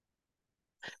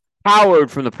Powered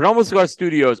from the Perdomo Cigar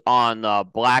Studios on the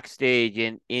Black Stage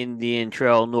in Indian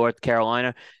Trail, North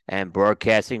Carolina, and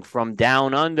broadcasting from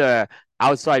down under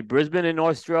outside Brisbane in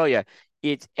Australia.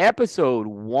 It's episode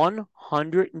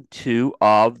 102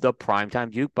 of the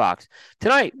Primetime Jukebox.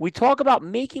 Tonight, we talk about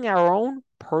making our own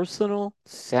personal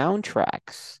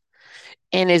soundtracks.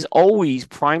 And as always,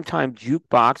 Primetime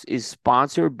Jukebox is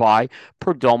sponsored by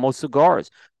Perdomo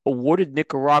Cigars. Awarded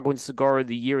Nicaraguan Cigar of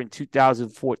the Year in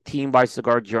 2014 by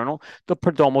Cigar Journal, the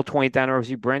Perdomo 20th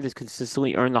anniversary brand has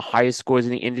consistently earned the highest scores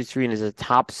in the industry and is a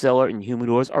top seller in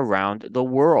humidors around the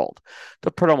world. The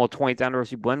Perdomo 20th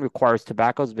anniversary blend requires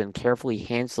tobacco has been carefully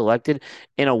hand selected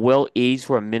and a well aged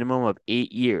for a minimum of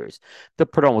 8 years. The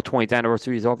Perdomo 20th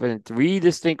anniversary is offered in three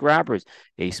distinct wrappers: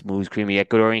 a smooth, creamy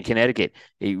Ecuadorian Connecticut,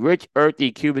 a rich,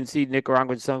 earthy Cuban seed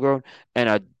Nicaraguan sun-grown, and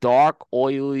a dark,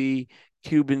 oily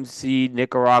Cuban seed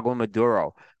Nicaraguan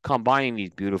Maduro. Combining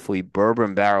these beautifully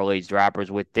bourbon barrel-aged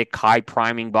wrappers with thick,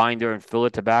 high-priming binder and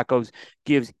filler tobaccos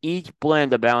gives each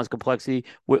blend a balanced complexity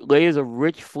with layers of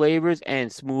rich flavors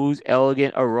and smooth,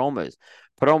 elegant aromas.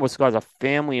 Perdomo Cigars are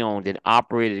family-owned and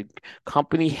operated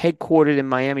company headquartered in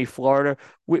Miami, Florida,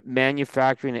 with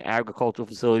manufacturing and agricultural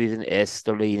facilities in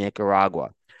Esteli,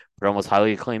 Nicaragua. Perdomo's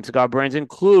highly acclaimed cigar brands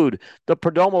include the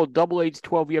Perdomo Double Aged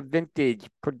 12-year Vintage,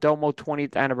 Perdomo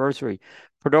 20th Anniversary,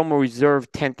 Perdomo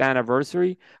Reserve 10th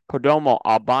Anniversary, Perdomo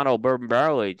Albano Bourbon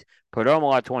Barrel Aged,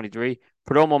 Perdomo Lot 23,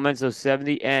 Perdomo Menso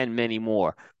 70, and many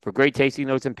more. For great tasting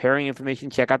notes and pairing information,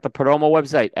 check out the Perdomo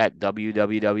website at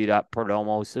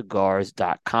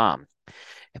www.perdomocigars.com.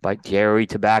 And by Jerry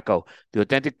Tobacco. The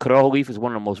authentic Corojo leaf is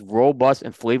one of the most robust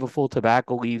and flavorful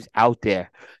tobacco leaves out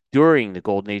there. During the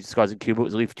golden age of cigars in Cuba, it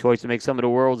was a leaf choice to make some of the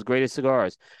world's greatest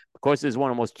cigars. Of course, it is one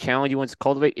of the most challenging ones to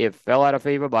cultivate. It fell out of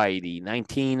favor by the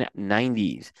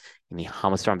 1990s. In the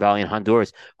Jamastran Valley in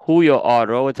Honduras, Julio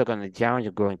Aroa took on the challenge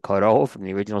of growing Corojo from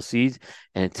the original seeds,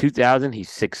 and in 2000, he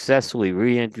successfully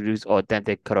reintroduced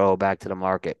authentic Corojo back to the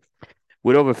market.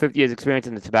 With over 50 years' experience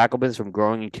in the tobacco business, from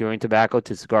growing and curing tobacco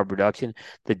to cigar production,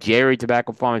 the Jerry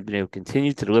Tobacco Farm has been able to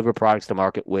continue to deliver products to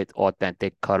market with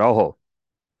authentic Corojo.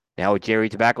 Now with Jerry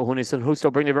Tobacco, Junis and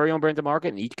Justo bring their very own brand to market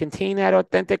and each contain that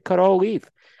authentic Corojo leaf.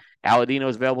 Aladino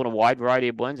is available in a wide variety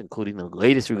of blends, including the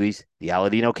latest release, the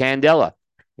Aladino Candela.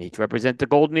 Each represent the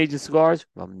golden age of cigars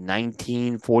from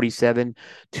 1947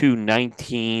 to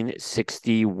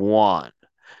 1961.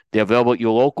 They're available at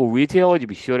your local retailer. You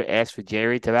be sure to ask for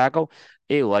Jerry Tobacco,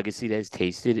 a legacy that is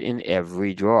tasted in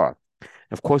every drawer.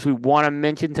 Of course, we want to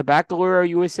mention Tabacalera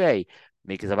USA,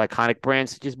 makers of iconic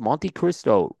brands such as Monte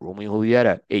Cristo, Romeo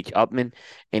Julieta, H. Upman,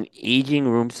 and Aging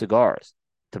Room Cigars.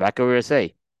 Tabacalera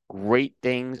USA, great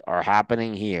things are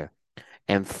happening here.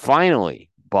 And finally,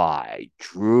 by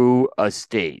Drew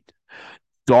Estate.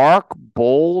 Dark,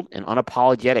 bold, and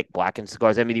unapologetic. Blackened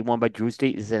Cigars M81 by Drew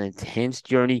Estate is an intense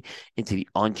journey into the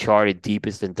uncharted,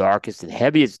 deepest, and darkest, and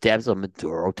heaviest depths of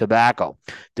Maduro tobacco.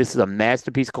 This is a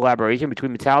masterpiece collaboration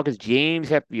between Metallica's James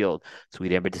Hetfield,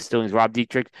 Sweet Amber Distilling's Rob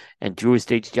Dietrich, and Drew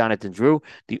Estate's Jonathan Drew.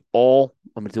 The all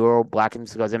Maduro Blackened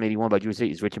Cigars M81 by Drew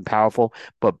Estate is rich and powerful,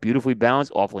 but beautifully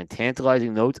balanced, offering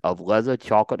tantalizing notes of leather,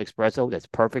 chocolate, espresso that's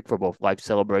perfect for both life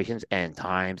celebrations and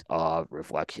times of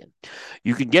reflection.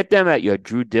 You can get them at your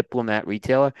Drew Diplomat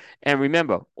retailer. And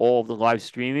remember, all of the live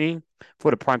streaming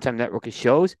for the Primetime Network of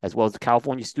shows, as well as the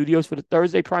California studios for the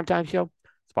Thursday Primetime show,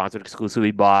 sponsored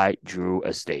exclusively by Drew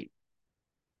Estate.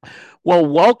 Well,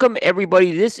 welcome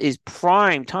everybody. This is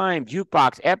Primetime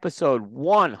Jukebox episode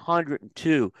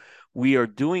 102. We are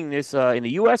doing this in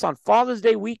the U.S. on Father's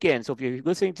Day weekend. So if you're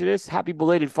listening to this, happy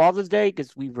belated Father's Day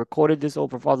because we recorded this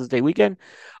over Father's Day weekend.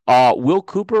 Will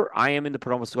Cooper, I am in the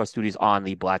Perdomo Cigar Studios on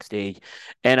the Black Stage,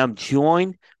 and I'm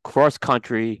joined not cross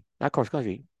country,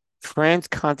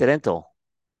 transcontinental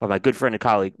by my good friend and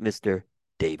colleague, Mr.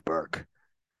 Dave Burke.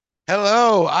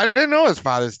 Hello. I didn't know it was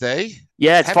Father's Day.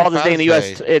 Yeah, it's Happy Father's Day in Father's the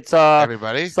U.S. Day, It's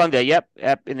everybody. Sunday. Yep,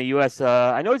 in the U.S.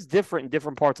 I know it's different in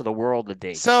different parts of the world. The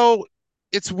dates. So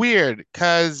it's weird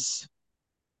because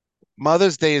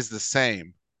Mother's Day is the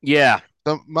same. Yeah,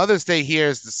 So Mother's Day here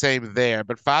is the same there,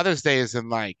 but Father's Day is in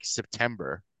like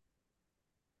September.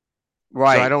 So I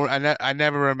right. don't, I, ne I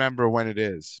never remember when it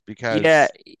is Yeah, because,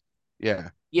 yeah,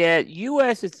 yeah.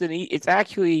 U.S. It's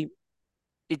actually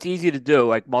it's easy to do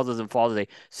like Mother's and Father's Day.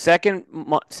 Second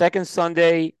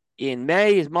Sunday in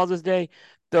May is Mother's Day.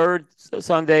 Third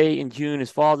Sunday in June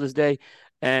is Father's Day,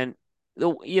 and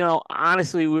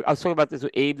honestly, I was talking about this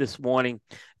with Abe this morning.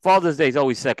 Father's Day is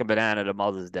always second banana to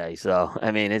Mother's Day, so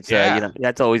I mean it's yeah.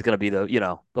 that's always going to be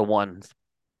the one.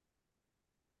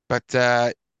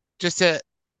 But just to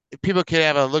if people could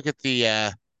have a look at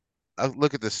the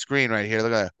screen right here.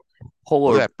 Look at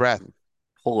Polar, that breath.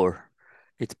 polar.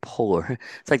 It's polar.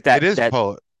 It's like It that is that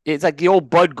Poland. it's like the old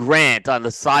Bud Grant on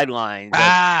the sidelines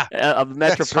Ah, of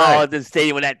that's right. Metropolitan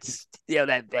Stadium with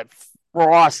that that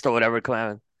frost or whatever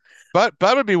coming. But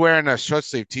Bud would be wearing a short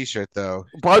sleeve T-shirt though,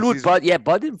 Bud because would Bud yeah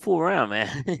Bud didn't fool around,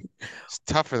 man. he's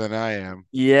tougher than I am.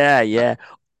 Yeah, Uh, yeah.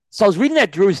 So I was reading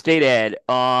that Drew State ad.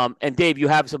 And Dave, you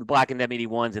have some Black and Deputy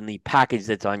ones in the package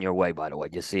that's on your way, by the way,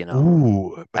 just so you know.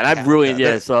 Ooh, And I've McCa really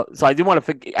yeah. So I didn't want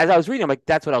to. As I was reading, I'm like,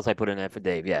 that's what else I put in there for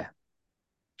Dave. Yeah,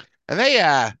 and they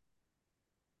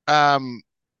um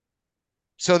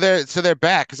so they're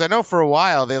back because I know for a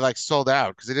while they like sold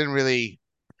out because they didn't really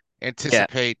yeah.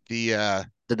 anticipate the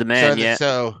The demand, so that yeah.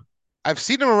 so I've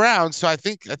seen them around, so I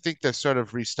think they're sort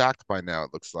of restocked by now,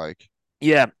 it looks like.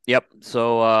 Yeah, yep.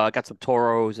 So I got some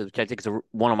Toros, which I think is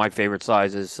one of my favorite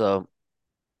sizes. So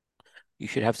you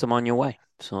should have some on your way.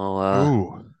 So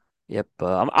Ooh. yep,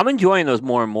 I'm enjoying those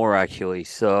more and more actually.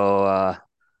 So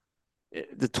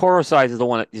the Toro size is the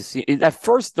one that you see. That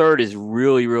first third is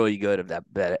really good of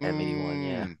that M81 one.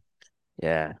 Yeah, Mm.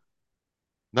 yeah,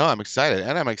 No, I'm excited,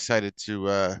 and I'm excited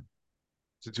to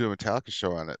do a Metallica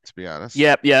show on it, to be honest.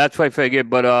 yep, yeah. That's what I figured.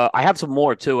 But I have some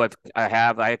more too. I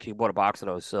actually bought a box of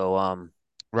those. So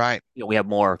Right. we have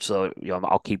more. So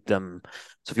I'll keep them.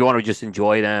 So if you want to just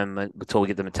enjoy them until we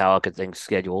get the Metallica thing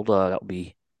scheduled, that'll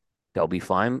be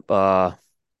fine.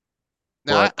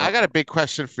 Now, But I got a big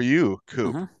question for you,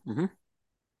 Coop. mhm, mhm.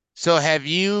 So, have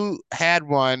you had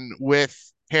one with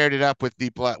paired it up with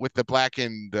the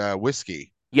blackened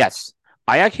whiskey? Yes,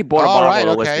 I actually bought a All bottle right, of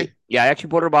the okay. whiskey. Yeah, I actually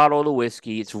bought a bottle of the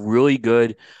whiskey. It's really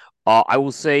good. I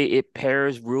will say it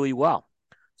pairs really well.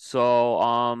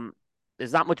 So,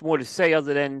 there's not much more to say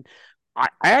other than I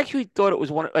actually thought it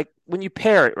was like when you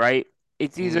pair it, right?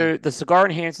 It's Mm, either the cigar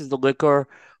enhances the liquor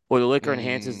or the liquor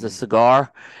enhances the mm,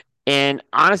 cigar. And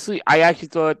honestly, I actually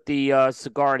thought the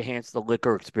cigar enhanced the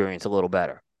liquor experience a little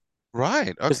better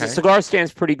right, because the okay. cigar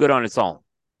stands pretty good on its own.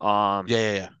 Um, Yeah,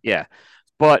 yeah, yeah. yeah,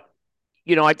 but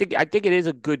I think it is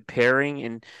a good pairing,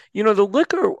 and the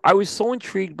liquor. I was so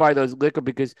intrigued by those liquor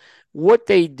because what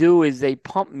they do is they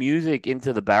pump music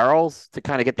into the barrels to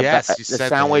kind of get Yes, you the said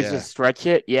sound that, waves to yeah. stretch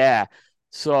it. Yeah,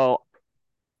 so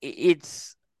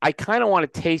it's I kind of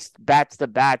want to taste batch to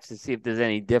batch to see if there's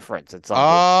any difference at some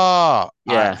point. Oh,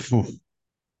 Yeah, phew,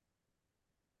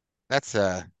 that's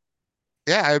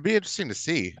yeah, it'd be interesting to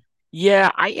see. yeah.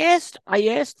 I asked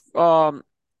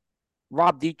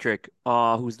Rob Dietrich,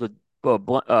 who's the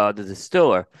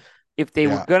distiller, if they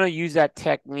were Yeah. gonna use that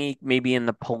technique maybe in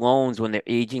the Palones when they're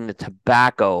aging the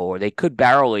tobacco, or they could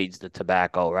barrel age the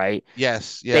tobacco, right?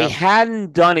 Yes, They yeah.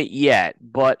 hadn't done it yet,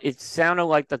 but it sounded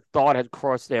like the thought had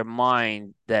crossed their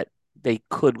mind that they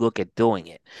could look at doing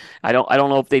it. I don't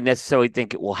know if they necessarily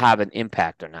think it will have an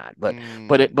impact or not, Mm,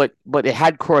 but it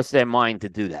had crossed their mind to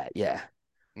do that. Yeah.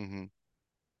 mm-hmm.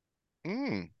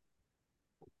 Mm.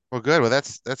 Well, good. Well,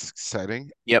 that's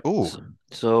exciting. Yep. Ooh,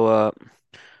 So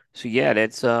yeah,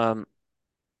 that's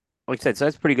like I said, so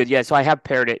that's pretty good. Yeah, so I have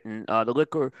paired it, and the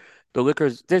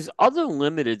liquors. There's other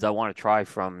limiteds I want to try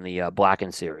from the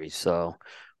Blackened series. So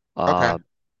okay. uh,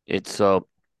 it's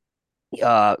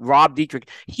Rob Dietrich.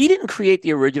 He didn't create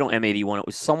the original M81. It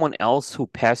was someone else who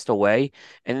passed away,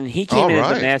 and then he came All in as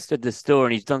the right. master distiller,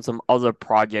 and he's done some other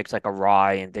projects like a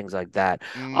rye and things like that.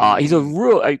 He's a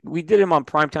Mm, we did him on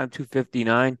Primetime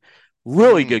 259.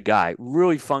 Really mm. good guy,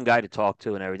 really fun guy to talk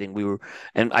to and everything.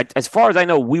 As far as I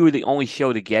know, we were the only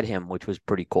show to get him, which was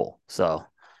pretty cool. So,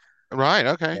 Right,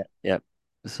 okay. yeah, yep.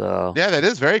 So, Yeah, that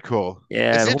is very cool.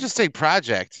 yeah, It's an interesting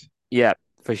project. yeah,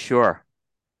 for sure,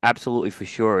 absolutely for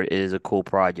sure, it is a cool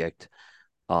project.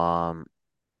 Um,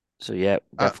 so yeah,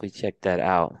 Uh, definitely check that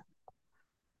out.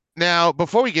 Now,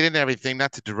 before we get into everything,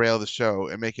 not to derail the show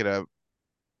and make it a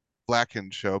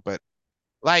blackened show, but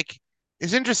like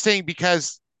it's interesting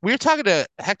because we were talking to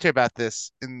Hector about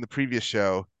this in the previous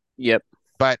show, Yep.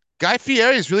 but Guy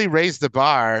Fieri's really raised the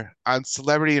bar on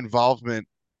celebrity involvement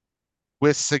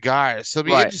with cigars. So it'll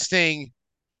be Right. interesting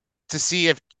to see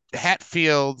if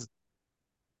Hatfield,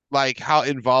 like how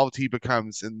involved he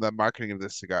becomes in the marketing of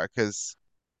this cigar. Because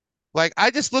like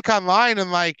I just look online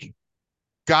and like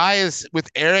Guy is with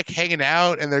Eric hanging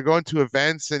out and they're going to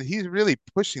events and he's really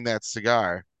pushing that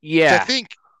cigar, which I Yeah. think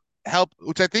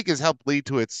which I think has helped lead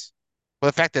to its well,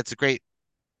 the fact that it's a great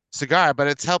cigar, but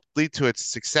it's helped lead to its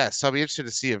success. So I'll be interested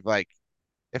to see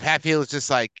if Hatfield is just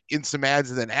like in some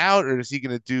ads and then out, or is he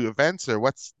going to do events, or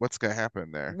what's going to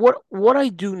happen there? What I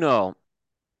do know,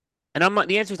 and I'm not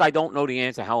the answer is I don't know the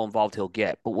answer how involved he'll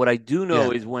get, but what I do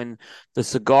know Yeah. is when the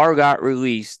cigar got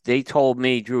released, they told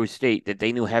me Drew Estate that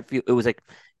they knew Hatfield. It was like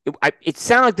it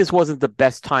sounded like this wasn't the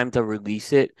best time to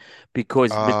release it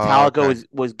because Metallica Okay.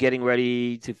 was getting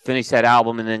ready to finish that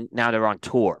album, and then now they're on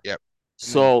tour. Yep.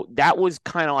 Mm, So that was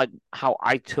kind of like how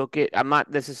I took it. I'm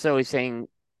not necessarily saying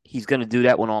he's going to do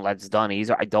that when all that's done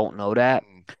either. I don't know that,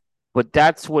 mm. but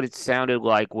that's what it sounded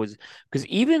like was because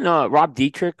even Rob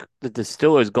Dietrich, the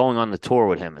distiller, is going on the tour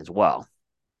with him as well.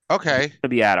 He's Okay. going to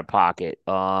be out of pocket.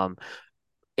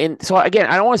 And so again,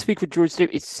 I don't want to speak for Drew Steve.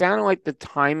 It sounded like the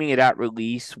timing of that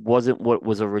release wasn't what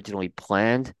was originally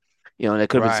planned. There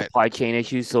could have been Right. supply chain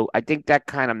issues. So I think that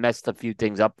kind of messed a few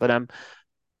things up for them.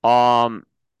 Um,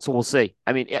 so we'll see.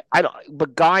 I mean, I don't.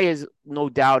 But Guy is no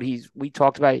doubt. We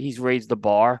talked about it, he's raised the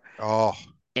bar, Oh,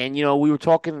 and we were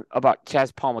talking about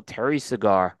Chaz Palminteri's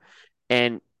cigar,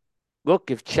 and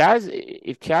look, if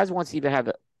Chaz wants to even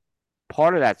have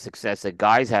part of that success that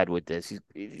Guy's had with this,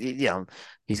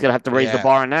 he's gonna have to raise the yeah.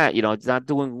 bar on that. It's not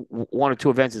doing one or two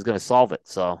events is gonna solve it.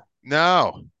 So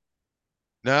No.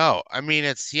 No. I mean,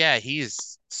 yeah,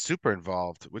 he's super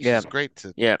involved, which yeah, is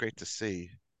yeah, great to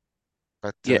see.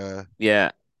 But yeah,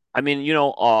 yeah. I mean,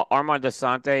 Armand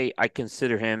Desante, I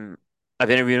consider him. I've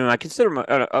interviewed him. I consider him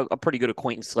a pretty good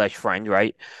acquaintance slash friend,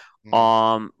 right? mm,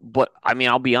 But I mean,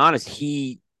 I'll be honest,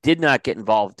 he did not get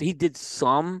involved. He did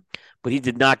some, but he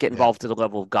did not get yeah. involved to the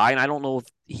level of Guy, and I don't know if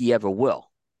he ever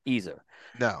will either.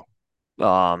 No.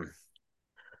 Um,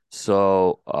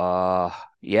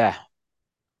 yeah,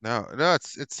 No. No,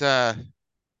 it's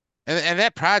and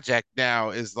that project now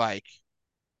is like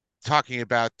talking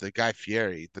about the Guy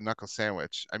Fieri, the knuckle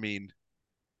sandwich. I mean,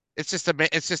 it's just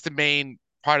the main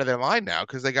part of their line now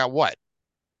because they got what?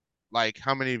 Like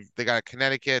how many? They got a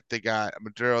Connecticut, they got a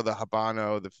Maduro, the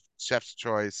Habano, the Chef's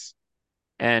Choice,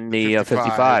 and the the 55.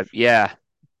 55, yeah,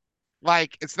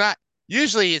 Like it's not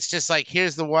usually it's just like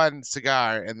here's the one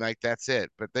cigar and like that's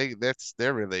it. But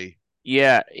they're really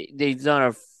yeah. They've done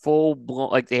a full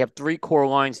blown like they have three core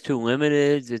lines, two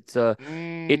limiteds. It's a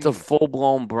mm, full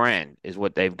blown brand is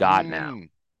what they've got now, mm.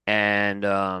 and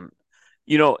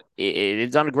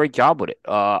it's done a great job with it.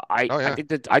 Oh I yeah. think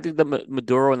the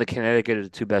Maduro and the Connecticut are the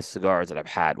two best cigars that I've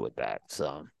had with that.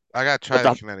 So, I gotta try but the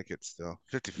the Connecticut still.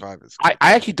 55 is I, good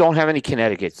I too. actually don't have any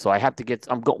Connecticut, so I have to get.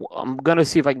 I'm gonna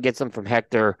see if I can get some from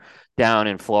Hector down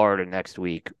in Florida next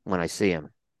week when I see him.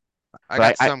 I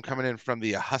got But some coming in from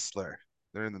the Hustler.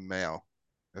 They're in the mail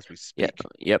as we yeah, speak.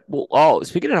 yep. Well, oh,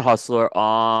 speaking of Hustler,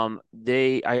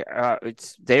 they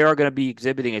are gonna be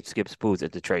exhibiting at Skip's booth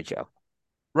at the trade show,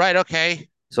 Right, okay.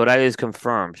 so that is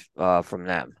confirmed from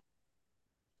them.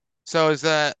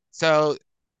 So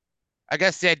I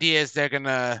guess the idea is they're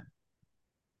gonna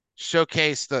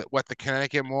showcase the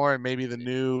Connecticut more and maybe the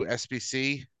new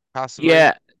SBC possibly.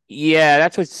 Yeah, yeah,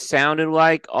 that's what it sounded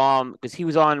like. Because he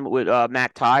was on with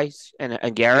Matt Tice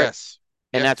and Garrett, Yes.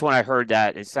 and Yep. that's when I heard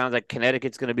that. It sounds like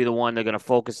Connecticut's going to be the one they're going to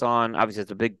focus on. Obviously,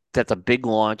 that's a big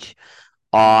launch.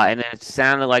 Mm. And then it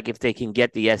sounded like if they can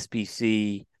get the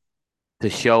SPC to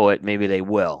show it, maybe they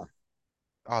will.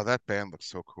 Oh, that band looks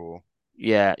so cool.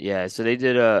 Yeah, yeah. So they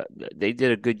did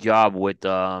a good job with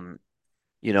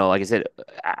like I said,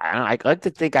 I like to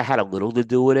think I had a little to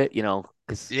do with it,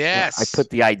 because I Yes. put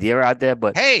the idea out there,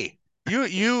 but Hey,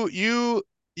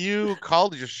 you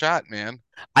called your shot, man.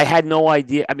 I had no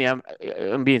idea. I mean,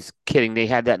 I'm being kidding. They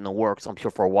had that in the works, I'm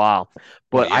sure, for a while,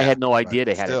 Well, but I yeah, had no but idea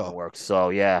they had it in the still, works. So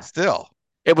yeah, still.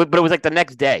 but it was like the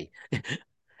next day,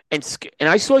 and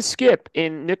I saw Skip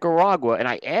in Nicaragua, and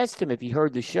I asked him if he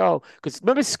heard the show because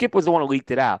remember Skip was the one who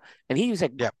leaked it out, and he was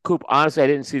like, Yep. "Coop, honestly, I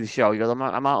didn't see the show." He goes, "I'm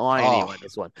not lying to you Oh, on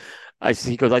this one."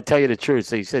 He goes, "I tell you the truth."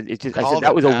 So he said, "It's just," I said, called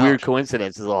 "That it was a weird out.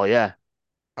 coincidence." Is all, yeah.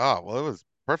 Oh, well, it was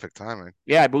perfect timing.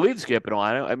 Yeah, I believe Skip and all.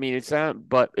 I mean,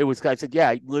 but it was. I said,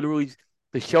 yeah, literally,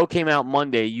 the show came out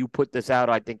Monday. You put this out,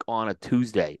 I think, on a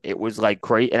Tuesday. It was like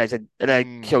great, and I said, and I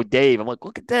Mm, showed Dave. I'm like,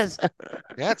 look at this.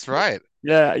 that's right.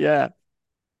 Yeah, yeah,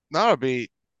 No, it'd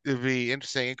be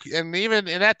interesting. And even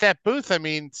and at that booth, I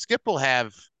mean, Skip will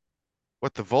have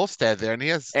what the Volstad there, and he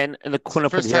has and the it's the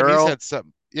first time he's Quinnipiac. had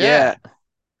some. Yeah, Yeah,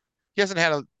 he hasn't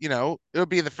had it'll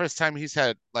be the first time he's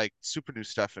had like super new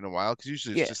stuff in a while because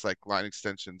usually it's yeah, just like line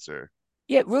extensions or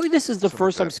yeah. Really, this is the stuff like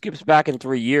first time that. Skip's back in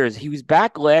 3 years. He was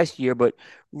back last year, but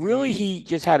really, Mm, he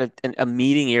just had a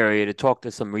meeting area to talk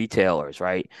to some retailers,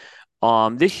 right?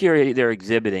 This year they're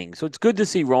exhibiting, so it's good to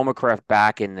see Romacraft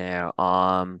back in there.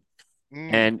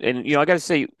 mm, And I got to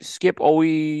say, Skip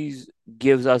always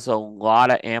gives us a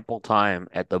lot of ample time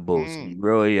at the booth. mm.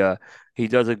 He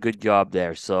does a good job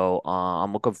there. So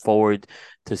I'm looking forward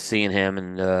to seeing him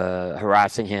and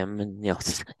harassing him and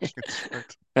That's right.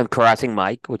 and harassing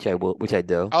Mike, which I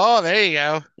do. Oh, there you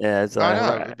go. Yeah, so Oh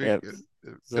no, it'd be yep,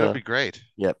 it'll so be great.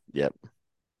 yep, yep.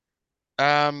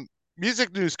 Um,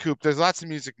 music news, Coop. There's lots of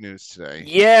music news today.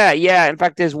 Yeah, yeah. In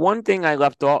fact, there's one thing I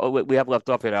left off. We have left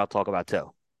off here that I'll talk about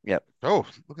too. Yep, Oh,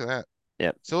 look at that.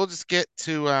 yep. So we'll just get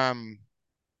to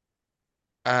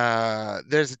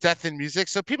there's a death in music.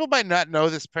 So people might not know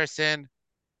this person.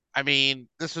 I mean,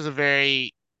 this was a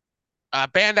very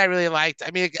band I really liked.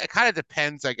 I mean, it kind of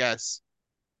depends, I guess,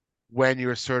 when you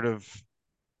were sort of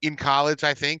in college,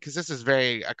 I think, because this is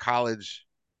very a college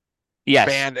Yes.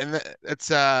 band, and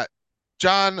it's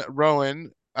John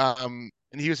Rowan, and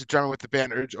he was a drummer with the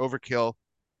band Urge Overkill,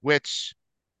 which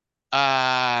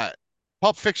uh,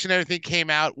 Pulp Fiction and everything came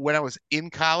out when I was in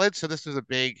college, so this was a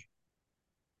big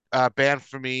band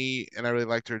for me, and I really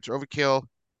liked Urge Overkill.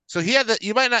 So he had the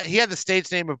you might not he had the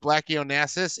stage name of Blackie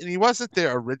Onassis, and he wasn't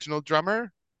their original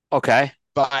drummer, Okay.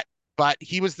 but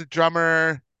he was the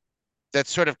drummer that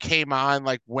sort of came on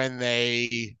like when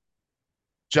they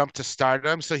jumped to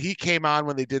stardom. So he came on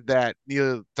when they did that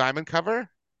Neil Diamond cover,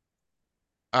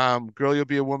 "Girl You'll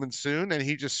Be a Woman Soon," and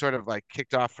he just sort of like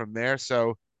kicked off from there.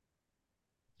 So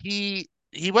he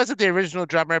wasn't the original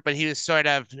drummer, but he was sort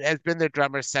of has been their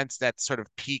drummer since that sort of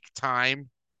peak time.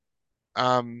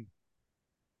 Um,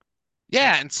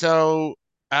 yeah, and so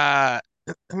uh,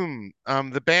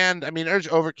 the band, I mean, Urge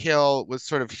Overkill was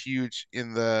sort of huge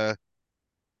in the,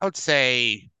 I would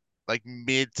say, like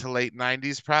mid to late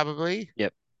 '90s, probably.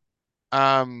 Yep.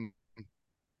 Um,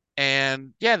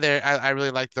 and yeah, I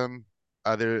really like them.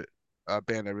 They're a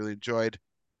band I really enjoyed.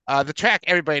 The track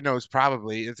everybody knows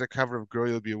probably is a cover of "Girl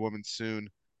You'll Be a Woman Soon,"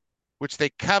 which they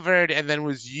covered and then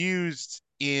was used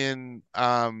in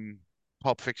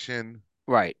Pulp Fiction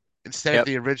Right. instead of Yep.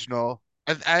 the original.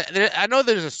 I know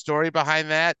there's a story behind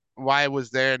that, why it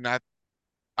was there, not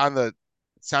on the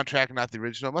soundtrack, not the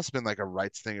original. It must have been like a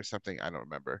rights thing or something. I don't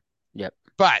remember. Yep.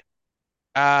 But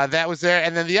that was there.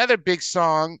 And then the other big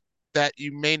song that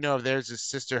you may know of theirs is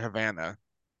Sister Havana,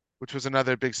 which was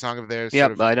another big song of theirs sort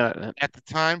Yep. of I know. at the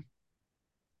time.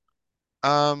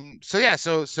 So yeah,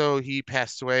 so he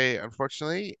passed away,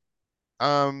 unfortunately.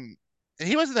 Um, and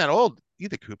he wasn't that old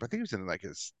either, Coop. I think he was in like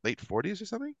his late 40s or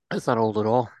something. That's not old at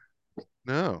all.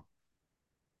 No.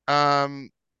 Um,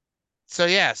 so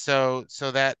yeah, so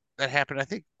that happened, I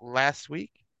think, last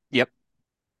week. Yep.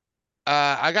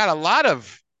 I got a lot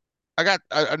of I got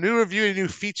a new review, a new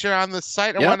feature on the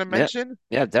site I want Yep. to Yep. mention.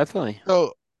 Yeah. Definitely.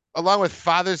 So along with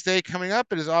Father's Day coming up,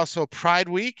 it is also Pride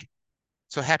Week.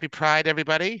 So happy Pride,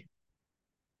 everybody.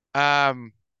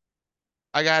 Um,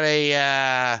 I got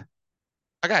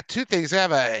I got two things. I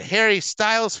have a Harry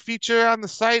Styles feature on the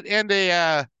site and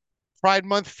a Pride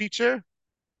Month feature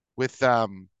with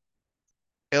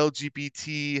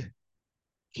LGBTQIA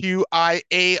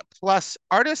plus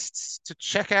artists to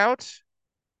check out.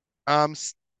 Um,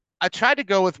 I tried to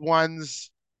go with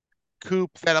ones,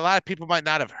 Coop, that a lot of people might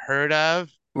not have heard of.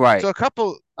 Right. So a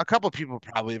couple people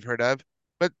probably have heard of,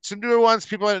 but some newer ones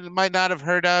people might not have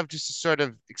heard of, just to sort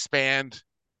of expand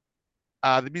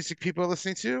the music people are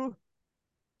listening to.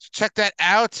 So check that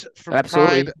out for Pride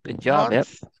Absolutely. Good job. Yep.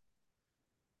 Month.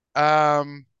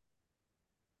 Um,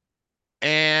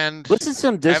 and Listen to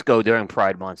some ev- disco during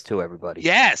Pride months too, everybody.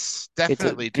 yes, It's a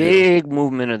definitely do. big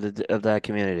movement of that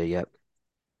community. Yep.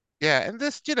 Yeah, and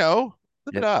this, live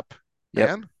it Yep. up, Yep.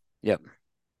 man. Yep.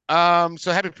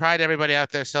 So happy Pride, everybody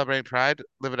out there celebrating Pride.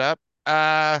 Live it up.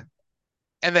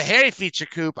 And the Harry feature,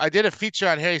 Coop. I did a feature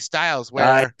on Harry Styles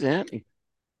where Yeah.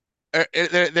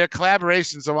 their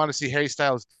collaborations I want to see Harry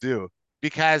Styles do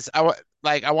because I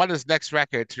want his next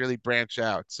record to really branch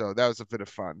out. So that was a bit of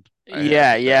fun I had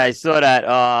Yeah, with yeah, that. I saw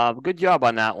that. Good job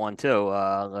on that one too.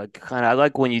 Like kind of, I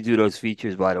like when you do those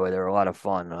features. By the way, they're a lot of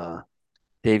fun.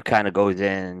 Dave kind of goes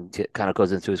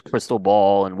into his crystal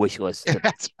ball and wish list.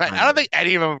 That's right. I Kind don't of. think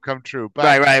any of them have come true, but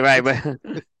Right, right, right, it's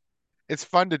right. it's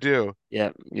fun to do.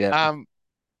 Yep, yep. Um,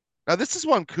 Now this is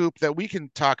one, Coop, that we can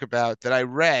talk about that I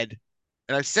read,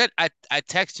 and I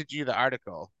texted you the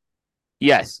article,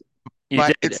 Yes, you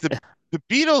but did. the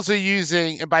Beatles are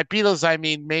using, and by Beatles I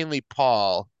mean mainly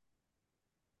Paul,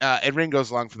 and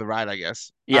Ringo's along for the ride, I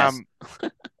guess. Yes,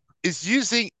 Is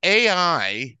using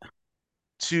AI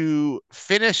to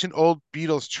finish an old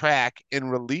Beatles track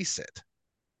and release it.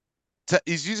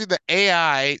 He's using the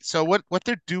AI. So what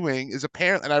they're doing is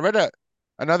apparently, and I read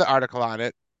another article on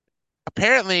it.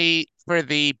 Apparently, for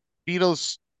the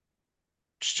Beatles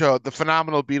show, the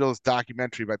Phenomenal Beatles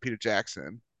documentary by Peter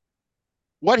Jackson,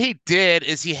 what he did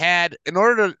is he had, in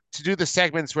order to do the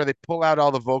segments where they pull out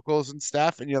all the vocals and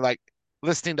stuff, and you're like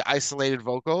listening to isolated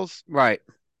vocals, right.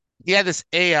 he had this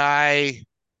AI,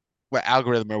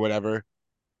 algorithm or whatever,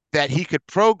 that he could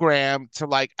program to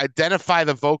like identify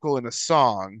the vocal in a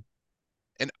song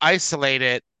and isolate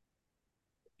it,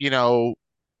 you know,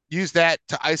 use that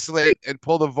to isolate and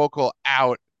pull the vocal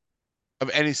out of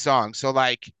any song. So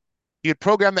like you could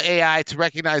program the AI to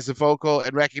recognize the vocal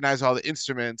and recognize all the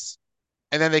instruments,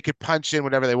 and then they could punch in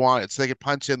whatever they wanted. So they could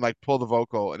punch in like pull the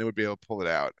vocal, and it would be able to pull it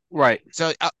out. Right.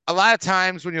 So a lot of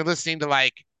times when you're listening to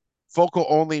like vocal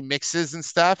only mixes and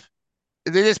stuff,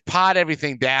 they just pot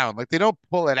everything down. Like they don't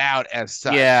pull it out as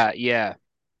such. Yeah, yeah.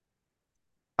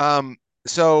 Um,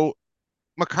 so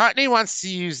McCartney wants to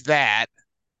use that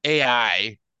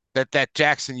AI that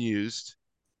Jackson used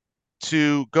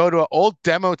to go to an old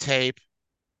demo tape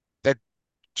that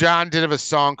John did of a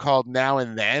song called Now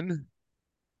and Then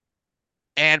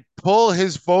and pull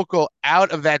his vocal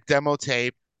out of that demo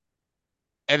tape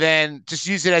and then just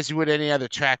use it as you would any other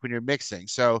track when you're mixing.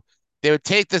 So they would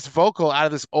take this vocal out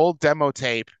of this old demo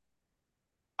tape,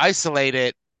 isolate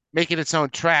it, make it its own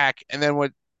track, and then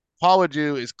what Paul would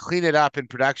do is clean it up in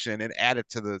production and add it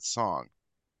to the song.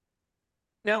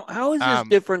 Now, how is this Um,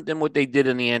 different than what they did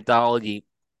in the anthology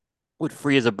with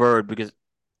Free as a Bird? Because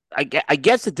I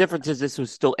guess the difference is this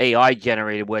was still AI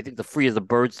generated, where I think the Free as a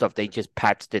Bird stuff, they just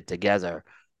patched it together.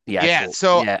 The yeah, actual,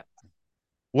 so yeah,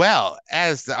 well,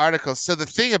 as the article, so the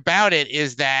thing about it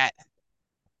is that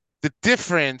the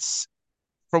difference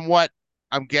from what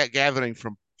I'm gathering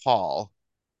from Paul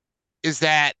is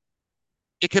that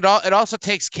it also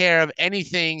takes care of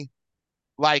anything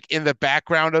like in the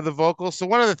background of the vocal. So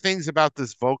one of the things about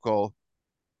this vocal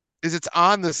is it's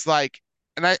on this like,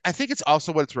 and I think it's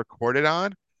also what it's recorded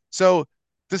on. So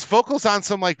this vocal's on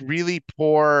some like really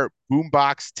poor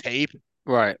boombox tape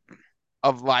right.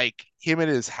 of like him in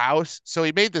his house. So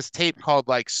he made this tape called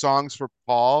like Songs for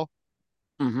Paul,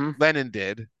 Mm-hmm. Lennon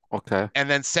did, Okay. and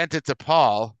then sent it to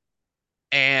Paul.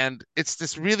 And it's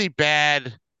this really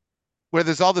bad where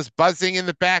there's all this buzzing in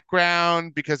the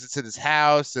background because it's in his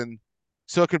house, and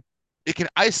so it can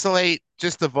isolate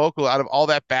just the vocal out of all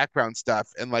that background stuff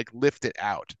and like lift it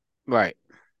out, Right.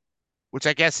 which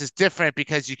I guess is different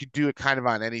because you could do it kind of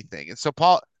on anything. And so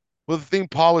well, the thing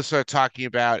Paul was sort of talking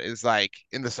about is like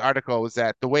in this article was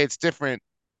that the way it's different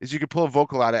is you can pull a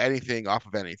vocal out of anything off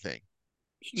of anything.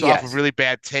 So off of Yes. really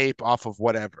bad tape, off of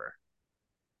whatever.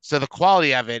 So the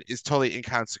quality of it is totally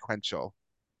inconsequential.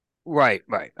 Right.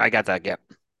 Right. I got that. Yep.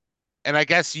 And I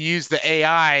guess you use the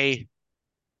AI,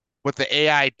 what the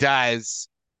AI does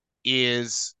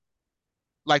is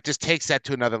like just takes that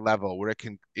to another level where it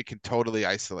can totally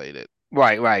isolate it.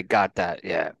 Right. Right. Got that.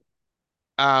 Yeah.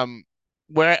 Um,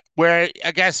 where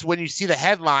I guess when you see the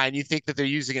headline, you think that they're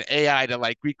using an AI to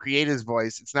like recreate his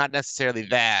voice. It's not necessarily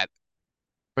that,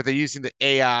 but they're using the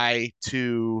AI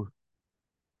to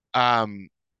um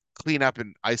clean up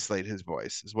and isolate his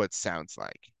voice, is what it sounds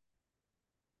like.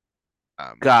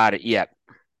 Um, Got it. Yep.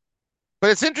 but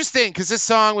it's interesting because this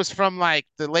song was from like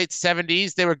the late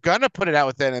 70s. They were gonna put it out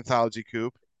with that anthology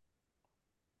coupe.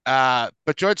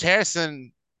 But George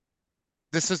Harrison,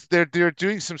 this is they're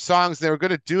doing some songs. They were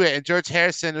gonna do it, and George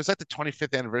Harrison, it was like the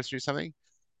 25th anniversary or something.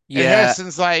 And Yeah.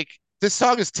 Harrison's like, "This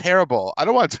song is terrible. I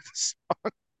don't want to do this."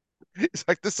 He's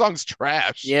like, "This song's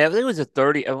trash." Yeah. I think it was a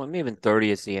 30. Oh, maybe even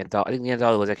 30th. The anthology. I think the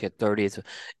anthology was actually a 30th. Because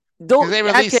Don't they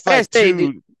actually. released I gotta like say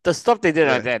two. the stuff they did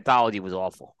on Yeah, the anthology was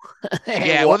awful. It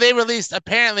yeah. was. Well, they released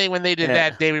apparently when they did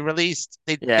that, Yeah. they released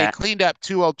they Yeah. cleaned up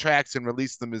two old tracks and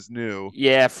released them as new.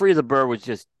 Yeah. Free as a Bird was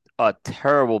just a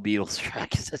terrible Beatles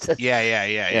track. Yeah, yeah,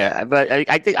 yeah, yeah. Yeah, but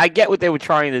I think I get what they were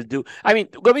trying to do. I mean,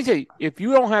 let me say, if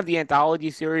you don't have the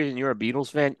anthology series and you're a Beatles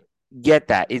fan, get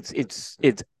that. It's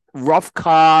rough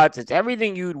cuts. It's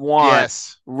everything you'd want.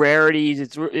 Yes. Rarities.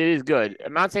 It is good.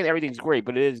 I'm not saying everything's great,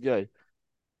 but it is good.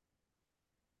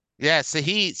 Yeah, so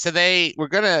they were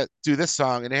gonna do this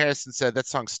song, and Harrison said that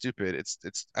song's stupid. It's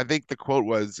I think the quote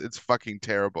was it's fucking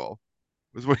terrible.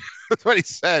 Was what was what he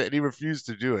said, and he refused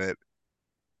to do it.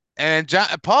 And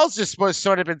Paul's just was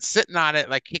sort of been sitting on it,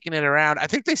 like kicking it around. I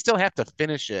think they still have to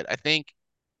finish it. I think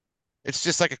it's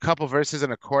just like a couple verses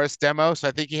and a chorus demo, so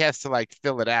I think he has to like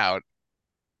fill it out.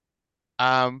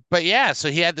 But yeah, so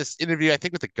he had this interview, I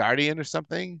think with the Guardian or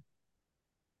something,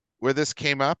 where this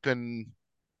came up, and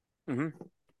Hmm.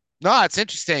 no, it's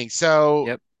interesting. So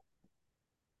Yep.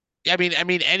 I mean,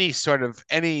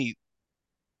 any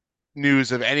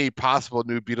news of any possible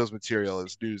new Beatles material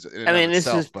is news in I and of mean,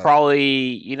 this itself. is But probably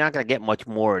you're not gonna get much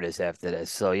more of this after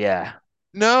this. So yeah.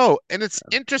 no, and it's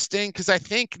interesting because I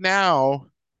think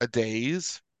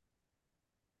nowadays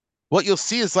what you'll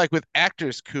see is like with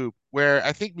Actors Coop, where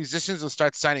I think musicians will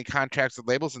start signing contracts with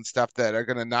labels and stuff that are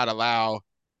going to not allow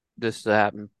This to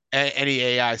happen. any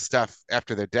AI stuff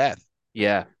after their death.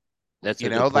 Yeah, that's You a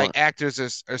know, good like point. actors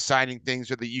are signing things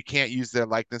where that you can't use their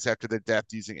likeness after their death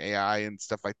using AI and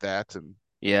stuff like that. And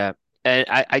Yeah. And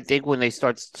I think when they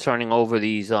start turning over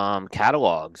these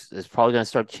catalogs, it's probably going to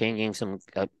start changing some.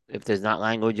 If there's not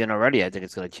language in already, I think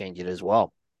it's going to change it as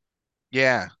well.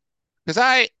 Yeah,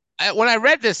 because when I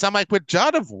read this, I'm like, would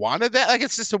John have wanted that? Like,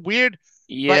 it's just a weird.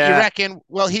 But you Yeah, reckon?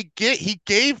 Well, he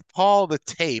gave Paul the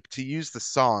tape to use the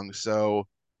song, so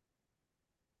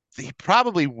he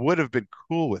probably would have been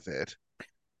cool with it.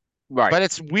 right. But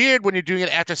it's weird when you're doing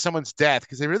it after someone's death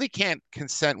because they really can't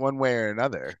consent one way or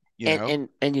another, you And know? and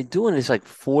and you're doing this like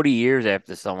 40 years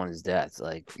after someone's death,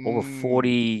 like over Mm.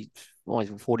 40,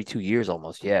 almost 42 years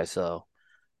almost. Yeah, so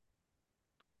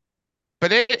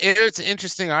But it's an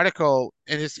interesting article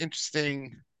and it's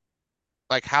interesting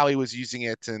like how he was using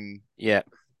it and yeah,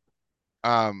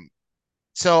 um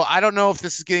so I don't know if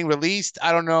this is getting released.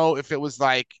 I don't know if it was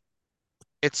like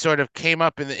it sort of came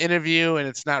up in the interview and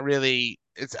it's not really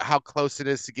it's how close it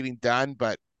is to getting done,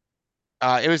 but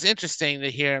it was interesting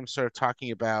to hear him sort of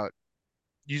talking about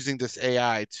using this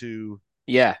AI to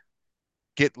yeah,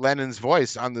 get Lennon's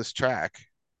voice on this track,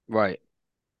 right.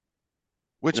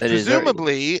 which That is very,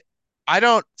 presumably I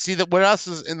don't see that what else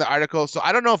is in the article. So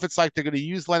I don't know if it's like they're going to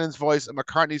use Lennon's voice and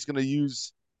McCartney's going to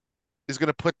use is going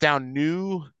to put down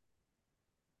new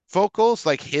vocals,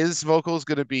 like his vocals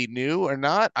going to be new or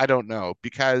not. I don't know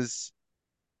because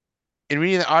in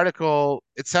reading the article,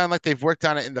 it sounded like they've worked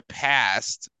on it in the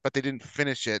past, but they didn't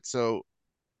finish it. So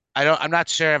I'm not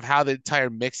sure of how the entire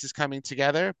mix is coming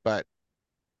together, but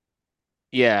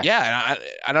yeah, yeah,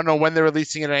 I don't know when they're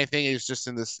releasing it or anything. It's just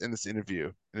in this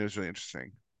interview, and it was really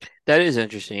interesting. that is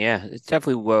interesting. Yeah, it's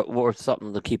definitely worth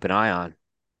something to keep an eye on.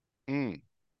 Mm.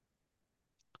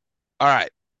 All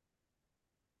right,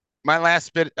 my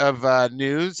last bit of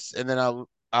news, and then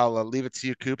I'll leave it to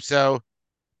you, Coop. So,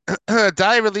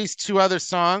 Dai released two other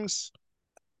songs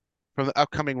from the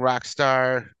upcoming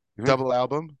Rockstar Mhm. double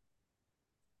album.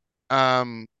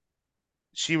 Um,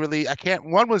 she really I can't.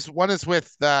 One is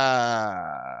with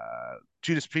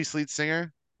Judas Priest lead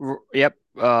singer. Yep.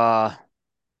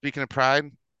 Speaking of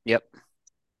Pride, Yep.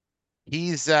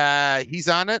 he's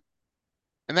on it,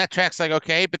 and that track's like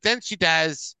okay. But then she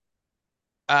does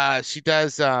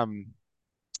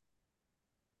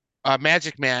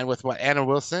Magic Man with what Anna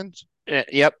Wilson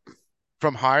Yep.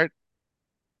 from Heart,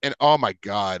 and oh my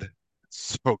God,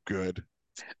 it's so good.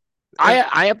 And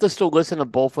I have to still listen to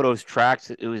both of those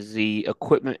tracks. It was the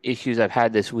equipment issues I've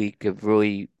had this week have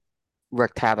really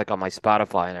wreaked havoc on my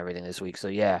Spotify and everything this week. So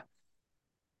yeah.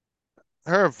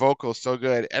 her vocal's so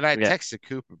good. And I Yeah. texted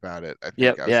Coop about it. I think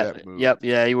Yep. I was Yeah. that Yep. moved.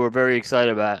 Yeah. You were very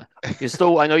excited about it. You're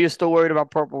still, I know you're still worried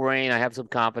about Purple Rain. I have some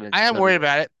confidence I it's am going to be worried good.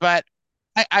 about it, but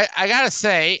I gotta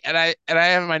say, and I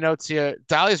have in my notes here,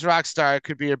 Dolly's Rockstar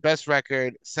could be her best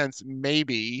record since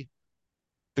maybe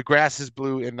The Grass is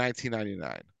Blue in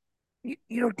 1999.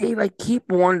 Dave, I keep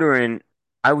wondering.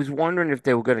 I was wondering if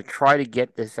they were going to try to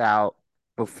get this out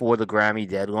before the Grammy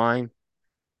deadline,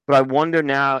 but I wonder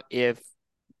now if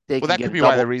they Well, can that get could a be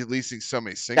why they're double. releasing so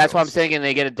many That's what I'm singles. saying.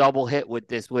 They get a double hit with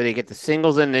this, where they get the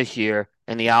singles in this year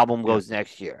and the album Yeah. goes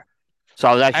next year. So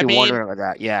I was I actually mean, wondering about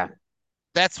that. Yeah,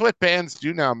 that's what bands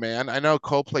do now, man. I know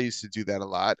Coldplay used to do that a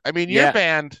lot. I mean, yeah.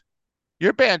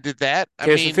 your band did that. I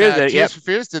Tears for mean, Fears did it. Tears Yep. for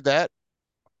Fears did that.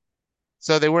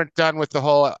 So they weren't done with the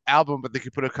whole album, but they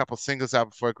could put a couple singles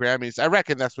out before Grammys. I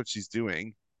reckon that's what she's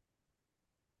doing.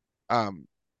 Um,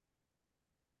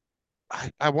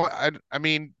 I want. I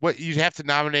mean, what you'd have to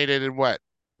nominate it in what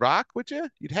rock? Would you?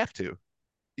 You'd have to.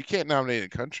 You can't nominate it in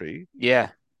country.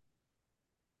 Yeah.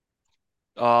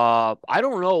 I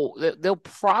don't know. They'll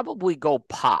probably go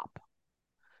pop.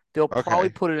 They'll probably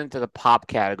Okay, put it into the pop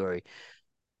category.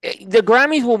 The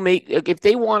Grammys will make if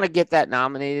they want to get that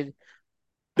nominated,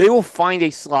 they will find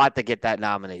a slot to get that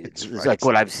nominated. it's It's like right.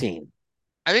 what I've seen.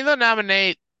 I think they'll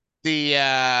nominate the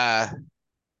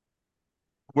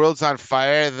World's on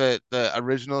Fire, the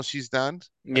original she's done.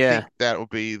 I think Yeah, that will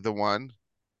be the one.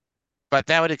 But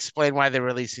that would explain why they're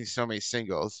releasing so many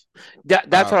singles.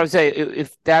 that's what I Um, would say.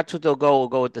 If that's what they'll go, we'll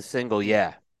go with the single. mm,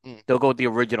 Yeah, mm. they'll go with the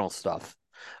original stuff.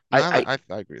 No, I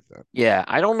I agree with that. yeah,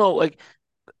 I don't know. Like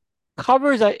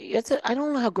covers, I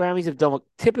don't know how Grammys have done.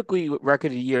 Typically, with record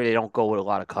of the year, they don't go with a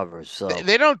lot of covers. So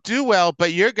They don't do well,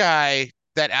 but your guy,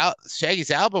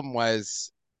 Shaggy's album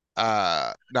was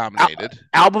Al nominated.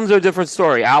 albums are a different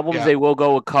story. Albums, Yeah. they will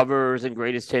go with covers and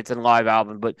greatest hits and live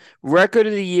album, but record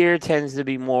of the year tends to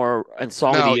be more, and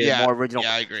song of the No, year yeah. more original.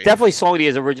 Yeah, I agree. Definitely, song of the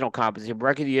year is original composition.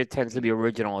 Record of the year tends to Mm. be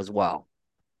original as well.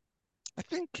 I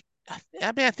think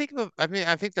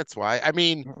I think that's why. I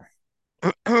mean,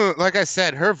 like I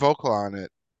said, her vocal on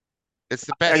it,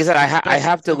 Like I said, it's the I best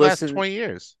have in to the last listen. 20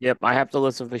 years. Yep, I have to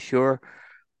listen for sure.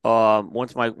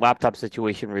 Once my laptop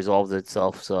situation resolves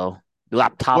itself, so Well,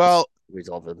 laptops.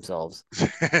 resolve themselves.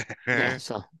 Yeah.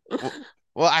 So Well,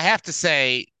 well, I have to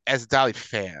say, as a Dolly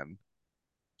fan,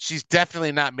 she's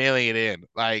definitely not mailing it in.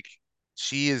 Like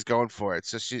she is going for it.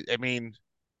 So I mean,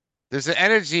 there's an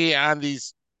energy on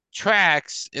these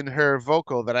tracks in her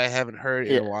vocal that I haven't heard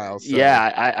in yeah, a while. yeah, So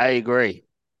I agree.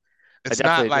 I it's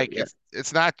definitely not agree. like Yeah.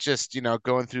 it's not just,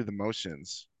 going through the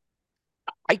motions.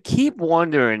 I keep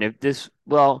wondering if this,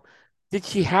 well, did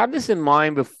she have this in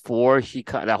mind before she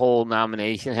cut that whole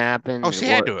nomination Oh, happened, she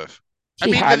had or to have. I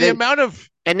she mean, had the it? amount of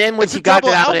And then when it's a she got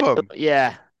double the nomination, album.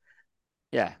 yeah,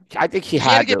 yeah, I think she She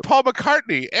had to had get to. Paul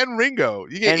McCartney and Ringo.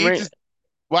 You get And you just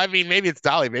well, I mean, maybe it's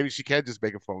Dolly. Maybe she can just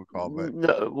make a phone call, but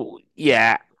no,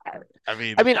 yeah. I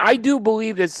mean, I mean, I do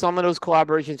believe that some of those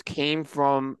collaborations came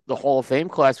from the Hall of Fame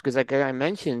class because, like I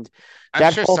mentioned, I'm that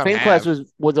sure Hall of some Fame class have.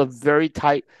 was a very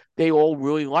tight. They all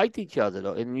really liked each other,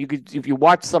 though, and you could, if you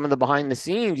watch some of the behind the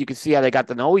scenes, you could see how they got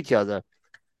to know each other.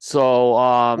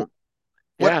 So,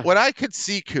 yeah, What I could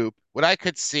see, Coop, what I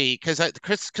could see, because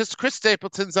Chris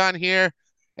Stapleton's on here,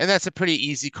 and that's a pretty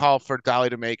easy call for Dolly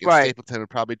to make, and right, Stapleton would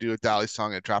probably do a Dolly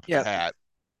song at a drop of a yeah, hat.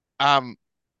 Um,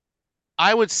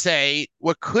 I would say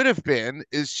what could have been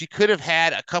is she could have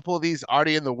had a couple of these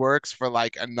already in the works for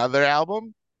like another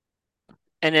album,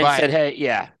 and then but said, hey,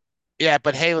 yeah, yeah,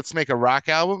 but hey, let's make a rock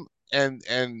album and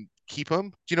keep them.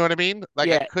 Do you know what I mean?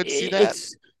 Like I yeah. could see that.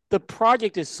 It's the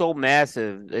project is so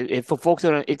massive. If for folks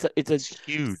that it's a It's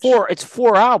huge.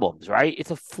 four albums, right?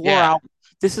 It's a four Yeah. album.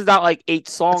 This is not like eight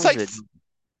It's songs. like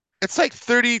it's like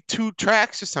 32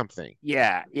 tracks or something.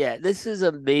 Yeah, yeah. This is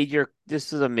a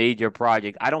major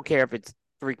project. I don't care if it's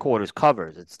three quarters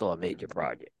covers, it's still a major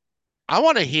project. I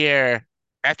want to hear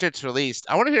after it's released,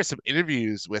 I want to hear some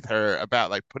interviews with her about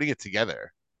like putting it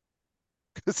together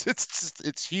because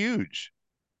it's huge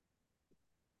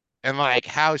and like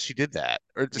how she did that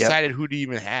or Yep. decided who to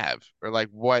even have or like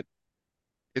what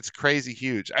it's crazy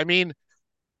huge. I mean,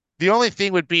 the only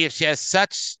thing would be if she has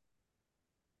such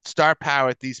star power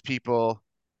with these people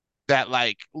that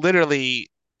like literally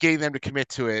getting them to commit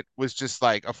to it was just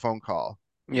like a phone call.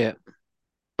 Yeah.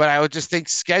 But I would just think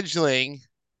scheduling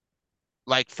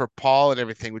like for Paul and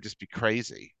everything would just be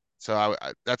crazy. So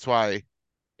that's why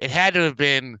it had to have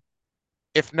been,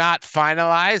 if not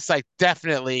finalized, like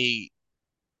definitely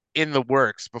in the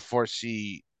works before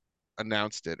she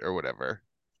announced it or whatever.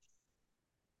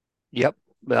 Yep.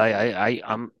 But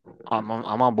I'm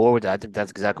on board with that. I think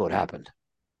that's exactly what happened.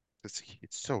 It's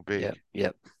so Yep. big.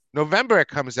 Yep. November it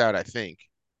comes out, I think.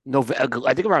 November,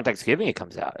 I think around Thanksgiving it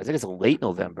comes out. I think it's a late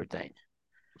November thing.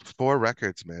 4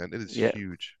 records, man. It is Yep.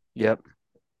 huge. Yep.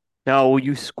 Now, will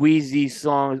you squeeze these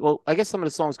songs? Well, I guess some of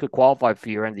the songs could qualify for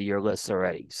your end of year lists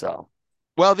already. So,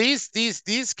 Well, these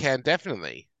can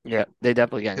definitely yeah, they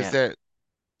definitely can. because Yeah.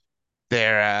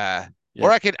 they're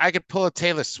or Yep. I could pull a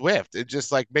Taylor Swift and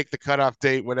just like make the cutoff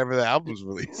date whenever the album's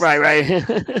Right. released.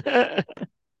 Right.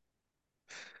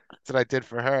 That's what I did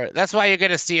for her. That's why you're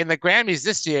gonna see in the Grammys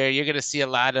this year, you're gonna see a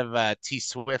lot of T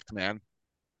Swift, man.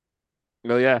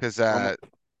 Oh yeah. Because Um,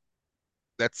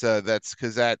 that's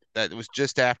because that was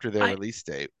just after their I release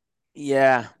date,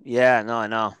 Yeah, yeah, no, I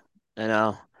know.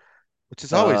 which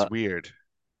is always Uh, weird.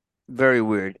 very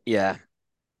weird. Yeah,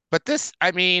 But this,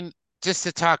 I mean, just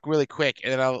to talk really quick,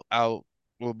 and then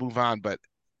we'll move on. But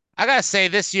I gotta say,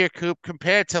 this year, Coop,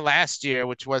 compared to last year,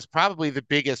 which was probably the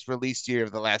biggest release year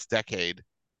of the last decade,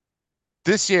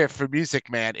 this year for music,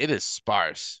 man, it is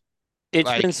sparse.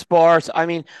 it's been Like, sparse. I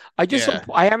mean, yeah,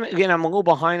 I haven't again. I'm a little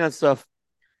behind on stuff.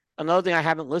 Another thing I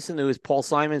haven't listened to is Paul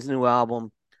Simon's new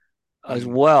album as mm,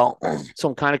 well. So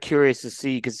I'm kind of curious to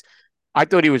see because I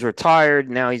thought he was retired.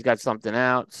 Now he's got something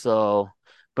out. So,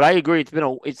 but I agree.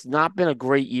 It's not been a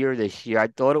great year this year. I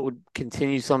thought it would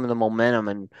continue some of the momentum,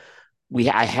 and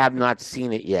I have not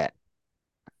seen it yet.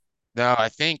 no, I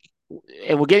think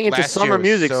And we're getting into last year summer was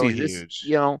music so season.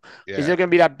 huge. Is there Yeah, going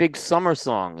to be that big summer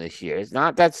song this year? It's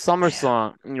not that summer man.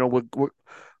 song.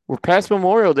 We're past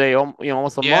Memorial Day,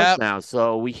 almost a month Yeah, now,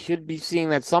 so we should be seeing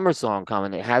that summer song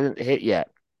coming. It hasn't hit yet.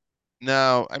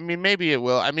 no, I mean maybe it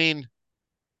will. I mean,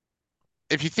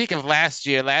 if you think of last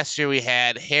year we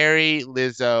had Harry,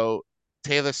 Lizzo,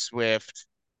 Taylor Swift.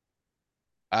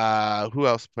 Who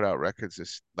else put out records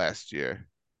this last year?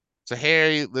 So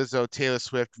Harry, Lizzo, Taylor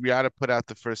Swift, Rihanna put out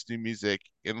the first new music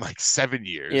in like 7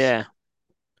 years. Yeah,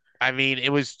 I mean, it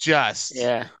was just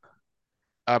yeah,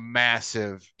 a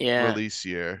massive yeah, release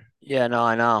year. yeah. No,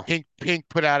 I know. Pink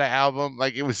put out an album,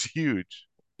 like it was huge.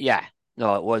 Yeah,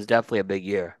 no, it was definitely a big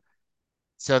year.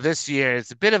 So this year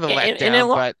it's a bit of a And letdown,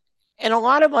 but a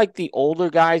lot of like the older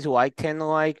guys who I tend to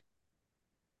like,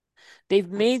 they've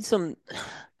made some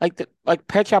like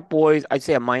Pet Shop Boys. I'd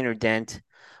say a minor dent.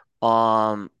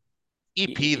 Um,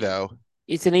 EP though.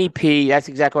 It's an EP. That's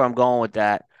exactly where I'm going with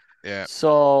that. Yeah.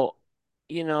 So,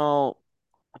 you know,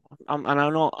 and I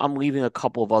know I'm leaving a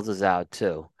couple of others out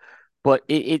too, but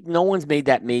no one's made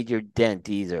that major dent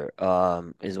either.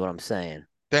 Is what I'm saying.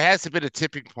 There hasn't been a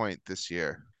tipping point this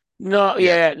year No,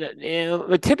 yet. yeah,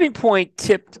 the tipping point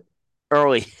tipped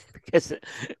early because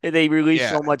they released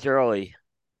Yeah. so much early.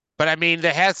 But I mean,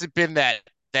 there hasn't been that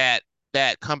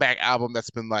that comeback album that's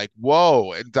been like,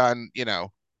 whoa, and done,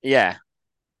 Yeah,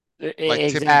 like Tipping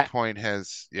exact, Point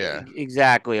has, yeah.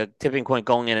 exactly. A tipping point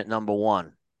going in at number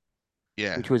one,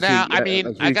 Yeah. which was Now, I mean, a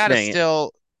huge thing.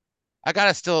 I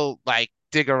gotta still like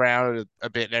dig around a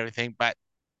bit and everything, but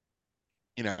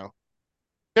you know,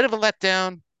 bit of a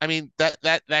letdown. I mean,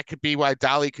 that could be why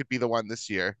Dolly could be the one this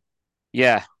year,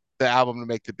 Yeah, the album to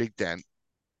make the big dent.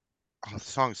 Oh, the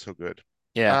song's so good.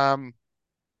 yeah. Um,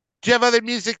 do you have other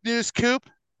music news, Coop?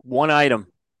 One item.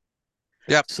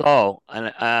 Yep. So,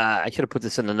 and I should have put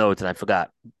this in the notes and I forgot,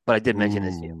 but I did mention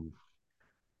this to you. Ooh.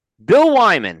 Bill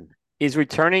Wyman is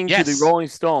returning to the Yes. Rolling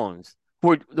Stones.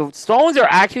 The Stones are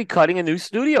actually cutting a new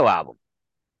studio album.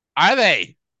 Are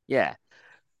they? Yeah.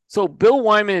 So Bill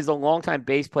Wyman is a longtime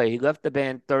bass player. He left the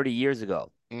band 30 years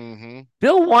ago. Mm-hmm.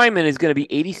 Bill Wyman is going to be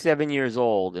 87 years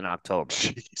old in October.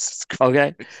 Jesus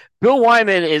Okay. Christ. Bill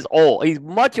Wyman is old. He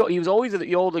was always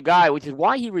the older guy, which is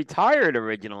why he retired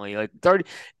originally. Like 30.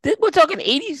 We're talking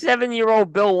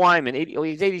 87-year-old Bill Wyman.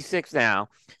 He's 86 now.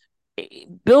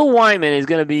 Bill Wyman is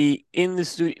going to be in the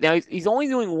studio. Now he's only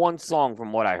doing one song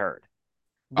from what I heard.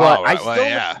 But Oh, right. Well,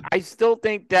 yeah. I still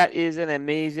think that is an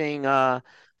amazing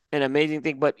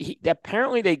thing. But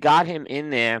apparently they got him in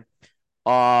there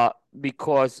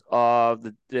because of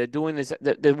they're doing this.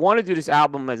 They want to do this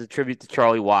album as a tribute to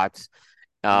Charlie Watts,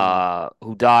 Mm.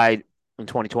 who died in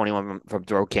 2021 from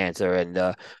throat cancer, and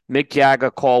Mick Jagger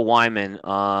called Wyman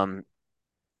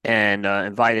and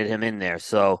invited him in there.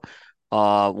 So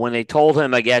when they told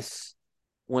him, I guess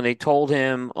when they told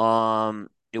him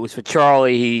it was for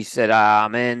Charlie, he said,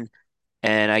 "I'm in."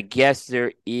 And I guess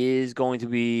there is going to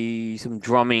be some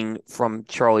drumming from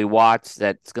Charlie Watts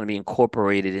that's going to be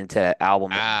incorporated into that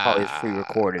album that probably is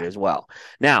pre-recorded Ah. as well.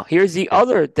 Now, here's the Okay.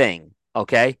 other thing,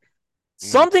 okay? Mm.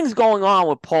 Something's going on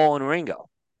with Paul and Ringo.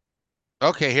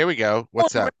 Okay, here we go. Paul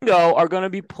What's and up? Ringo are going to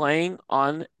be playing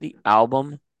on the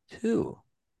album too.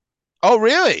 Oh,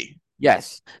 really?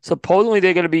 Yes. Supposedly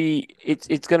they're going to be it's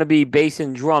going to be bass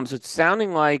and drums. So it's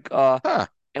sounding like Huh.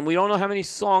 and we don't know how many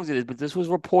songs it is, but this was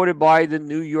reported by the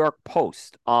New York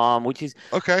Post,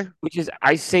 Okay. which is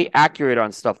I say accurate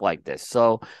on stuff like this.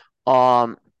 So,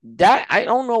 that I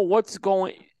don't know what's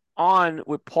going on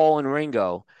with Paul and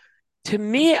Ringo. To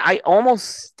me, I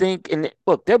almost think, and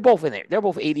look, they're both in there. They're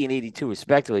both 80 and 82,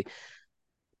 respectively.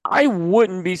 I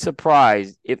wouldn't be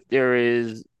surprised if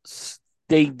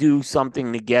they do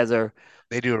something together.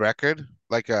 They do a record?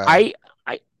 Like I,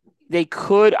 I, they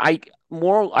could. I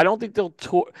don't think they'll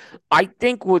tour. I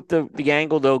think what the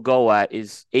angle they'll go at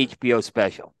is HBO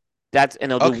special.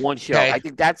 And they'll do one show. I okay.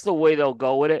 think that's the way they'll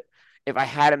go with it. If I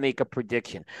had to make a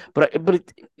prediction, but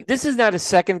this is not a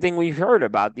second thing we've heard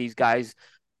about these guys.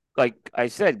 Like I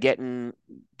said, getting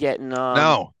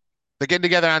No. They're getting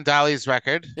together on Dolly's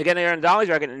record. they're getting Aaron Dolly's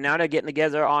record, and now they're getting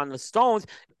together on the Stones.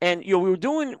 And we were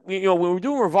doing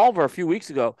Revolver a few weeks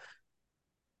ago.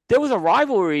 There was a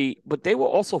rivalry, but they were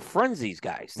also friends. These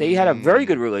guys, they had a very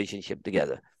good Mm. relationship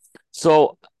together.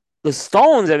 So the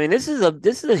Stones, I mean, this is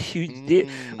a huge deal.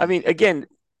 I Mm. mean, again,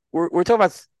 we're talking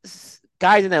about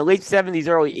guys in the late '70s,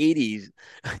 early '80s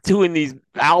doing these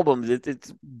albums.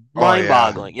 It's Oh mind yeah.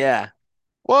 boggling. Yeah,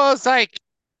 Well, it's like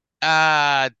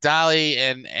Dolly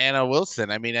and Anna Wilson.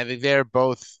 I mean, I think they're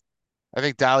both I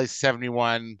think Dolly's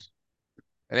 71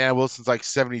 and Anna Wilson's like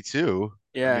 72.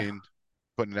 I yeah, mean,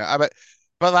 putting it out.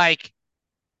 But like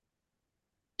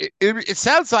it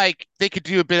sounds like they could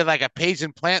do a bit of like a Page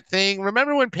and Plant thing.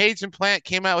 Remember when Page and Plant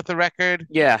came out with the record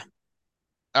yeah.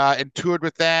 and toured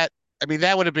with that? I mean,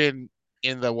 that would have been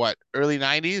in the what, early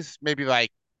 90s, maybe like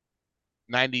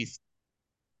 91,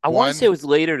 I want to say it was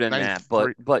later than that,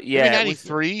 93, but maybe yeah, it was.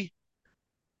 93.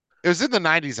 It was in the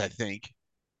 90s, I think.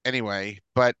 Anyway,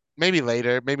 but maybe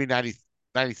later, maybe 90,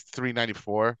 93,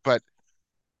 94. But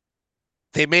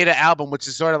they made an album which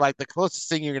is sort of like the closest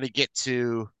thing you're going to get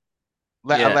to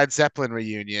a Yeah, Led Zeppelin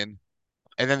reunion,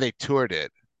 and then they toured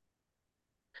it.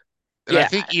 And I yeah,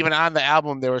 think even on the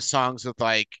album there were songs with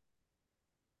like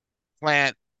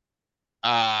Plant,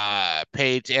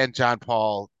 Page, and John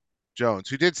Paul Jones,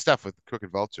 who did stuff with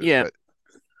Crooked Vultures, yeah, but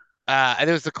and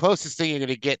it was the closest thing you're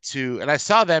gonna get to, and I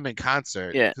saw them in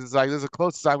concert yeah. because like this is the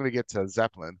closest I'm gonna get to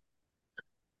Zeppelin.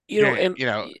 And You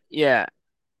know, yeah,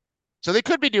 so they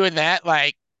could be doing that,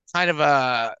 like kind of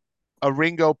a. a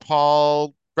Ringo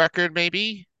Paul record,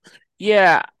 maybe.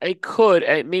 Yeah, it could.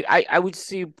 I would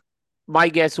see. My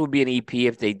guess would be an EP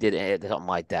if they did something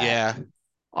like that. Yeah,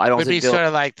 I don't would be think they'll. sort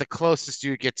of like the closest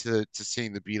you get to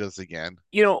seeing the Beatles again.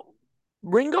 You know,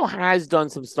 Ringo has done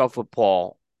some stuff with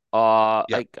Paul.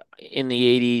 Yep. Like in the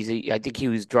 '80s, I think he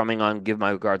was drumming on "Give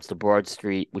My Regards to Broad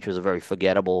Street," which was a very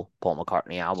forgettable Paul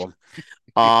McCartney album.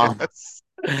 Um, Yes.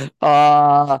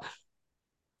 uh,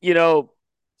 you know,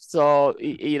 so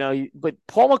but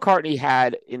Paul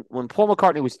McCartney when Paul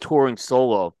McCartney was touring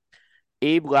solo,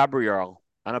 Abe Labrie,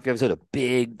 I don't know if you ever saw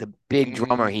the big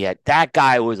drummer Mm, he had. That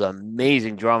guy was an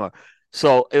amazing drummer.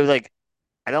 So it was like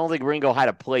I don't think Ringo had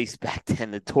a place back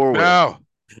then to tour with him. no.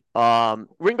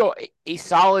 Ringo, a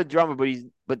solid drummer,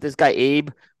 but this guy Abe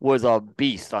was a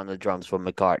beast on the drums for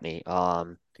McCartney.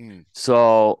 Mm,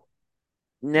 So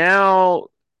now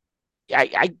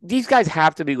these guys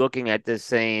have to be looking at this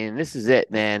saying, "This is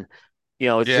it, man.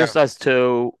 It's yeah. just us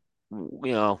two.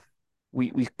 We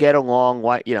get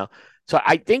along. So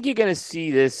I think you're gonna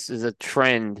see this as a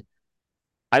trend.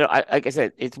 I don't. Like I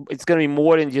said, it's gonna be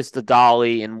more than just the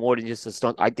dolly and more than just a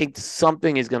stunt. I think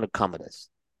something is gonna come of this.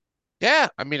 Yeah.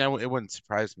 I mean, it wouldn't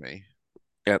surprise me.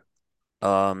 Yep.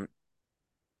 Um.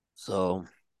 So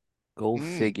go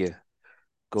Mm. figure.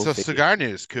 Go So figure. cigar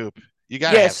news, Coop. You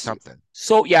got to have Yes. something.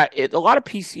 So yeah, a lot of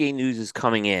PCA news is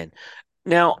coming in.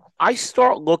 Now, I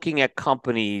start looking at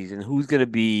companies and who's going to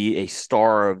be a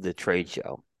star of the trade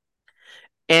show.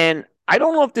 And I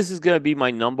don't know if this is going to be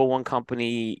my number one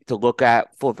company to look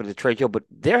at for the trade show, but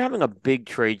they're having a big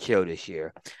trade show this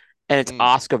year, and it's Mm.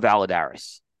 Oscar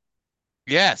Valladares.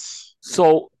 Yes.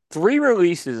 So three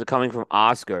releases are coming from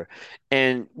Oscar,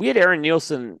 and we had Aaron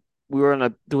Nielsen. We were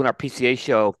doing our PCA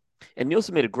show, and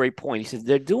Nielsen made a great point. He says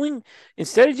they're doing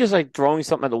instead of just like throwing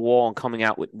something at the wall and coming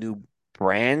out with new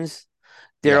brands,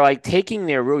 they're Yeah. like taking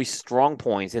their really strong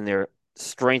points and they're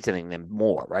strengthening them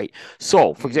more, right?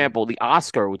 So, for Mm. example, the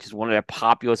Oscar, which is one of their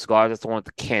popular cigars, that's the one with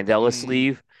the candela Mm.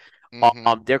 sleeve.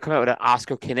 Hmm. They're coming out with an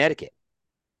Oscar Connecticut.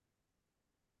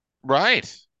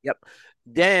 Right. Yep.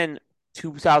 Then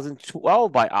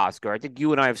 2012 by Oscar. I think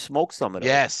you and I have smoked some of those.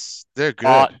 Yes. They're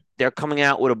good. They're coming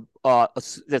out with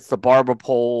that's the barber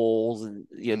poles and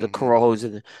the Hmm. Corojos,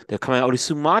 and they're coming out with a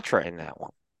Sumatra in that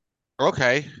one,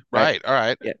 Okay. right? Right. All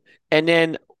right. Yeah. And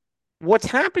then what's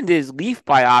happened is Leaf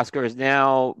by Oscar has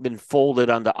now been folded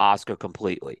under Oscar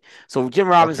completely. So Jim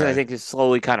Robinson, I Okay. think, is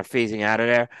slowly kind of phasing out of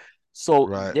there. So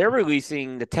Right. they're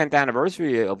releasing the 10th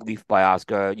anniversary of Leaf by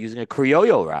Oscar using a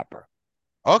Criollo wrapper.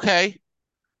 Okay.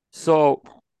 So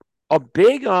a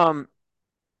big um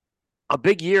a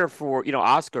big year for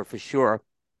Oscar for sure.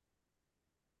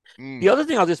 The Mm. other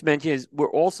thing I'll just mention is we're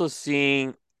also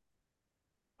seeing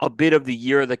a bit of the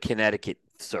year of the Connecticut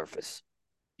surface.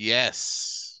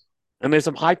 Yes. And there's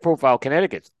some high profile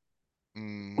Connecticut's.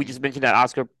 We Mm. just mentioned that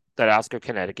Oscar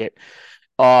Connecticut.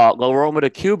 La Roma de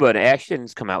Cuba and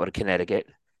Ashton's come out with a Connecticut.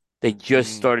 They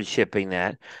just Mm. started shipping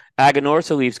that.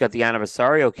 Aganorsa Leaf's got the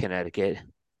Anniversario Connecticut.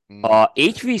 Mm.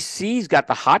 HVC's got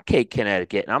the Hotcake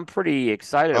Connecticut, and I'm pretty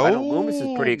excited. I know Loomis is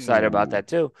pretty excited about Oh. that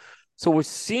too. So we're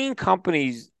seeing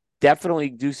companies definitely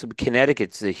do some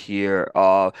Connecticut's this year.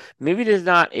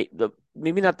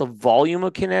 Maybe not the volume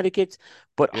of Connecticut's,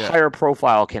 but Yeah. higher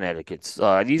profile Connecticut's. These are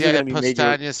Yeah. going to be major.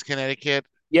 Postanias, Connecticut.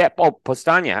 Yep. Oh,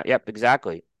 Postania. Yep.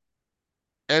 Exactly.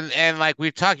 And like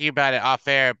we're talking about it off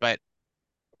air, but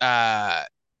uh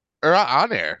or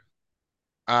on air.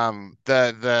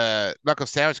 The Knuckle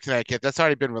Sandwich, Connecticut, that's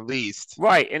already been released.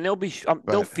 Right, and they'll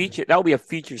But feature that'll be a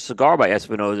featured cigar by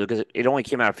Espinosa because it only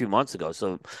came out a few months ago.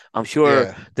 So I'm sure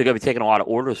yeah. they're gonna be taking a lot of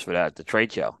orders for that at the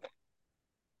trade show.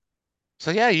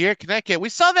 So yeah, you're Connecticut. We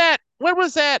saw that. When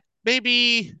was that?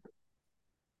 Maybe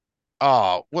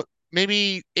what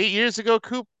maybe 8 years ago,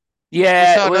 Coop? We Yeah,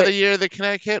 saw another year of the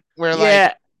Connecticut where like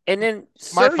yeah, and then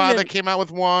my father Surgeon, came out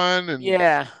with one and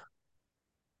yeah,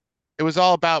 it was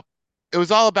all about it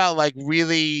was all about like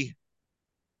really,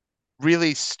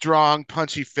 really strong,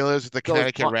 punchy fillers with the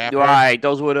Connecticut wrapper.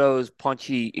 those were those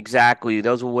punchy, exactly.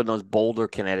 Those were when those Boulder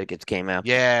Connecticut's came out.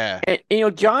 Yeah.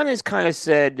 And John has kind of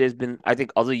said there's been, I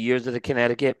think, other years of the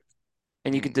Connecticut,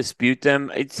 and you could Mm, dispute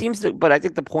them. It seems to, but I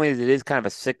think the point is it is kind of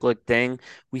a cyclic thing.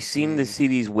 We seem to mm, see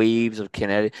these waves of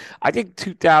Connecticut. I think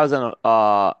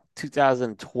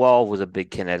 2012 was a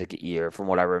big Connecticut year from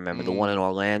what I remember, the one in mm,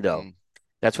 Orlando. mm,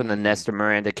 That's when the mm, Nestor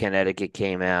Miranda Connecticut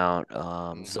came out.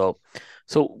 mm,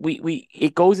 So we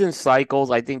it goes in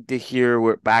cycles. I think this year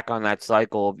we're back on that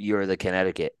cycle of year of the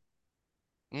Connecticut.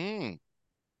 mm.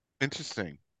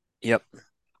 Interesting. Yep.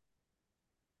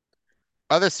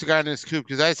 Other cigar news, Coop,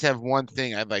 because I just have one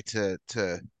thing I'd like to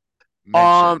Um,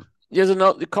 mention. There's a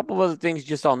couple of other things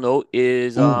just I'll note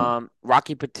is Ooh.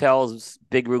 Rocky Patel's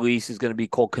big release is going to be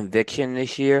called Conviction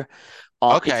this year.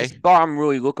 It's a Okay. star I'm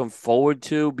really looking forward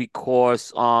to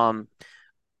because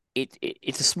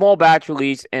it's a small batch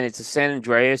release and it's a San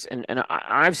Andreas and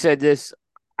I've said this.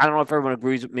 I don't know if everyone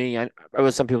agrees with me. I know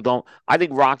some people don't. I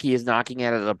think Rocky is knocking it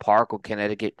out of the park with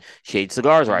Connecticut Shade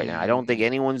cigars right now. I don't think Mm,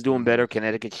 anyone's doing mm. better.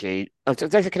 Connecticut Shade. It's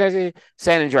actually Connecticut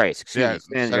San Andreas. Excuse Yeah, me,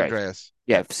 San San Andreas. Andreas.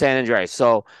 Yeah, San Andreas.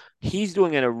 So he's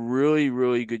doing a really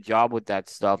really good job with that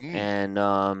stuff, Mm. and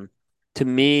to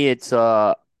me it's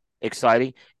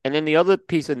exciting. And then the other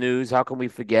piece of news, how can we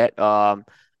forget?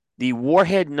 The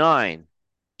Warhead 9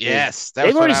 is Yes, that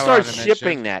they've was what already I started wanted to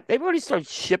shipping mention. that. They've already started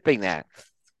shipping that.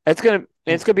 It's gonna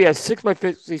be a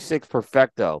 6x56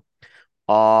 Perfecto.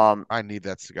 Um, I need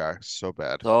that cigar so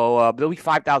bad. so there'll be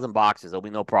 5,000 boxes. There'll be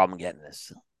no problem getting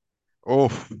this. Oh,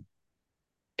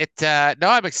 no,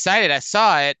 I'm excited. I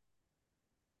saw it.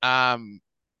 Um,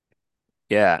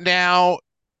 Yeah, now,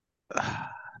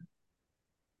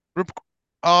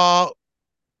 uh,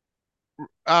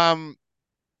 um,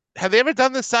 have they ever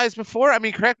done this size before? I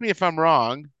mean, correct me if I'm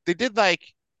wrong. They did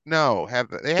like no,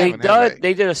 they they haven't, have did. they?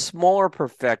 They did a smaller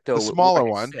The Perfecto with smaller Warhead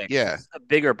one, 6. This yeah, is a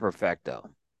bigger Perfecto.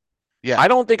 yeah. I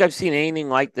don't think I've seen anything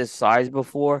like this size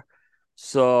before.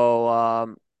 So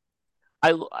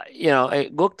I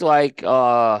it looked like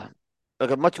a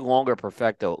much longer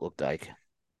Perfecto. It looked like.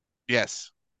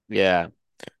 Yes. Yeah.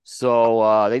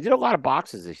 So they did a lot of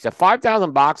boxes. They said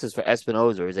 5,000 boxes for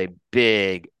Espinosa is a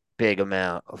big, big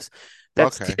amount.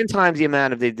 That's Okay. 10 times the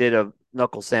amount if they did a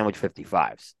knuckle sandwich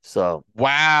 55s. So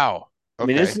Wow. I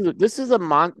mean, Okay. this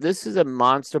is a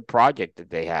monster project that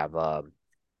they have.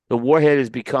 The Warhead has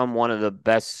become one of the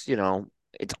best.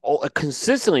 It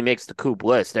consistently makes the Coop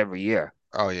list every year.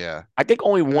 Oh yeah. I think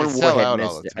only And they one sell Warhead out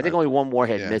all missed the it. I think time. only one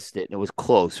Warhead Yeah. missed it, and it was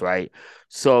close, right?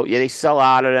 So yeah, they sell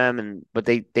out of them, but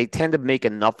they tend to make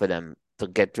enough of them to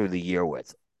get through the year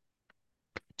with.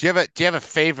 Do you have a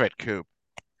favorite coupe?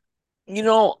 You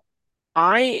know,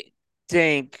 I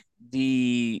think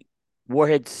the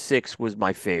Warhead 6 was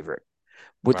my favorite.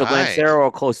 With the Right.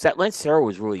 Lancero close, that Lancero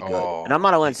was really good. And I'm Oh,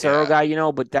 not a Lancero yeah. guy,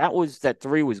 but that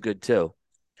 3 was good too.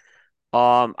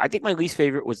 I think my least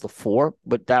favorite was the 4,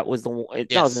 but that was the one. It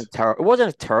Yes. wasn't terrible. It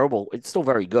wasn't terrible. It's still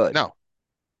very good. No.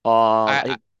 I I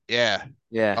think, yeah.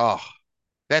 yeah. Oh,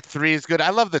 that three is good. I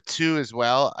love the two as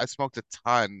well. I smoked a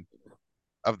ton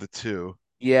of the two.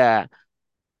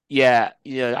 Yeah,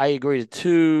 yeah. I agree. The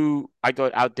 2, I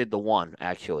thought outdid the 1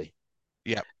 actually,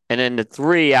 Yep. and then the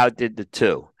 3 outdid the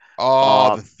 2.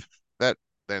 Oh, Um, that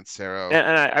Lancero.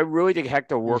 and I really think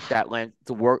Hector worked Oof. that land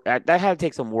to work. That had to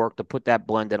take some work to put that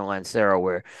blend in a Lancero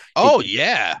where it Oh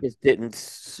yeah. just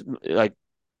didn't like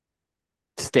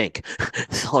stink.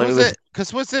 So So it was was, it?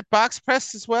 Because was it box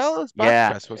press as well? It was box yeah,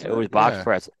 press, it wasn't it? was box Yeah.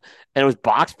 press, and it was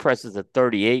box press as a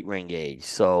 38 ring gauge.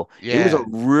 So it was a Yeah.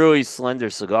 really slender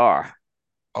cigar.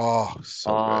 Oh,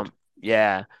 so good.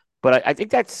 Yeah, but I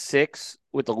think that's 6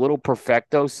 with a little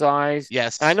perfecto size.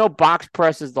 And I Yes. know box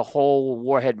press is the whole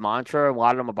Warhead mantra. A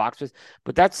lot of them are box press,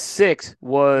 but that 6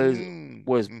 was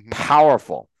Mm-hmm.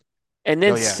 powerful. And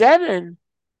Oh then yeah. 7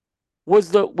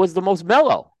 was the most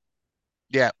mellow.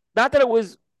 Yeah. Not that it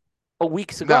was a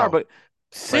weak cigar, No. but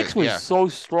But 6 was yeah. so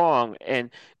strong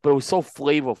but it was so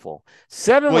flavorful.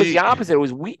 7 Well, was you the opposite. It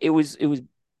was weak. It was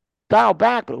dialed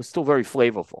back, but it was still very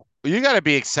flavorful. you got to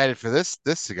be excited for this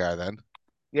cigar then,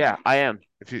 Yeah, I am.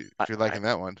 if you I, if you're I, liking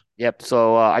that one. Yep.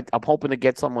 So I'm hoping to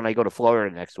get some when I go to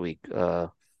Florida next week.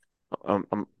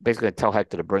 I'm basically gonna tell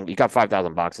Hector to bring. You got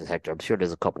 5,000 boxes, Hector. I'm sure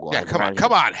there's a couple Yeah, lying come on, around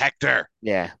come here. on, Hector.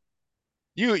 Yeah.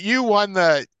 You won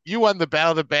the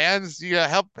battle of the bands. You gotta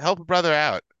help a brother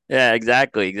out. Yeah.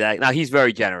 Exactly. Exactly. Now he's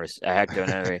very generous, Hector.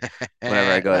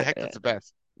 Whenever I No, go, Hector's the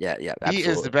best. yeah. Yeah. He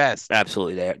is the Absolutely. best.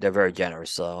 Absolutely. They're very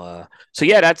generous. So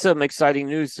yeah, that's some exciting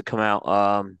news to come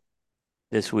out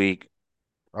this week.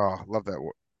 Oh, love that.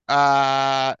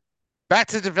 Uh, Back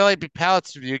to the Valley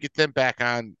Palace review. Get them back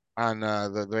on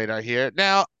the radar here.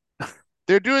 Now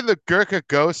they're doing the Gurkha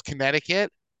Ghost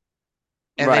Connecticut,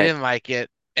 and they Right. didn't like it,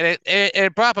 and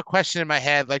it brought up a question in my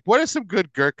head, like, what are some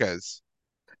good Gurkhas?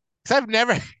 Because I've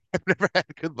never I've never had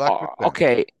good luck with them.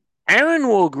 Okay. Aaron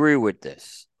will agree with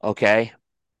this. Okay.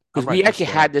 I'm Because we writing actually this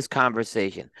down. had this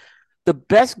conversation. The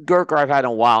best Gurkha I've had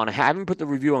in a while, and I haven't put the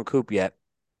review on Coop yet,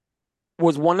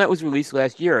 was one that was released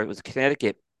last year. It was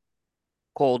Connecticut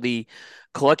called the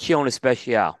Collection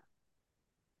Speciale.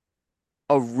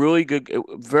 A really good,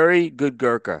 very good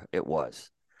Gurkha it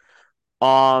was.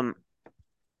 Um,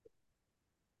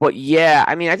 but yeah,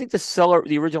 I mean, I think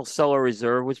the original Cellar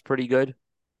Reserve was pretty good.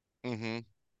 Hmm.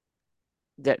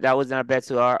 That was not a bad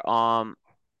cigar.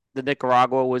 The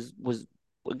Nicaragua was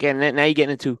again, now you're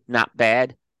getting into not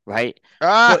bad, right?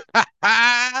 Ah, But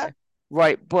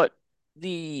right, but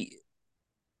the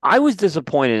I was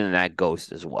disappointed in that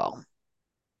Ghost as well.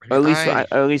 I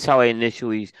At least how I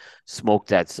initially smoked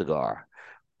that cigar.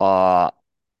 Uh,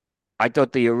 I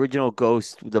thought the original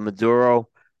Ghost, the Maduro,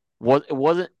 it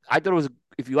wasn't. I thought it was.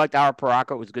 If you liked our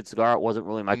Paraco, it was a good cigar. It wasn't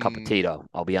really my cup of tea, mm, though.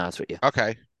 I'll be honest with you.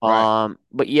 okay, right.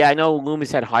 But yeah, I know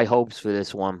Loomis had high hopes for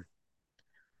this one.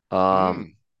 Um,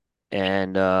 Mm,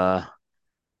 and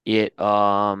it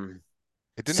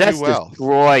it didn't do Seth well.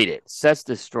 destroyed it. Seth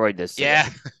destroyed this cigar.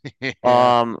 Yeah,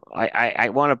 yeah. I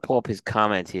want to pull up his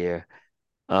comment here.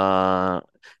 Because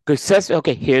Seth,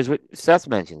 okay, here's what Seth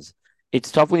mentions.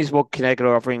 It's tough when you smoke Connecticut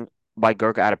offering by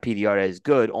Gurkha out of PDR that is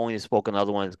good, only to smoke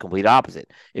another one that's complete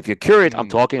opposite. If you're curious, I'm Mm,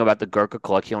 talking about the Gurkha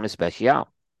Collection Especial.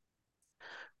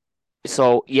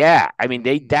 So yeah, I mean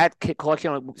mm. that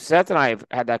collection. Seth and I have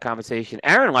had that conversation.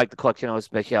 Aaron liked the Collection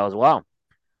Especial as well,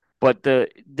 but the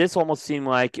this almost seemed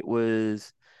like it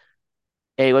was,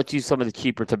 hey, let's use some of the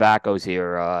cheaper tobaccos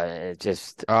here. It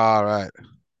just All right.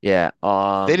 yeah.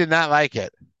 They did not like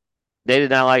it. They did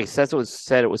not like it. Seth was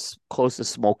said it was close to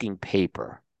smoking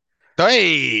paper.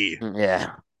 Hey,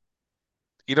 Yeah.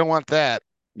 you don't want that.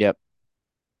 Yep.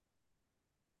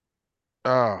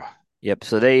 Oh, Yep.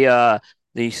 So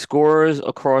the scores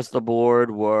across the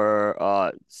board were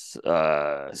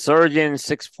Surgeon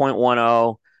 6.10,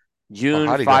 oh, June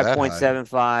how do you go that high?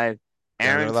 5.75,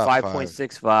 Yeah, they're Aaron allowed five.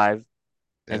 5.65,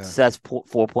 and Yeah. Seth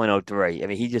 4.03. I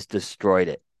mean, he just destroyed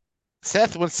it.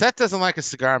 When Seth doesn't like a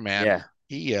cigar, man, Yeah.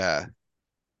 he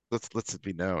let's it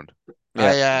be known.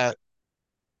 Yeah. I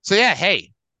so yeah,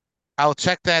 hey, I'll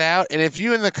check that out. And if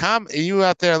you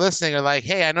out there listening are like,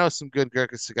 hey, I know some good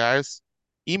Gurkha cigars,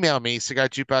 email me,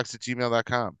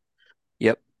 cigarjukebox@gmail.com.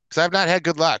 Yep. Because I've not had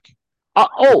good luck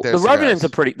with Oh, their cigars.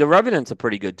 The Revenants are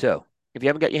pretty good too. If you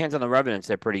haven't got your hands on the Revenants,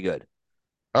 they're pretty good.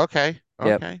 Okay,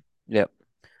 Yep. okay. Yep.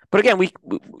 But again,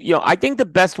 I think the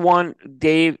best one,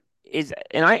 Dave, is,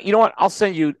 and you know what? I'll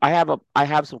send you. I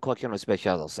have some collection of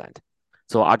specials. I'll send.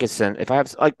 So I can send if I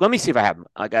have. Like, let me see if I have them.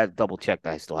 I gotta double check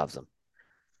that I still have some.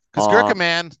 Because Gurkha,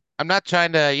 man, I'm not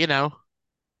trying to,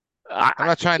 I'm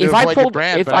not trying to avoid your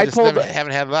brand, If but I I just pulled, never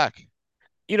haven't had luck.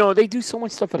 they do so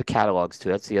much stuff for the catalogs too.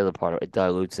 That's the other part of it. It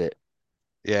dilutes it.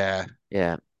 Yeah.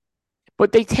 Yeah.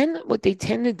 But what they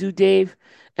tend to do, Dave,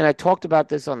 and I talked about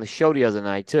this on the show the other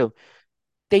night too.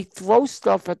 They throw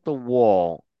stuff at the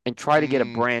wall and try to get a Mm,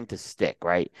 brand to stick,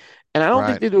 right? And I don't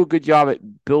think right. they do a good job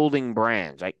at building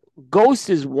brands. Like Ghost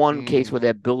is one case Mm, where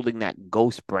they're building that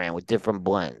Ghost brand with different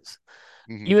blends.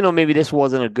 hmm. Even though maybe this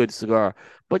wasn't a good cigar,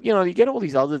 but you get all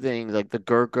these other things like the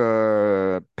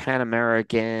Gurkha Pan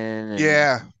American and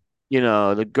Yeah.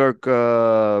 the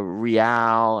Gurkha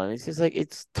Real, and it's just like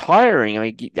it's tiring. I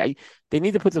mean, they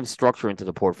need to put some structure into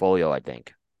the portfolio, I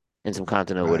think, and some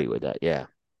Right. continuity with that. Yeah.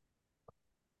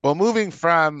 Well, moving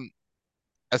from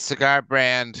a cigar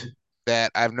brand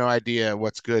that I have no idea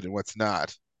what's good and what's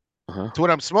not Uh-huh. to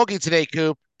what I'm smoking today,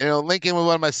 Coop, and it'll link in with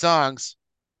one of my songs.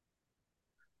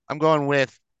 I'm going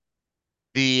with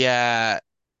the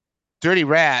Dirty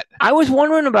Rat. I was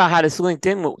wondering about how this linked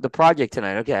in with the project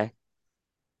tonight. Okay.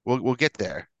 We'll get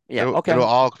there. Yeah. It'll Okay.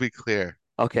 all be clear.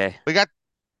 Okay. We got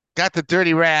the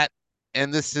Dirty Rat,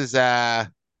 and this is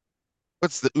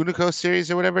what's the Unico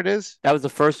series or whatever it is? That was the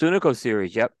first Unico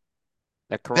series. Yep.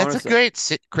 That That's Corona a set.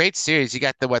 great series. You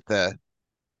got the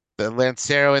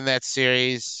Lancero in that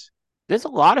series. There's a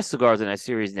lot of cigars in that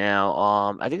series now.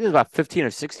 I think there's about 15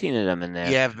 or 16 of them in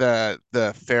You there. have the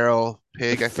Feral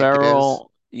The Pig, I think it is.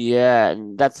 Feral, yeah,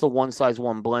 and that's the one size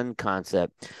one blend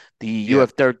concept. The Yep.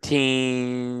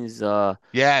 UF13s,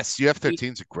 Yes, e-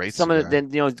 UF13 is a great some of the cigar. then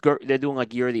they're doing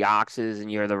like Year of the Oxes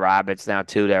and Year of the Rabbits now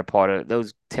too. They're part of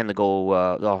those tend to go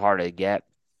a little harder to get.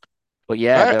 But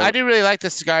yeah, But I they're do really like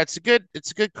this cigar. It's a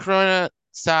good Corona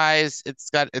size.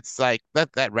 It's like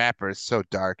that wrapper is so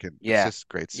dark and it's yeah, just a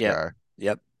great yep, cigar.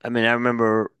 yep. I mean, I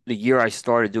remember the year I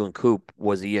started doing Coop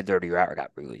was the year Dirty Rat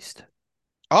got released.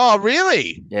 Oh,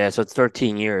 really? Yeah, so it's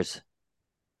 13 years.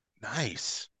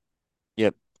 Nice.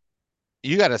 Yep.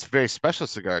 You got a very special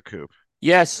cigar, Coop.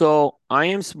 Yeah, so I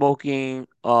am smoking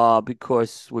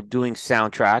because we're doing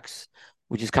soundtracks,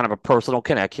 which is kind of a personal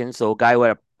connection. So a guy who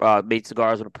had made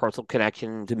cigars with a personal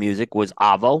connection to music was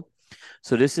Avo.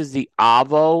 So this is the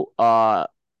Avo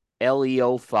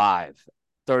LEO 5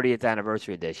 30th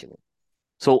anniversary edition.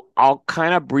 So I'll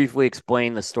kind of briefly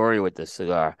explain the story with this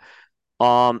cigar.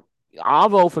 Um,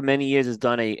 Avo for many years has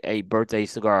done a birthday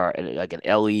cigar, like an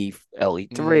LE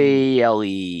Mm, 3,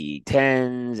 LE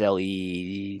 10s,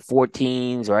 LE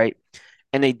 14s, right?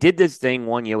 And they did this thing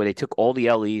one year where they took all the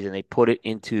LEs and they put it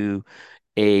into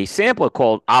a sampler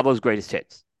called Avo's Greatest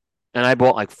Hits, and I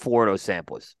bought like four of those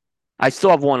samplers. I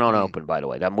still have one Mm, unopened, by the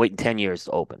way. I'm waiting 10 years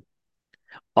to open.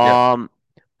 yep. Um,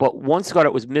 but one cigar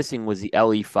that was missing was the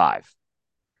LE5,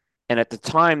 and at the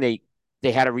time they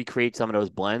had to recreate some of those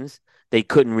blends. They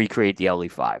couldn't recreate the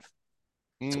LE5,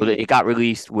 so Mm, it got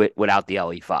released without the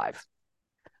LE5.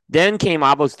 Then came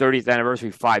Avo's 30th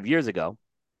anniversary 5 years ago,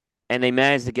 and they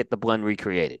managed to get the blend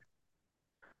recreated.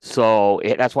 So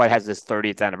that's why it has this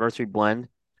 30th anniversary blend,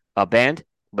 band,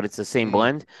 but it's the same mm.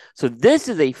 blend. So this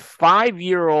is a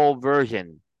 5-year-old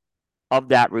version of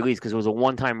that release because it was a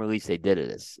one-time release they did of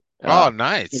this Oh,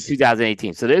 in nice.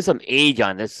 2018. So there's some age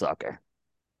on this sucker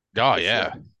Oh, for sure.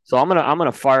 yeah. So I'm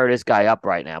gonna fire this guy up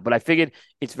right now. But I figured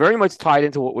it's very much tied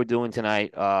into what we're doing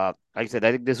tonight. Like I said,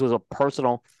 I think this was a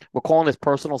personal. We're calling this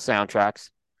personal soundtracks,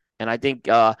 and I think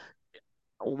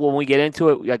when we get into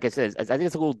it, like I said, I think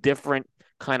it's a little different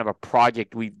kind of a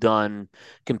project we've done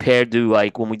compared to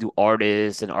like when we do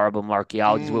artists and album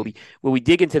archaeologies, Mm, where we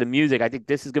dig into the music. I think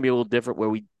this is gonna be a little different, where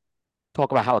we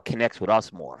talk about how it connects with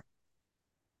us more.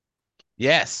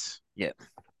 yes. Yeah.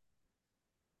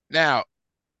 Now,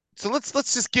 so let's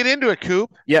just get into it,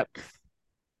 Coop. Yep.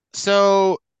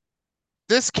 So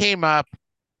this came up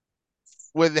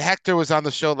when Hector was on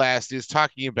the show last. He was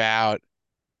talking about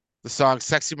the song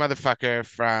 "Sexy Motherfucker"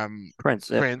 from Prince.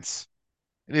 Yep. Prince,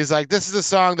 and he's like, "This is a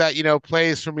song that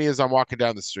plays for me as I'm walking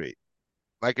down the street.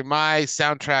 Like in my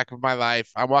soundtrack of my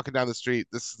life, I'm walking down the street.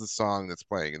 This is the song that's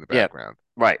playing in the Yep. background."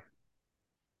 Right.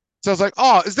 So I was like,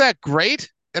 "Oh, is that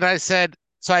great?" And I said,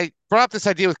 so I brought up this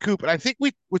idea with Coop, and I think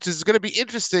which is going to be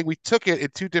interesting. We took it in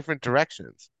two different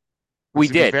directions, which We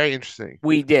is going to be did. very interesting.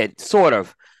 We did. Sort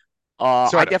of. I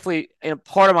Sort of. definitely, and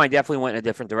part of mine definitely went in a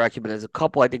different direction, but there's a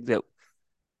couple I think that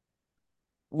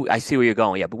I see where you're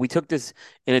going. Yeah, but we took this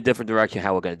in a different direction.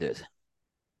 How we're gonna do this?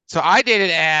 So I did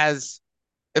it as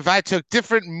if I took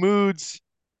different moods.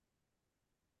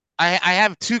 I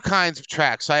have two kinds of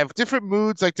tracks. So I have different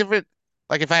moods, like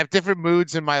if I have different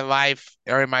moods in my life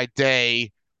or in my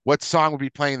day, what song would be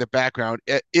playing in the background?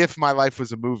 If my life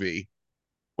was a movie,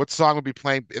 what song would be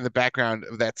playing in the background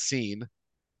of that scene?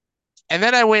 And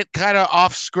then I went kind of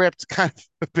off script, kind of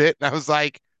a bit, and I was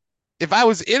like, if I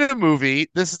was in a movie,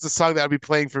 this is the song that would be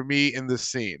playing for me in this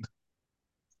scene.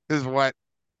 This is what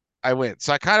I went.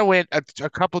 So I kind of went a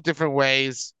couple different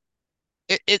ways.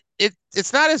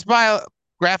 It's not as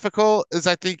biographical as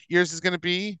I think yours is going to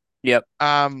be. Yep.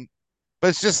 Um, but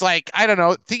it's just like, I don't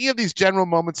know, thinking of these general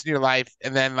moments in your life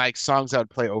and then like songs that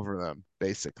would play over them,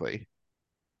 basically.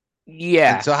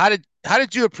 And Yeah. so how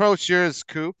did you approach yours,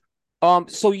 Coop?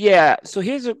 So yeah. So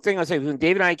here's the thing I say. When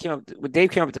Dave and I came up, when Dave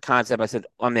came up with the concept, I said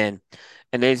I'm in,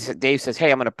 and Dave says,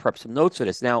 "Hey, I'm gonna prep some notes for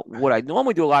this." Now, what I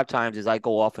normally do a lot of times is I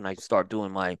go off and I start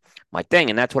doing my thing,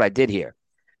 and that's what I did here.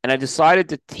 And I decided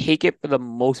to take it for the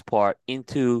most part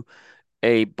into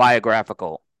a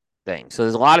biographical thing. So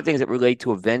there's a lot of things that relate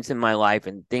to events in my life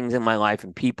and things in my life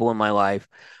and people in my life.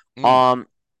 Mm, Um,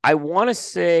 I want to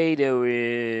say there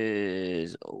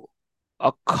is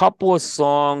a couple of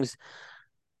songs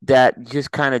that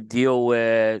just kind of deal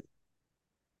with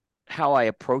how I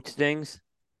approach things.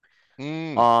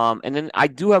 mm, And then I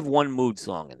do have one mood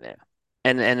song in there,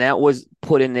 and that was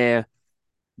put in there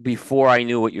before I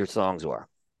knew what your songs were.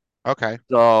 okay,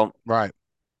 So, right.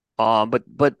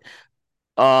 but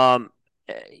um,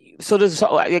 eh, so there's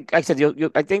like I said,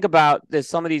 I think about there's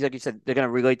some of these like you said they're gonna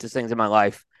relate to things in my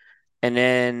life, and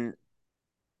then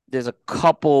there's a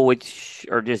couple which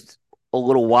are just a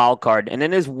little wild card, and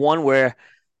then there's one where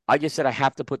I just said I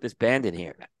have to put this band in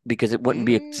here because it wouldn't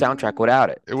be a soundtrack Mm, without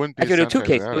it. it wouldn't be a Actually,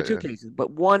 soundtrack there without were it. two Yeah. cases,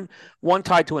 but one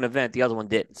tied to an event, the other one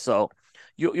didn't. So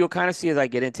you'll kind of see as I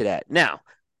get into that. Now,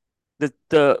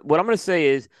 the what I'm going to say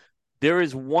is there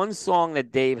is one song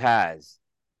that Dave has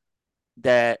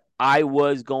that I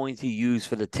was going to use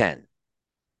for the 10.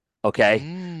 Okay.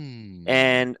 Mm.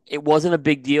 And it wasn't a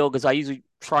big deal because I usually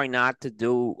try not to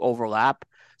do overlap.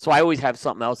 So I always have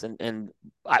something else,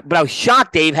 but I was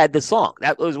shocked Dave had the song.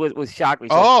 That was what was shocked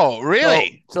me. Oh, So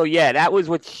really? so yeah, that was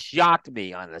what shocked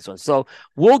me on this one. So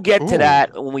we'll get to Ooh,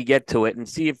 that when we get to it and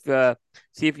see if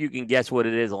you can guess what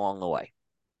it is along the way.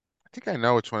 I think I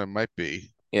know which one it might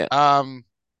be. Yeah. Um,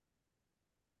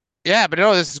 yeah, but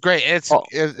no, this is great. Oh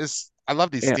It's I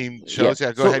love these yeah. theme Yeah. shows.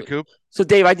 Yeah, go ahead, Coop. So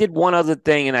Dave, I did one other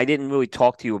thing and I didn't really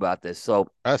talk to you about this.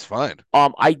 So That's fine.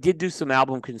 I did do some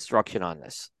album construction on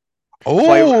this.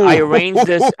 So I Oh, arranged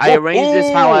this. I arranged this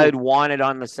how I would want it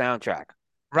on the soundtrack.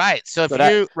 right. So So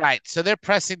that so they're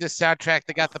pressing the soundtrack.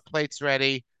 They got the plates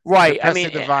ready. They're right. I mean,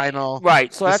 pressing the vinyl.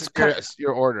 right. So This that's is kind of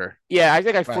your order. yeah. I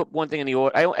think I Right. flipped one thing in the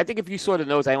order. I think if you saw the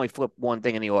notes, I only flipped one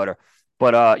thing in the order.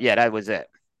 But yeah, that was it.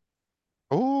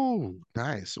 Oh,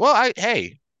 nice. Well,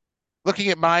 hey, looking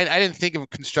at mine, I didn't think of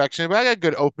construction, but I got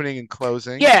good opening and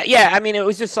closing. Yeah, yeah. I mean, it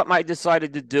was just something I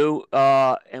decided to do.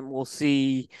 And we'll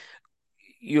see.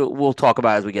 We'll talk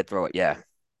about it as we get through it. Yeah.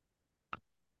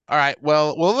 All right.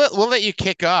 Well, we'll let you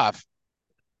kick off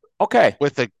Okay.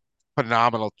 with a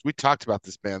phenomenal. We talked about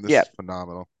this band. This Yeah. is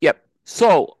phenomenal. Yep.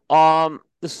 So,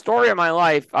 the story of my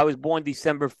life. I was born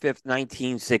December 5th,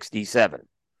 1967.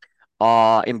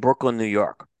 In Brooklyn, New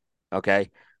York. Okay.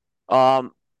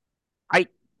 Um, I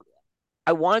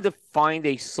I wanted to find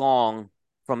a song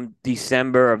from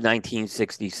December of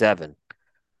 1967.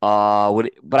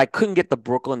 But I couldn't get the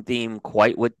Brooklyn theme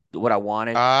quite what I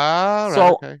wanted. Ah, right.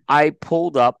 So Okay. I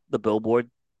pulled up the Billboard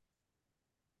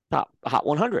Top Hot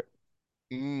 100,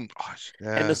 Gosh,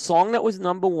 and the yeah. song that was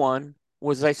number one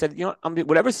was I said,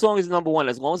 whatever song is number one,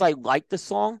 as long as I like the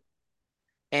song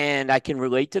and I can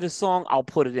relate to the song, I'll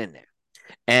put it in there.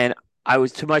 And I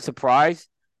was, to my surprise,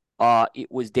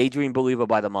 it was "Daydream Believer"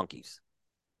 by the Monkees,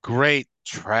 Great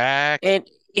track. and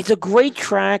it's a great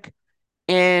track.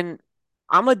 And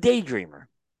I'm a daydreamer,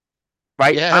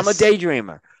 right? I'm a Yes.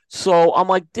 daydreamer. So I'm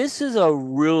like, this is a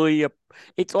really,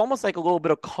 it's almost like a little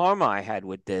bit of karma I had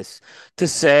with this to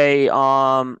say,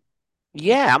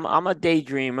 yeah, I'm a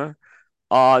daydreamer.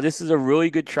 This is a really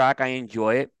good track. I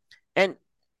enjoy it. And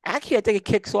actually, I think it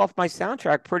kicks off my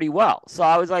soundtrack pretty well. So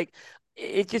I was like,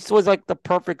 it just was like the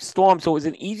perfect storm. So it was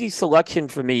an easy selection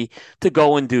for me to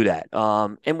go and do that.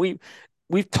 And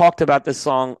we've talked about this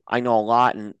song, I know a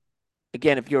lot. And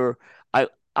again, if you're, I,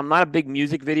 I'm not a big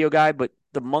music video guy, but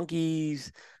the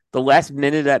Monkees, the last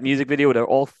minute of that music video, they're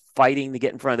all fighting to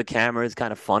get in front of the camera is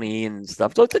kind of funny and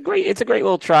stuff. So it's a great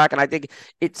little track, and I think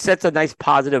it sets a nice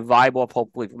positive vibe off,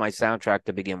 hopefully, for my soundtrack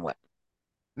to begin with.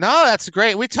 No, that's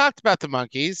great. We talked about the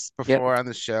Monkees Yep, before on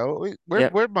the show.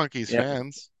 yep, We're Monkees yep,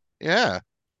 fans. Yeah.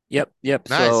 yep.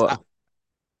 Nice. So,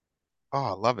 Oh,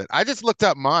 I love it. I just looked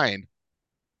up mine.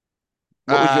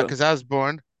 what was your? Because I was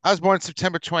born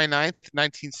September 29th,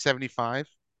 1975.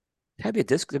 Maybe a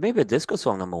disco, maybe a disco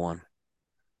song number one.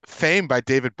 Fame by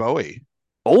David Bowie.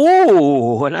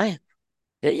 Oh, and I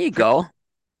there you Pretty, go.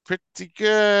 pretty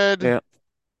good. Yeah.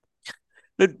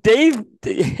 The Dave,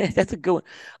 that's a good one.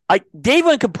 Dave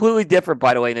went completely different,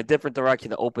 by the way, in a different direction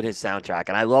to open his soundtrack,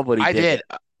 and I love what he I did there. did.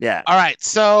 Yeah, All right.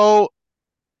 So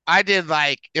I did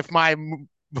like if I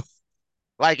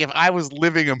was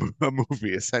living a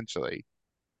movie essentially.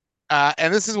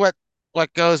 And this is what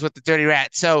goes with the Dirty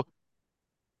Rat. So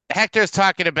Hector's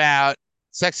talking about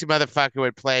sexy motherfucker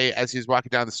would play as he was walking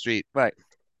down the street. right.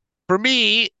 For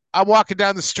me, I'm walking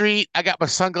down the street. I got my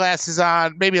sunglasses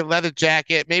on, maybe a leather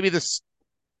jacket, maybe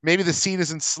the scene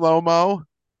is in slow mo,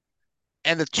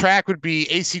 and the track would be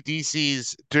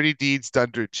AC/DC's "Dirty Deeds Done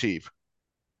Dirt Cheap."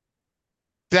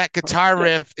 That guitar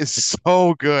riff is so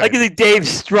I can good. see Dave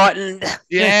strutting.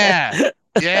 Yeah,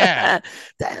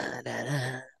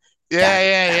 yeah,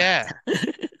 yeah.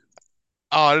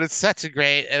 Oh, and it's such a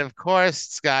great, and of course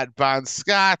it's got Bon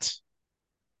Scott,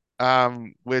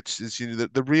 which is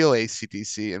the real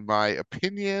AC/DC in my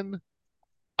opinion.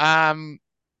 Um,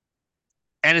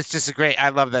 and it's just a great. I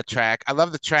love that track. I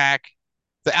love the track.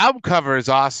 The album cover is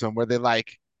awesome, where they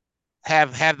like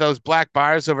have those black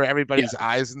bars over Yeah, everybody's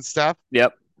eyes and stuff.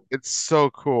 yep, It's so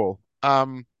cool.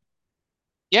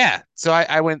 Yeah. So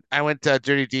I went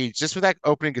Dirty Deeds just with that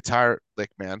opening guitar lick,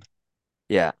 man,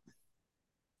 yeah,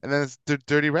 and then it's the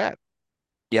Dirty Rat.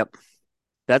 yep.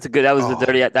 That's a good. That was the Oh,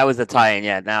 dirty. That was the tie-in.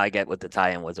 Yeah, now I get what the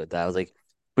tie-in was with that. I was like,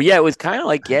 but yeah, it was kind of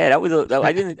like, yeah, that was.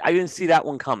 I didn't see that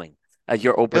one coming as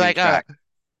your you're opening like track.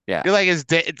 Yeah, does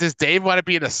Dave want to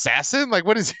be an assassin? Like,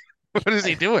 what is what is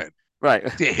he doing? right,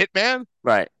 Is he a hitman?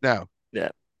 right. No. Yeah.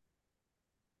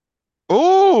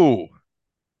 Oh,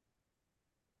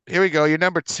 here we go. You're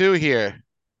number two here.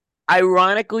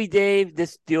 Ironically, Dave,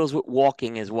 this deals with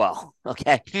walking as well.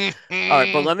 Okay. All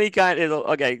right, but let me kind of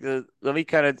okay. Let me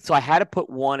kind of. So I had to put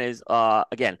one as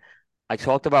again. I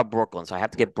talked about Brooklyn, so I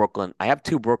have to get Brooklyn. I have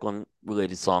two Brooklyn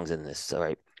related songs in this. All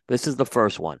right, this is the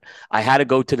first one. I had to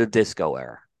go to the disco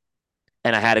era,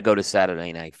 and I had to go to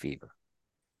Saturday Night Fever.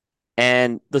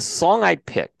 And the song I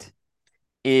picked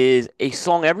is a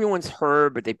song everyone's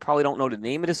heard, but they probably don't know the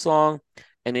name of the song,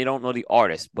 and they don't know the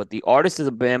artist. But the artist is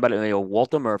a band by the name of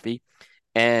Walter Murphy,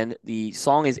 and the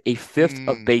song is "A Fifth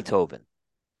of Mm, Beethoven."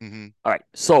 mhm. All right,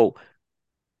 so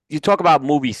you talk about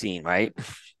movie scene, right?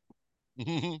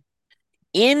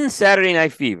 In Saturday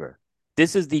Night Fever,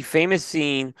 this is the famous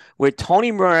scene where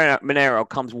Tony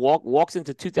Manero walks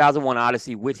into 2001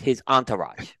 Odyssey with his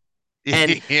entourage,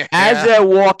 and as Yeah. they're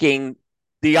walking,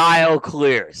 the aisle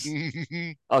clears.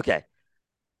 Okay,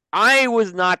 I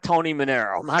was not Tony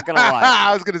Manero. I'm not gonna lie.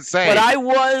 I was gonna But say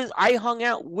I hung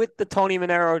out with the Tony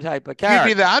Manero type of you'd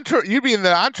be the character. you'd be in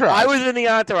the I entourage. was in the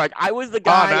entourage. I was the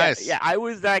Oh, guy. Yeah, nice. yeah, I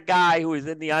was that guy who was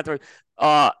in the entourage.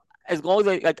 Uh, as long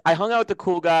as I hung out with the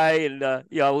cool guy, and I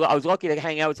was lucky to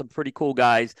hang out with some pretty cool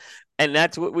guys, and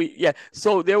that's what we. Yeah,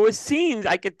 so there were scenes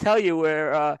I could tell you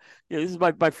where this is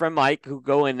my friend Mike who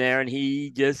go in there, and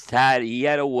he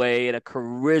had a way and a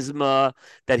charisma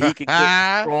that he could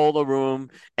control the room,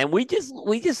 and we just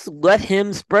let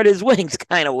him spread his wings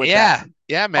kind of with that. Yeah,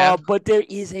 yeah, man. But there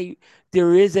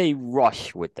is a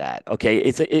rush with that. Okay,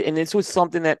 and this was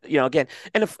something that again,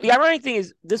 and the ironic thing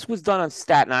is this was done on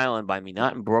Staten Island by me,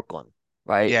 not in Brooklyn,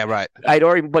 right? Yeah, right. I'd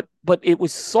already, but it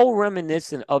was so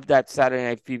reminiscent of that Saturday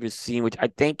Night Fever scene, which I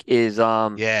think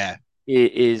Yeah,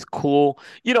 is cool.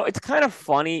 It's kind of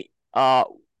funny.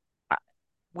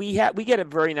 We get a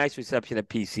very nice reception at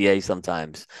PCA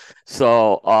sometimes,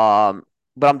 so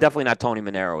but I'm definitely not Tony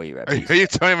Manero here at are PCA. you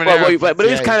Tony But, Manero but, but but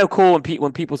it is PTA? kind of cool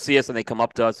when people see us and they come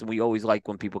up to us, and we always like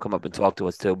when people come up and talk to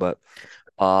us too. But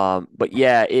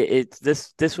yeah, it's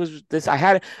this.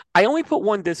 I only put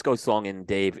one disco song in,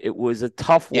 Dave. It was a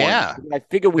tough one. Yeah, I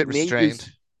figured bit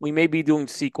restrained. we may be doing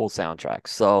sequel soundtracks,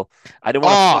 so I didn't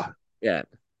want to put. Oh, Yeah.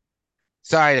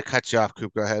 sorry to cut you off,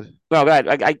 Coop. Go ahead. Well, God,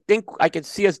 I think I can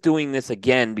see us doing this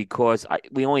again because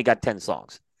we only got 10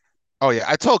 songs. Oh yeah,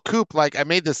 I told Coop like I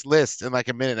made this list in like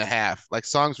a minute and a half. Like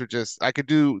songs were just I could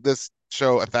do this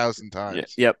show 1,000 Yeah,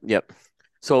 times. yep, yep.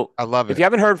 So I love if it. you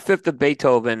haven't heard Fifth of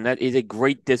Beethoven, that is a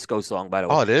great disco song, by the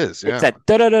way. Oh, it is. It's Yeah. that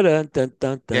da da da da da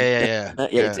da Yeah, da yeah, da. yeah,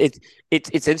 Yeah, it's yeah. it's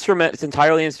it's instrument. It's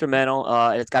entirely instrumental.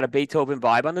 And it's got a Beethoven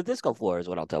vibe on the disco floor, is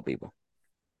what I'll tell people.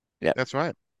 Yep, That's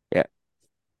right. yeah.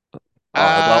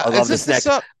 Oh, I Is love this this the next.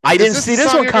 song? I Is didn't this the see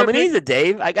this song one you're gonna coming pick? either,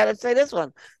 Dave. I gotta say this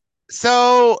one.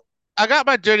 So I got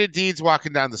my dirty deeds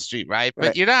walking down the street, right?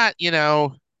 But Right, you're not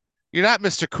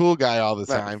Mr. Cool Guy all the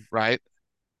right. time, right?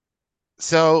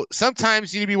 So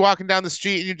sometimes you'd be walking down the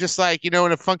street and you're just like, in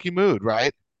a funky mood,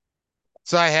 right?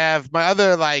 So I have my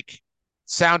other like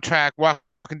soundtrack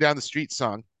walking down the street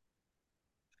song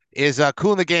is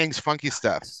Cool and the Gang's Funky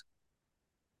Stuff.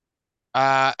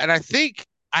 And I think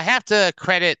I have to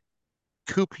credit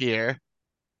Coop here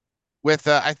with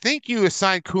I think you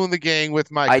assigned Cool and the Gang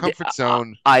with my I did. comfort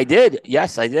zone. I did.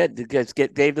 Yes, I did.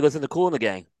 Get Dave to listen to Cool in the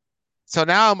Gang. So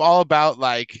now I'm all about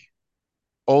like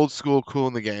old school Cool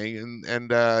and the Gang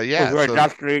and Oh, yeah, right. so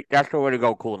That's the way to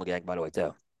go. Cool in the Gang, by the way,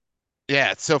 too.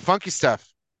 yeah, so Funky Stuff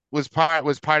was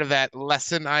part of that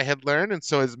lesson I had learned and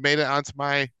so has made it onto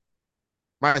my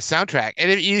soundtrack.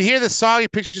 And if you hear the song, you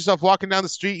picture yourself walking down the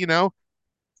street,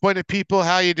 pointing at people,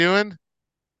 how you doing?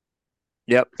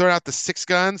 Yep. Throwing out the six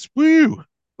guns, woo!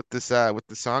 With the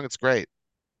song, it's great.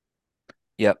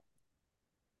 Yep.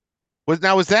 Was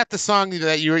that the song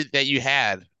that you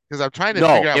had? Because I'm trying to No,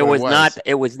 figure out it what it was not. was.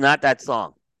 It was not that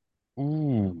song.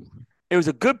 Ooh. It was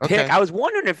a good pick. Okay. I was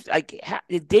wondering if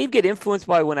did Dave get influenced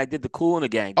by when I did the Cool in the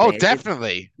Gang Oh, thing?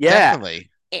 definitely. Yeah.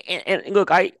 Definitely. And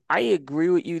look, I agree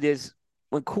with you. There's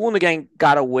when Cool in the Gang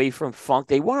got away from funk,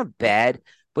 they weren't bad,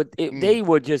 but Mm. they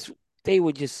were just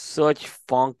such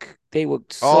funk. They were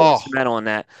so Oh, instrumental in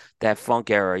that funk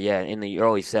era. Yeah, in the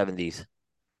early '70s.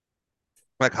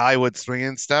 like Hollywood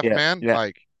swinging stuff, Yeah. man. Yeah.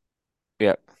 Like,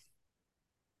 Yeah.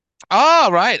 oh,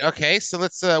 right. Okay. So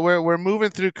let's we're moving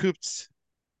through Coops.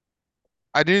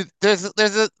 I knew there's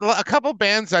a couple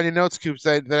bands on your notes, Coops,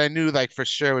 that I knew like for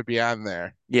sure would be on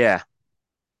there. Yeah.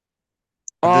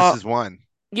 And this Uh, is one.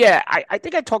 Yeah, I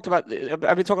think I talked about. I've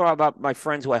been talking about my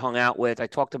friends who I hung out with. I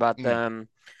talked about Mm. them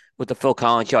with the Phil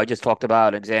Collins show. I just talked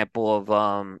about an example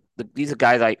of these are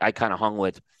guys I kind of hung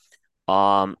with.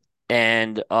 Um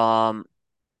and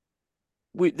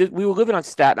we were living on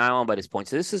Staten Island by this point.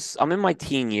 So I'm in my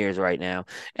teen years right now.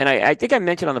 And I think I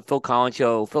mentioned on the Phil Collins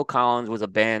show, Phil Collins was a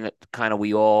band that kind of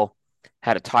we all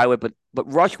had a tie with, but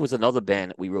Rush was another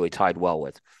band that we really tied well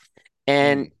with.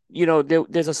 And Mm.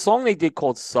 there's a song they did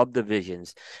called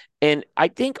Subdivisions. And I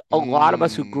think a lot of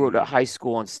us who grew up at Mm. high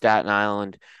school on Staten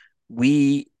Island,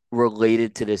 we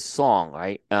related to this song,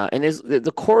 right? And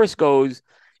the chorus goes,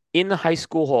 in the high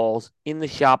school halls, in the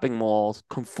shopping malls,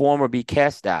 conform or be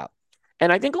cast out.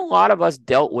 And I think a lot of us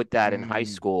dealt with that in high Mm.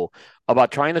 school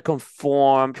about trying to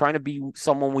conform, trying to be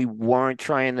someone we weren't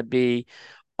trying to be.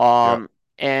 Yep.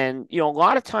 And a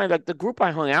lot of times, like the group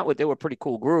I hung out with, they were a pretty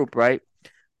cool group, right?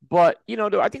 But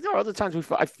I think there are other times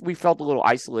we felt a little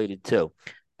isolated too.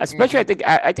 Especially, Hmm.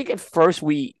 I think at first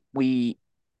we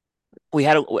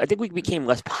had I think we became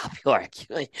less popular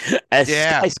actually as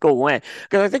Yeah. high school went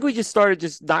because I think we just started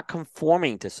just not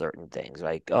conforming to certain things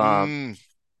like Mm.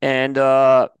 and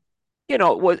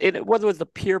whether it was the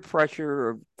peer pressure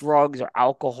of drugs or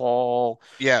alcohol,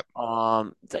 Yeah.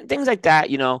 things like that.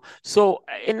 So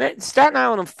in Staten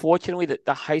Island, unfortunately,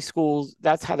 the high schools,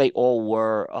 that's how they all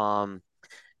were.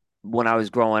 When I was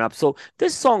growing up. So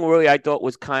this song really I thought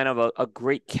was kind of a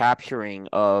great capturing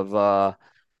of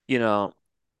you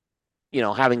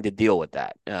know, having to deal with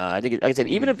that. I think, like I said,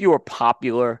 even Mm. if you were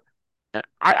popular,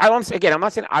 I don't say again, I'm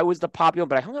not saying I was the popular,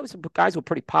 but I hung out with some guys who were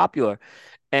pretty popular,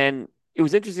 and it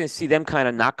was interesting to see them kind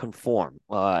of not conform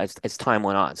as time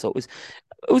went on. So it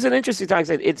was an interesting time.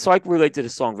 So I relate to the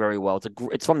song very well.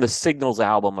 It's from the Signals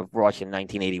album of Rush in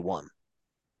 1981.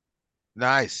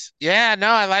 Nice. Yeah, no,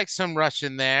 I like some Rush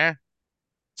in there.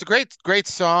 It's a great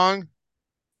song.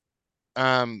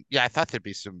 Yeah, I thought there'd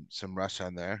be some Rush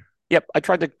on there. Yep, I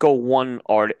tried to go one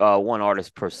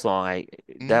artist per song.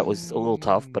 That was a little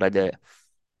tough, but I did Mm. it.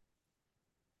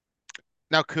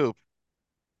 Now, Coop,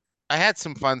 I had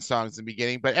some fun songs in the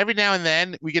beginning, but every now and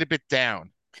then we get a bit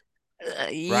down,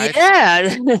 right?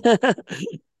 Yeah,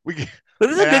 We get, but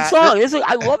this is a and good song.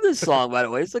 I love this song, by the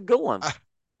way. It's a good one.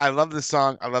 I love this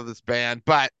song. I love this band.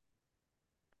 But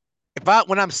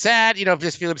when I'm sad, if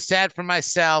just feeling sad for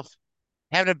myself,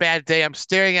 having a bad day, I'm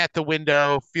staring at the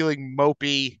window, feeling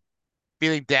mopey,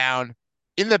 feeling down.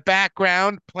 In the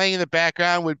background, playing in the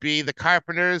background would be the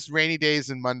Carpenters, Rainy Days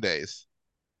and Mondays.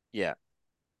 Yeah.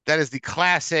 That is the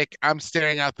classic. I'm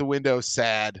staring out the window,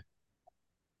 sad.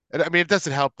 And I mean, it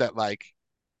doesn't help that like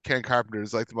Ken Carpenter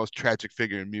is like the most tragic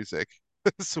figure in music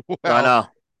as I well. know.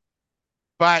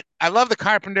 But I love the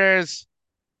Carpenters.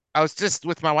 I was just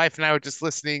with my wife and I were just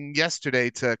listening yesterday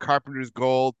to Carpenter's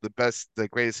Gold, the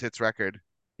greatest hits record.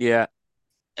 Yeah.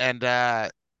 And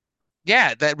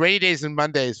yeah, that Rainy Days and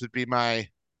Mondays would be my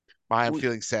I'm We,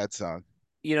 feeling sad song.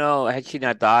 had she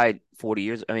not died 40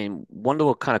 years, I mean, wonder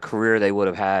what kind of career they would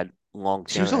have had long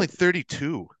She was term. only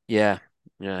 32. Yeah.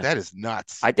 Yeah. That is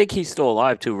nuts. I think he's still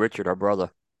alive too, Richard, our brother.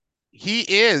 He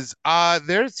is.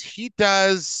 He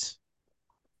does.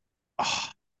 Oh,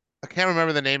 I can't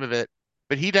remember the name of it,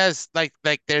 but he does like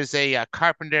there's a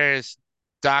Carpenter's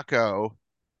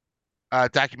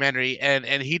documentary, and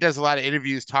he does a lot of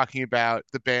interviews talking about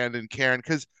the band and Karen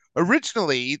because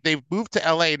originally they moved to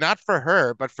LA not for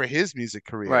her but for his music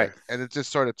Right. career, and it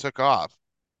just sort of took off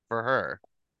for her.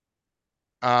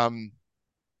 Um,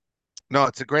 no,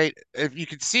 it's a great. If you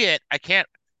can see it, I can't.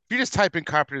 If you just type in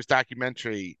Carpenter's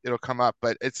documentary, it'll come up.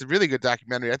 But it's a really good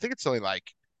documentary. I think it's only like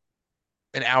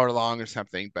an hour long or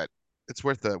something, but it's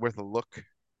worth a look.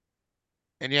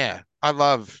 And yeah, I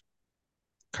love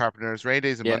Carpenter's Rainy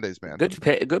Days and Yeah, Mondays, man.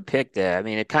 good pick there. I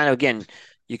mean, it kind of again,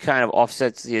 you kind of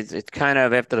offsets. It's kind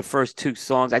of after the first two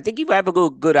songs. I think you have a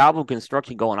good album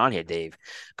construction going on here, Dave,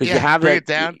 because you Yeah, have bring that. it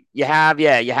down. You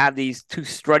have these two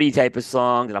strutty type of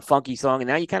songs and a funky song, and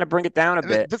now you kind of bring it down a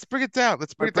And bit. let's bring it down.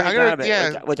 Let's bring it Bring down. it down a bit,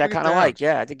 which Let's which I bring it kind of down. like.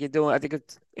 Yeah, I think you're doing. I think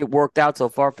it worked out so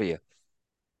far for you.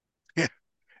 Yeah.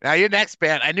 Now your next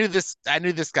band, I knew this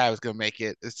guy was gonna make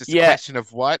it. It's just a Yeah, question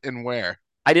of what and where.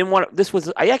 I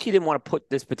actually didn't want to put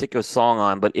this particular song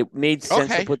on, but it made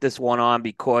sense to Okay. put this one on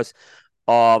because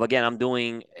again, I'm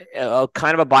doing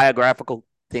kind of a biographical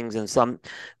things and some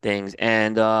things,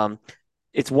 and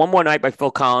it's One More Night by Phil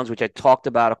Collins, which I talked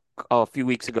about a few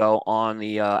weeks ago on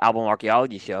the album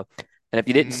archaeology show. And if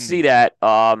you didn't see Mm, that,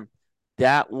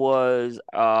 that was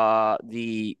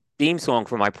the theme song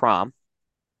for my prom.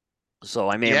 So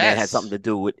I may have had something yes. to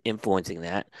do with influencing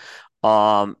that.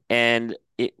 And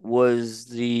it was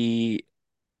the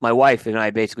my wife and I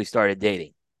basically started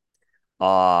dating.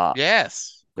 Uh,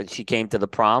 Yes. but she came to the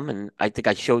prom, and I think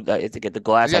I showed. I think at the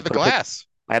glass, I Yeah, the put a picture. glass.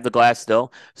 I have the glass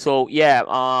still. So yeah,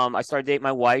 I started dating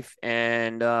my wife,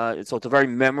 and so it's a very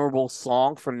memorable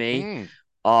song for me.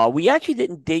 Mm, We actually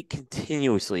didn't date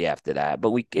continuously after that,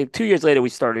 but we 2 years later we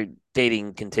started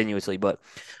dating continuously. But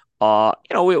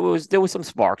there was some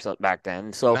sparks up back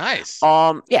then. So nice.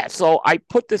 yeah, so I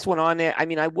put this one on there. I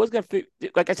mean, I was gonna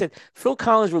like I said, Phil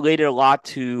Collins related a lot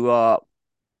to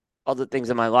other things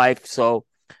in my life. So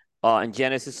and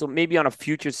Genesis. So maybe on a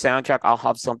future soundtrack, I'll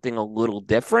have something a little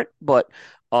different. But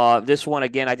this one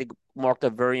again, I think marked a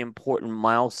very important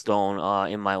milestone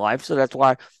in my life. So that's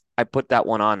why I put that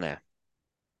one on there.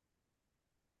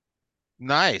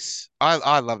 Nice.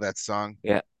 I love that song.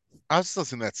 Yeah. I was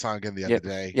listening to that song again the other Yep.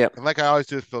 day. Yep. And like I always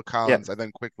do with Phil Yep. Collins, I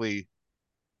then quickly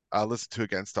listen to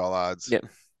Against All Odds. Yep.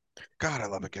 God, I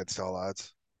love Against All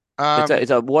Odds.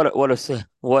 It's a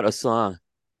what a song.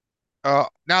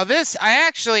 Now this I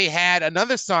actually had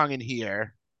another song in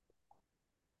here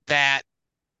that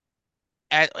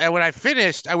when I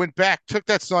finished, I went back, took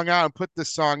that song out, and put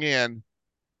this song in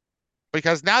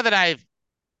because now that I've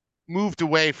moved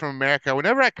away from America,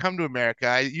 whenever I come to America,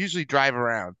 I usually drive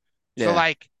around. So Yeah.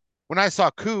 like when I saw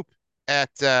Coop at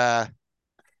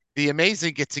the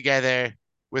Amazing get together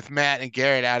with Matt and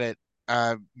Garrett out at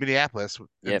Minneapolis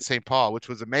and Yep. St. Paul, which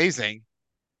was amazing,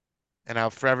 and I'll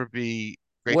forever be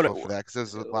What grateful for that because it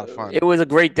was a lot of fun. it was a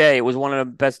great day. It was one of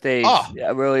the best days. Oh, Yeah,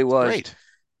 it really it's was. great.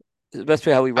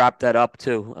 Especially how we Uh, wrapped that up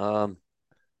too.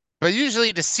 But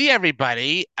usually to see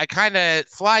everybody, I kind of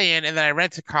fly in and then I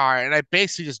rent a car and I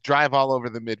basically just drive all over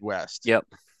the Midwest. Yep.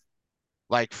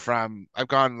 Like from I've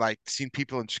gone like seen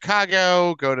people in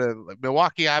Chicago, go to like,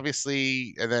 Milwaukee,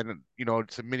 obviously, and then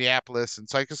to Minneapolis, and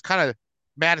so I just kind of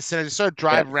Madison. I just sort of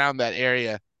Yep. drive around that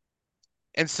area,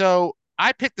 and so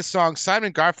I picked the song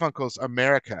Simon Garfunkel's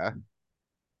 "America"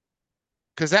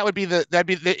 because it'd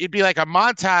be like a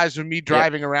montage of me Yep.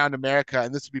 driving around America,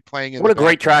 and this would be playing in What the a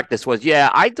great background. track this was. Yeah,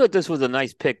 I thought this was a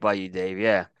nice pick by you, Dave.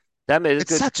 Yeah. That made it It's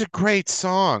good. such a great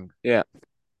song. Yeah.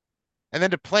 And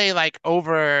then to play like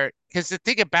over, because the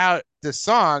thing about the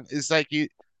song is like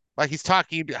he's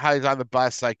talking about how he's on the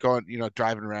bus, like going,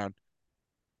 driving around.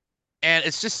 And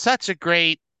it's just such a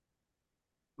great,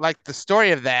 like the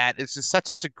story of that is just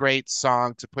such a great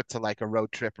song to put to like a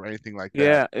road trip or anything like that.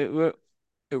 Yeah,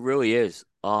 it really is.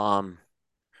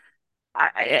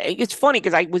 It's funny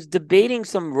because I was debating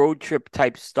some road trip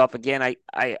type stuff. Again,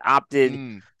 I opted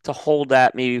Mm. to hold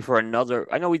that maybe for another.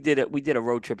 I know we did a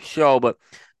road trip show, but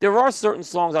there are certain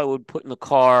songs I would put in the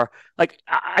car. Like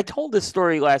I told this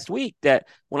story last week that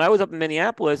when I was up in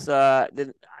Minneapolis,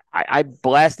 then I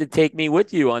blasted "Take Me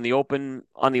With You" on the open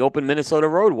Minnesota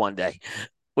road one day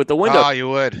with the window. Oh, you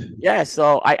would. Yeah,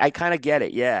 so I kind of get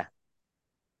it. Yeah,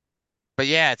 But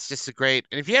yeah, it's just a great,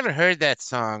 and if you haven't heard that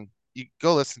song, you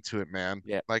go listen to it, man.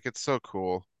 yeah, Like it's so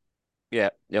cool. yeah.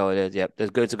 No, it is. Yeah,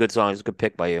 it's good. It's a good song. It's a good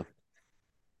pick by you.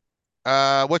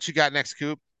 What you got next,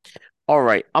 Coop? All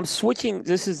right, I'm switching.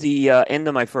 This is the end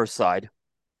of my first side.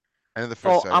 I know the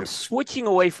first So side. I'm Yep. switching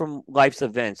away from life's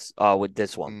events with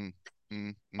this one. Mm,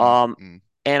 mm, mm, Um, mm.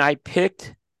 and I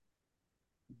picked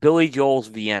Billy Joel's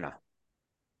Vienna.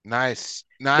 Nice,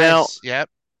 Now, nice. Yep.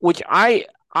 which I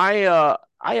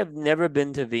have never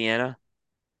been to Vienna.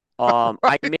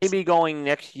 I may be going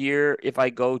next year if I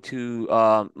go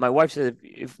to. My wife said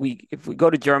if we go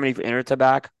to Germany for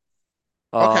Intertabak,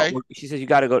 Okay. she says you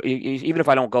got to go. Even if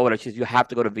I don't go with her, she says you have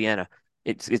to go to Vienna.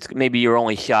 It's maybe your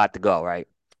only shot to go, right?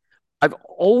 I've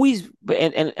always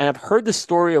and I've heard the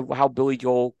story of how Billy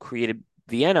Joel created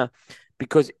Vienna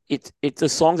because it's a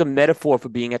song's a metaphor for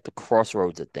being at the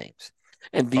crossroads of things.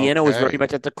 And Vienna was very Okay.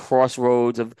 much at the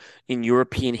crossroads of in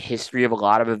European history of a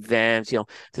lot of events.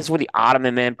 This is where the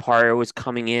Ottoman Empire was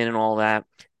coming in and all that.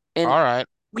 And All right.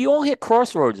 we all hit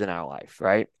crossroads in our life,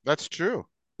 right? That's true.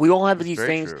 We all have That's these very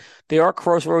things. true. There are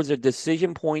crossroads, there are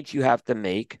decision points you have to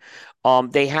make.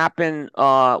 They happen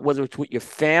whether it's with your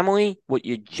family, with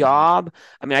your Mm. job.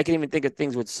 I mean, I can even think of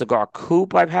things with Cigar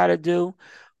Coop I've had to do.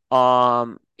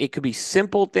 It could be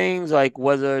simple things like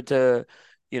whether to,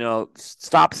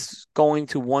 stop going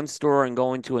to one store and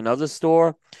going to another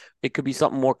store. It could be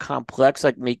something more complex,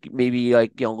 like maybe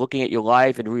like looking at your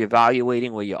life and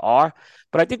reevaluating where you are.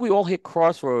 But I think we all hit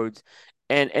crossroads,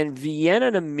 and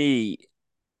Vienna to me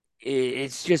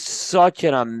it's just such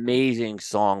an amazing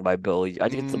song by Billy. I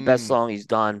think it's the best Mm. song he's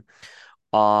done.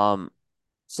 Um,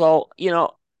 so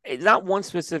it's not one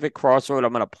specific crossroad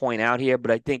I'm going to point out here,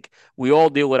 but I think we all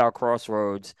deal with our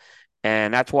crossroads,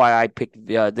 and that's why I picked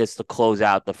this to close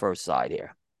out the first side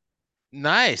here.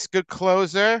 Nice. Good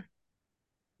closer.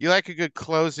 You like a good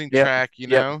closing Yep, track,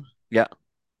 yep, yep,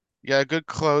 Yeah, a good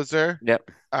closer.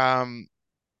 yep, Um,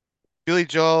 Billy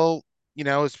Joel,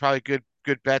 is probably a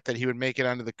good bet that he would make it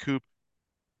onto the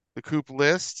Coop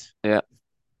list. yep,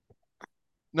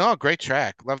 No, great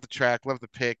track. Love the track. Love the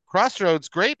pick. Crossroads,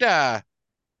 great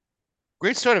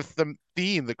sort of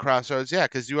theme, the Crossroads. Yeah,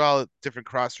 because you all at different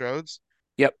crossroads.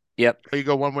 yep, yep, Or you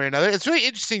go one way or another. It's really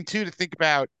interesting too to think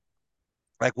about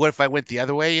like what if I went the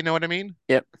other way, you know what I mean?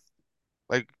 yep,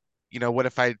 Like, what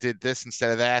if I did this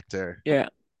instead of that? Or yeah.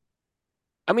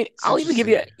 I mean, it's I'll even give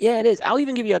you, interesting. yeah, it is. I'll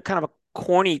even give you a kind of a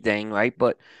corny thing, right?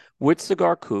 But with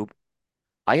Cigar Coop,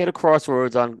 I had a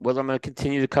crossroads on whether I'm going to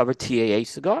continue to cover TAA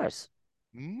cigars.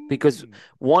 Because Mm,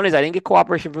 one is I didn't get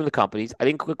cooperation from the companies, I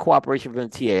didn't get cooperation from the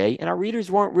TAA, and our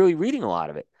readers weren't really reading a lot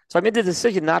of it. So I made the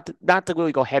decision not to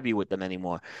really go heavy with them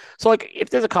anymore. So like if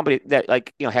there's a company that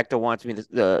like Hector wants me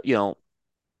to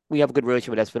we have a good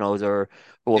relationship with Espinosa or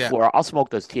yeah, Flora, I'll smoke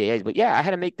those TAAs. But yeah, I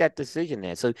had to make that decision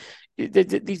there. So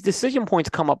these decision points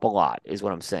come up a lot, is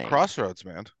what I'm saying. Crossroads,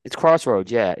 man. It's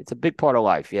crossroads. Yeah, it's a big part of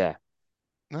life. Yeah,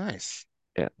 Nice.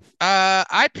 yeah,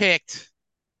 I picked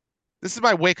this is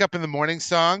my wake up in the morning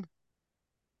song.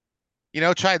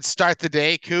 Try and start the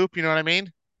day, Coop. You know what I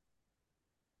mean?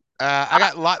 I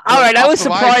got lot All the right, I off was the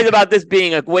Lion surprised about this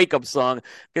being a wake up song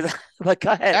because, but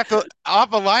go ahead. after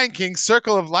off of Lion King,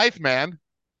 Circle of Life, man.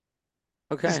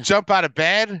 Just Okay. jump out of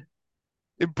bed,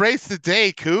 embrace the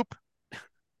day, Coop.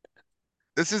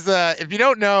 This is the if you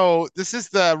don't know, this is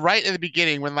the right in the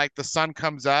beginning when like the sun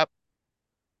comes up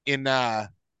in Lion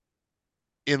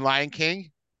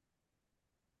King,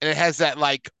 and it has that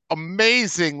like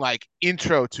amazing like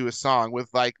intro to a song with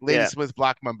like Lady Yeah. Smith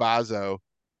Black Mambazo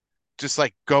just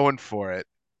like going for it.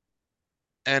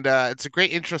 And it's a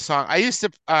great intro song. I used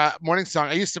to morning song.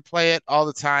 I used to play it all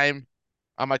the time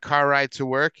on my car ride to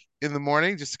work in the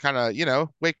morning, just to kind of,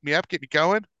 wake me up, get me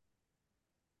going.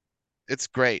 It's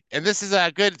great. And this is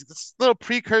a good little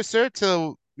precursor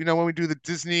to, when we do the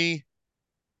Disney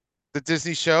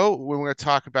show, when we're going to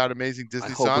talk about amazing I Disney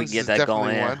hope we songs. can This get is that definitely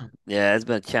going. Yeah. one. Yeah, it's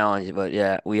been a challenge, but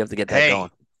yeah, we have to get that going.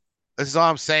 Hey, this is all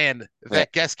I'm saying. If Yeah.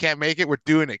 that guest can't make it, we're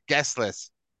doing it guestless.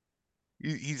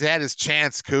 He's had his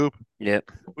chance, Coop. Yep.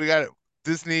 We got it.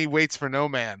 Disney waits for no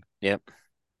man. Yep.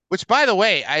 Which, by the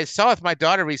way, I saw with my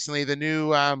daughter recently the new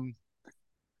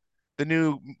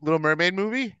Little Mermaid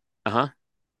movie. Uh-huh.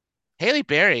 Haley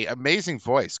Berry, amazing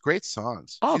voice, great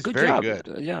songs. Oh, She's good very job.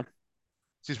 good. Yeah.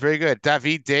 She's very good.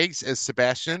 David Diggs as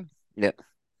Sebastian Yep.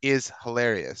 is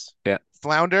hilarious. Yeah.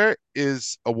 Flounder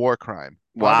is a war crime.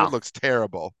 Flounder Wow. looks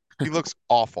terrible. He looks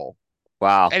awful.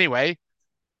 Wow. Anyway,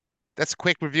 that's a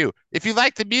quick review. If you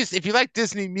like the music, if you like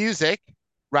Disney music,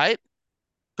 right,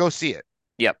 go see it.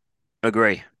 Yep.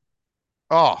 Agree.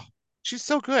 Oh, she's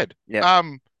so good. Yep.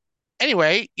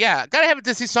 Anyway, yeah, gotta have a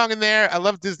Disney song in there. I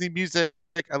love Disney music.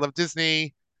 I love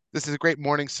Disney. This is a great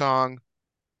morning song.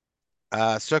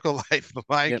 Circle of Life, The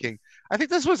Lion Yep. King. I think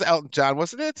this was Elton John,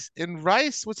 wasn't it? In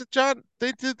Rice, was it John?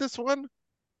 They did this one.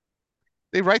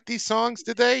 They write these songs,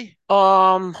 did they?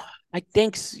 Um, I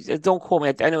think don't quote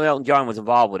me. I know Elton John was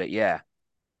involved with it. Yeah.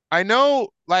 I know,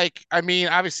 like, I mean,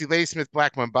 obviously, Ladysmith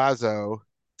Black Mambazo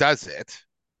does it,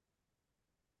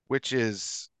 which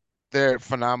is they're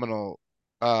phenomenal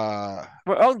Well,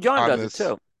 Elton John on does it this.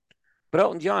 too. But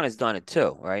Elton John has done it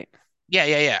too, right? Yeah,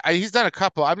 yeah, yeah. He's done a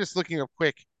couple. I'm just looking up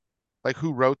quick, like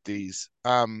who wrote these.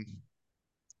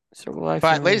 Circle Life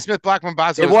But Family. Ladysmith Black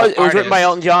Mambazo It is the was written by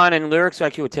Elton artist. John and lyrics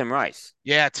actually with Tim Rice.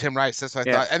 Yeah, Tim Rice. That's what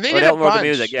I Yeah. thought. And they But did a Elton wrote the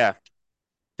music. bunch. Yeah.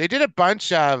 They did a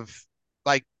bunch of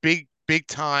like big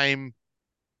time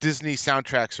Disney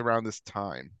soundtracks around this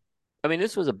time. I mean,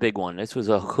 this was a big one. This was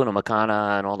a Hakuna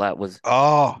Makana and all that was.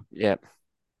 Oh, Yeah.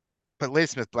 but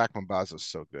Ladysmith Black Mambazo is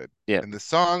so good. Yeah. And the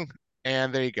song,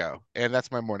 and there you go. And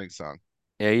that's my morning song.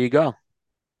 There you go.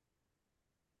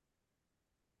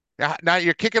 Now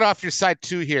you're kicking off your side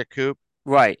two here, Coop.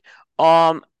 Right.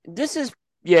 This is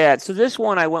yeah. So this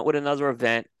one I went with another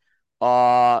event.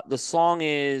 The song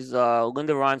is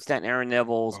Linda Ronstadt and Aaron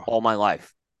Neville's Oh, "All My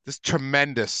Life." this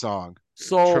tremendous song.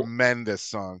 So Tremendous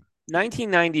song.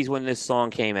 1990s when this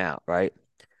song came out, right?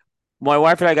 My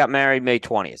wife and I got married May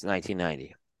 20th,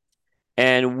 1990,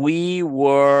 and we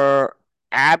were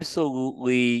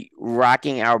absolutely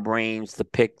racking our brains to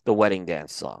pick the wedding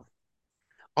dance song.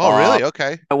 Oh, Uh, really?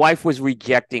 Okay. my wife was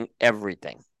rejecting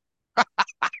everything.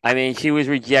 I mean, she was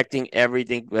rejecting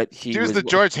everything, but She was the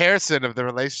George Harrison of the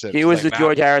relationship. she She's was like, the nah,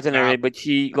 George Harrison and nah.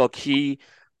 everything.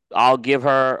 But I'll give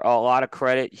her a lot of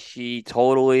credit. She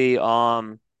totally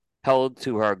held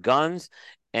to her guns,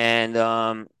 and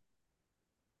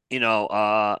you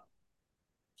know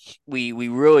we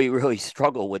really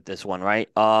struggle with this one, right?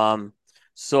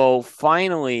 So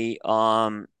finally,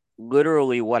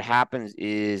 literally what happens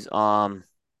is on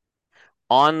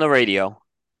the radio,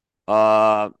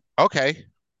 uh, Okay.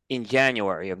 in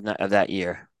January of that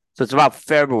year. So it's about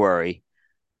February.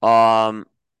 Um,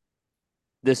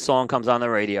 this song comes on the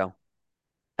radio,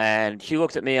 and she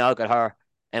looks at me, I look at her,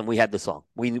 and we had the song.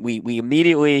 We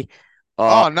immediately,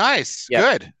 uh, Oh, nice.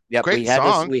 yep, Good. yep, we Great had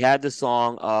this. song. We had the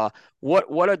song.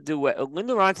 What a duet.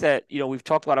 Linda Ronstadt, we've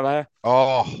talked about her.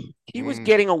 Oh. She was Mm,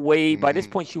 getting away. By this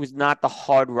mm. point, she was not the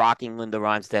hard rocking Linda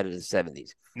Ronstadt of the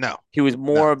 70s. No. She was No.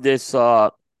 more of this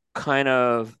kind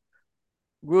of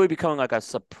really becoming like a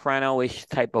soprano-ish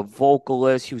type of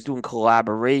vocalist. She was doing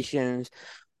collaborations.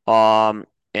 Um,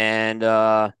 and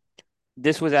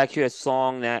this was actually a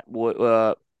song that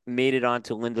made it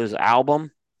onto Linda's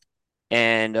album.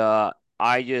 And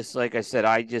I just, like I said,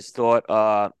 I just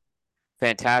thought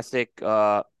fantastic,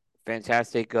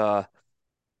 fantastic,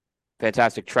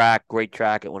 fantastic track, great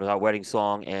track. It was our wedding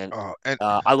song, and Oh, and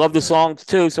I love the song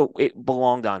too, so it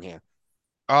belonged on here.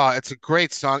 it's a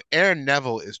great song. Aaron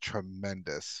Neville is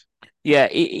tremendous.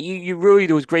 Yeah, you really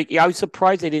it was great. Yeah, I was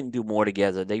surprised they didn't do more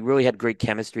together. They really had great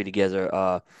chemistry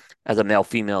together, as a male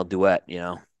female duet.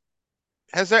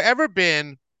 Has there ever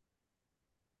been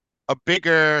a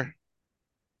bigger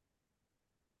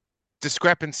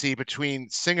discrepancy between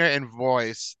singer and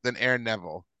voice than Aaron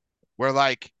Neville, where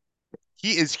like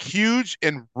he is huge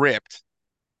and ripped.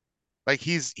 Like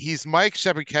he's Mike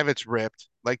Shepard ripped,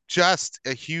 like just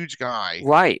a huge guy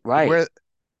Right, would right.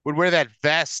 wear that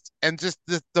vest and just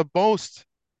the most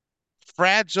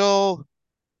fragile,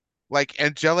 like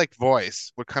angelic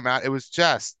voice would come out. It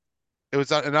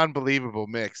was an unbelievable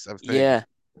mix of things. Yeah.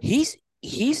 He's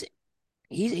he's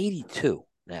he's 82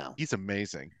 now. He's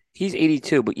amazing. He's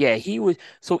 82, but yeah, he was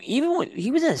so even when he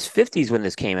was in his 50s when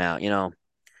this came out, by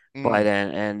Mm,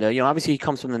 then, and obviously he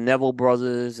comes from the Neville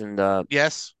brothers, and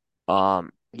yes.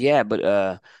 yeah, but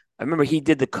I remember he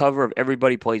did the cover of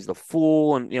Everybody Plays the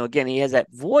Fool, and again he has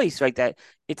that voice, right? That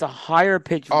it's a higher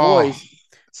pitched Oh, voice,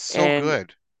 it's so and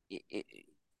good. i-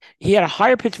 he had a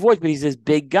higher pitched voice, but he's this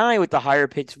big guy with the higher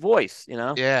pitched voice,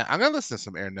 Yeah, I'm gonna listen to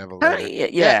some Aaron Neville Kinda, later. Yeah,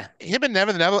 yeah, him and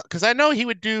Neville, because I know he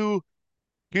would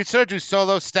sort of do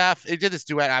solo stuff. He did this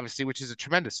duet, obviously, which is a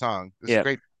tremendous song. It's a yeah.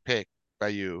 great pick by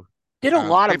you. Did a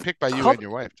lot Great of pick by you and cover.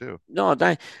 your wife too. No,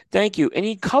 thank you. And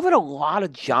he covered a lot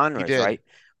of He genres, did. right?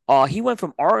 He went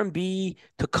from R&B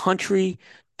to country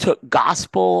to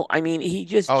gospel. I mean, he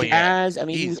just Oh yeah, jazz. I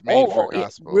mean, he was he's made for yeah,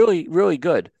 gospel. really, really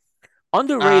good. Uh,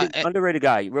 Underrated, underrated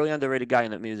guy. Really underrated guy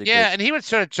in the music yeah, business. and he would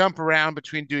sort of jump around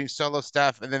between doing solo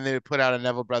stuff, and then they would put out a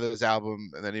Neville Brothers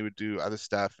album, and then he would do other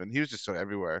stuff, and he was just sort of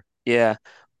everywhere. Yeah.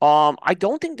 I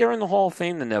don't think they're in the Hall of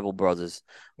Fame, the Neville brothers.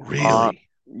 Uh, Really?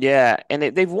 yeah, and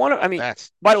they've won. I mean, That's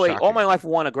by the way, All My shocking. Life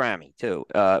won a Grammy too.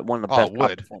 One of the Oh, best it pop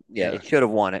would. performers. Yeah, Yeah. it should have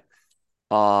won it.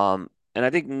 And I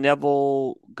think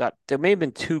Neville got there may have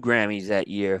been two Grammys that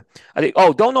year. I think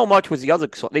Don't Know Much was the other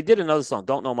song. They did another song.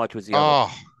 Don't Know Much was the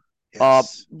other. Oh,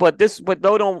 yes. But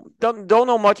don't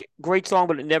Know Much, great song,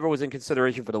 but it never was in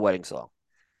consideration for the wedding song.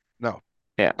 No.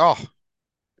 Yeah, Oh,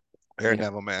 Aaron yeah.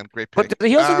 Neville, man, great But pick.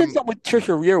 he also did something with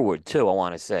Trisha Yearwood too, I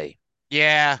want to say.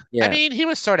 Yeah. I Yeah. mean, he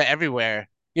was sort of everywhere.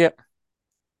 Yeah.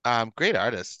 Great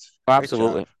artist. Great job.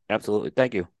 Absolutely. Absolutely.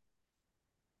 Thank you.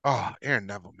 Oh, Aaron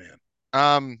Neville, man.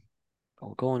 Um,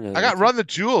 Oh, going I to got Run the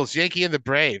Jewels, Yankee and the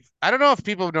Brave. I don't know if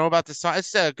people know about this song.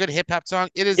 It's a good hip hop song.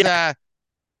 It is Yeah.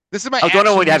 this is my I was wondering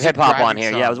action when we'd have hip music hop on driving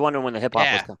here. Yeah, I was song. wondering when the hip hop was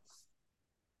Yeah. coming.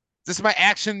 This is my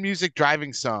action music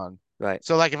driving song. Right.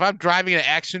 So like if I'm driving an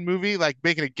action movie, like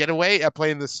making a getaway, I'm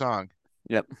playing this song.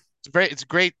 Yep. It's a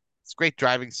great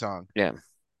driving song. Yeah.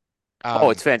 Oh,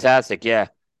 Um, it's fantastic. Yeah.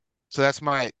 so it's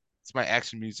my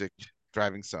action music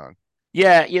driving song.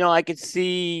 Yeah, I could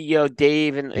see,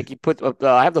 Dave, and like you put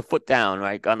I have the foot down,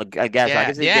 right, on the gas. I Yeah,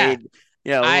 can see yeah. Dave, a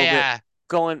little I bit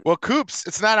going. well, Coops,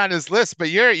 it's not on his list, but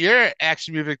your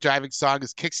action music driving song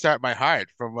is "Kickstart My Heart"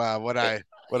 from what I've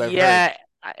heard. Yeah,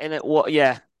 and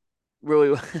yeah,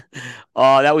 really.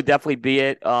 That would definitely be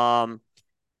it.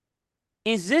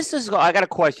 Is this a song? I got a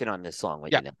question on this song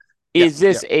with Yeah, you now. yeah, Is yeah.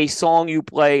 this a song you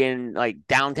play in like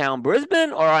downtown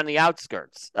Brisbane or on the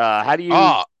outskirts? How do you?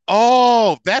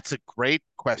 Oh, that's a great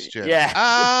question.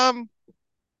 Yeah,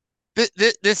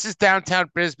 This is downtown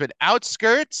Brisbane,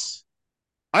 outskirts.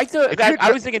 I thought If you're I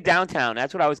dri was thinking downtown.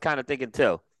 That's what I was kind of thinking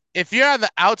too. if you're on the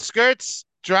outskirts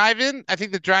driving, I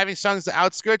think the driving song's the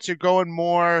outskirts. You're going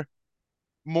more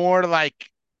like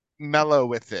mellow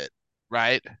with it,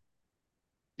 right?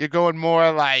 You're going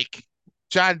more like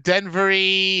John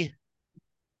Denvery,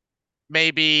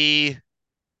 maybe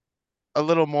a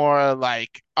little more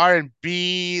like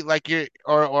R&B, like you're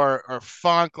or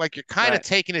funk, like you're kind of Right,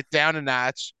 taking it down a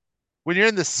notch. When you're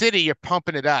in the city, you're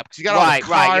pumping it up because you got all the right.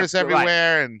 cars You're right.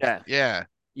 everywhere, and Yeah. yeah,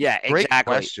 Yeah, great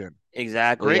exactly. question.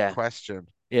 Exactly. Great Yeah. question.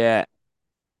 Yeah.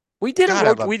 God,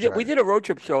 I love We driving. did a road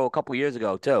trip show a couple years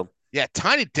ago too. Yeah,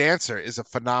 Tiny Dancer is a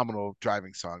phenomenal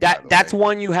driving song, by the That's way.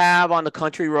 one you have on the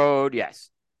country road. Yes.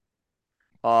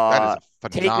 That is a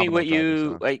Take me phenomenal with driving you,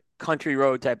 song. like country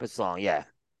road type of song. Yeah.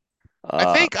 I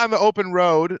Uh think on the open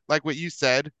road, like what you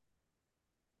said,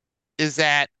 is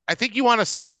that I think you want a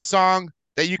song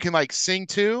that you can like sing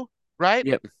to, right?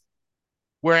 yep.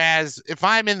 Whereas if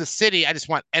I'm in the city, I just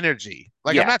want energy.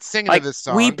 Like I'm Yeah. not singing to Like this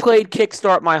we song. played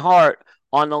Kickstart My Heart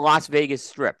on the Las Vegas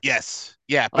Strip. Yes.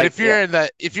 Yeah. But Like yeah.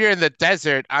 if you're in the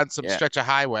desert on some Yeah. stretch of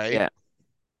highway, Yeah.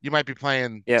 you might be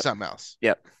playing Yep. something else.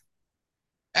 Yep.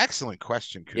 Excellent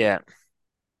question, Coop. Yeah.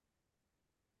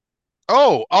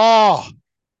 Oh,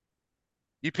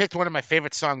 you picked one of my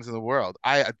favorite songs in the world.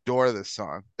 I adore this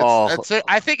song. Oh,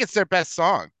 I think it's their best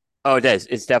song. it is.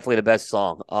 It's definitely the best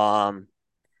song.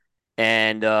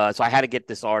 And so I had to get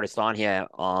this artist on here.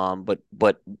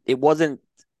 But it wasn't.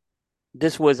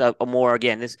 This was a more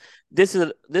again. This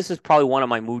is probably one of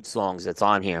my mood songs that's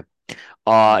on here. It's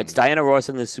Mm. Diana Ross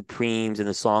and the Supremes, and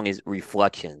the song is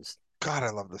Reflections. God, I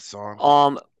love this song.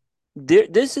 Um,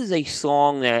 this is a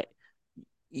song that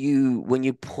when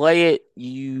you play it,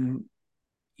 you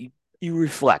you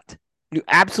reflect. You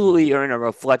absolutely Mhm. are in a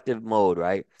reflective mode,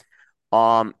 right?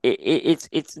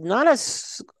 It's not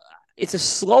it's a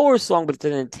slower song, but it's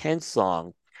an intense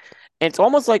song. And it's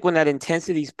almost like when that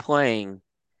intensity's playing,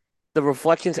 the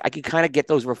reflections, I can kind of get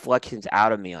those reflections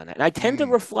out of me on it. And I tend to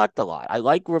Mm. reflect a lot. I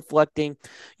like reflecting.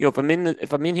 If I'm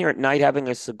in here at night having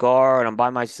a cigar and I'm by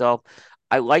myself,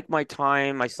 I like my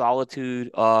time, my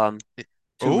solitude, Oh,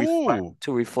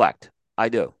 to reflect. I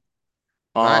do.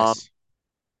 Um, nice.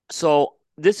 so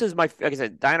this is like I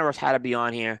said, Diana Ross had to be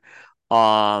on here.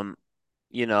 Um,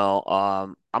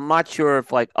 I'm not sure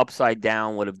if like Upside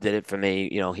Down would have did it for me,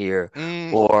 here,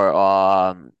 Mm. or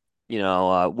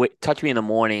Touch Me in the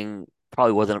Morning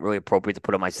probably wasn't really appropriate to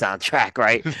put on my soundtrack,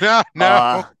 right? No, no.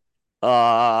 Uh,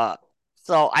 uh,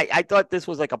 so I thought this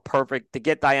was like a perfect to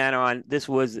get Diana on. This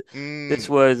Mm.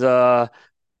 was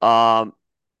um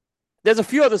there's a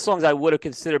few other songs I would have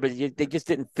considered, but they just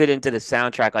didn't fit into the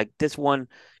soundtrack. Like this one,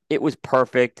 it was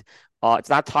perfect. It's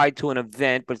not tied to an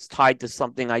event, but it's tied to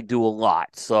something I do a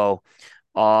lot. So,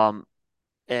 um,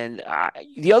 and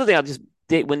the other thing I just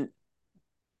did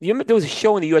there was a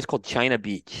show in the U.S. called China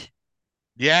Beach,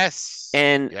 Yes.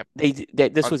 and Yep.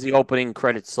 this On, was the opening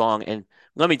credits song, and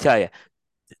let me tell you,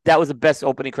 that was the best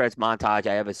opening credits montage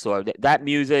I ever saw. That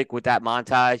music with that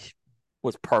montage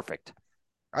was perfect.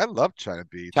 I love China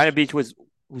China Beach. Beach was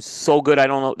so good. I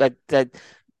don't know that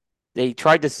they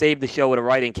tried to save the show with a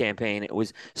writing campaign. It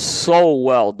was so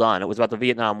well done. It was about the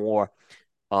Vietnam War.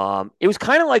 It was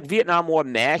kind of like Vietnam War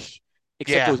MASH,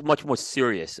 except it Yeah. was much more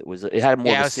serious. It had more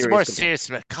of Yeah, a it's serious more component. serious,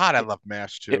 but God, I love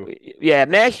MASH too. Yeah,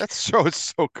 MASH. That show is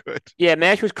so good. Yeah,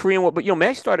 MASH was Korean War, but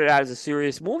MASH started out as a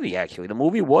serious movie. Actually, the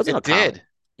movie wasn't a It comedy. did.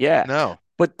 Yeah, No.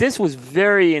 but this was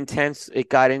very intense. It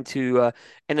got into,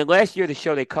 and then last year the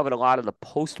show they covered a lot of the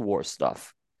post-war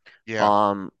stuff. Yeah.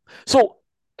 Um, so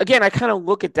again, I kind of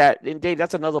look at that, and Dave,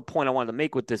 that's another point I wanted to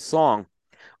make with this song.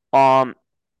 Um,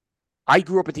 I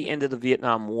grew up at the end of the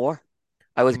Vietnam War.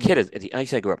 I was a Mm. kid I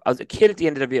say I grew up. I was a kid at the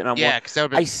end of the Vietnam War. Yeah, because that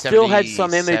would have I been still had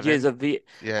some images 77. of the.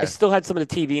 I Yeah. still had some of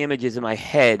the TV images in my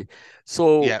head.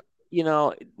 So Yeah.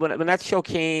 when that show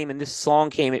came and this song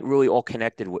came, it really all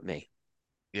connected with me.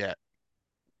 Yeah.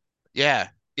 Yeah.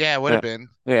 Yeah, it would have Yeah, been.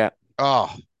 yeah.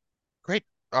 Oh, great.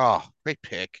 Oh, great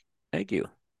pick. Thank you.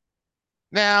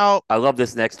 Now, I love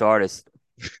this next artist.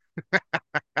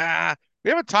 we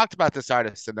haven't talked about this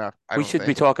artist enough, I We don't should be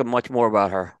think. talking much more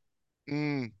about her.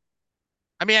 Mm.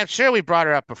 I mean, I'm sure we brought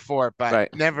her up before, but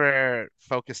Right. never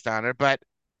focused on her. But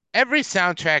every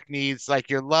soundtrack needs like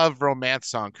your love romance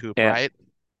song, Coop, Yeah. right?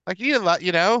 Like you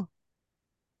know.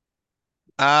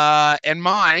 And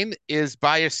mine is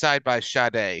By Your Side by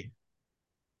Sade.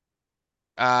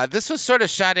 This was sort of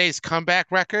Sade's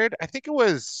comeback record. I think it Yeah.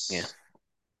 was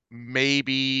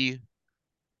maybe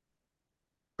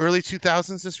early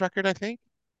 2000s, this record,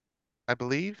 I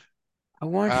believe. I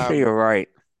want to say Um, you're right.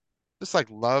 just like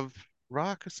Love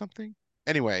Rock or something.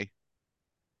 Anyway,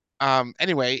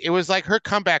 anyway, it was like her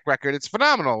comeback record. It's a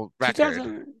phenomenal record.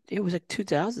 2000. It was like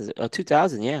 2000.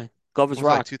 2000. Yeah. Glover's Was it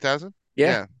like Rock. 2000? Yeah.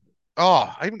 Yeah.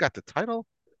 Oh, I even got the title.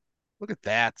 Look at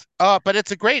that. But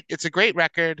it's a great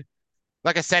record.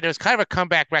 Like I said, it was kind of a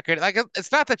comeback record. Like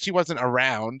it's not that she wasn't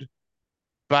around,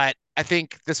 but I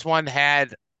think this one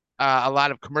had a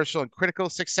lot of commercial and critical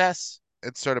success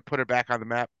and sort of put her back on the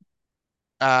map.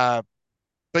 Uh,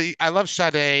 but I love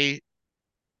Sade,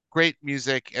 great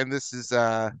music, and this is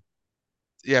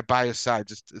yeah, By Your Side,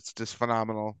 it's just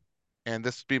phenomenal. And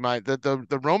this would be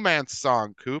the romance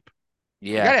song, Coop.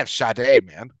 We Yeah. gotta have Sade,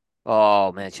 man.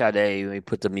 Oh man, Sade, we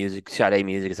put the music, Sade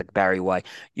music, it's like Barry White.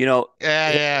 You know, Yeah,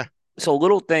 it, yeah. so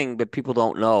little thing that people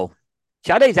don't know.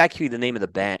 Sade is actually the name of the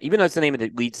band, even though it's the name of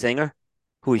the lead singer,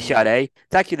 who is Mm. Sade.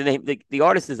 It's actually the name. The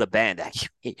artist is a band,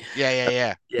 actually. Yeah, yeah,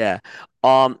 yeah. Yeah.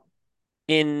 Um.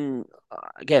 In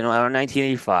Again around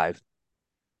 1985,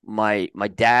 my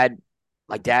dad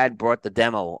brought the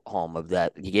demo home of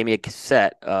that. He gave me a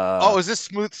cassette. Oh, is this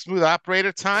smooth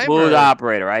operator time Smooth or?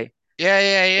 Operator, right? Yeah,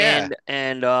 yeah, yeah.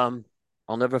 And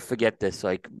I'll never forget this.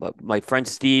 Like, my friend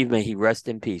Steve, may he rest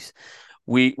in peace.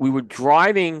 We were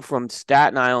driving from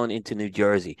Staten Island into New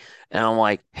Jersey, and I'm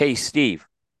like, "Hey, Steve,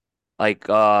 like,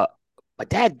 my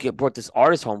dad brought this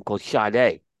artist home called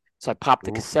Sade." So I popped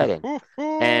the Ooh, cassette in, hoo,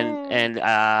 and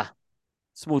hoo.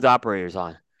 Smooth Operator's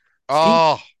on. Steve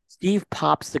Oh, Steve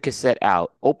pops the cassette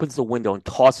out, opens the window, and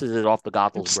tosses it off the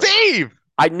Goggles grill. Steve.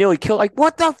 I nearly killed. Like,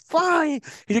 what the fuck?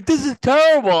 He's like, this is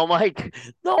terrible. I'm like,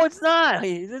 no, it's not.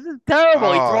 This is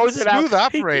terrible. He Oh, throws it out. smooth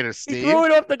operator, He threw Steve.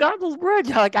 it off the Goggles Bridge.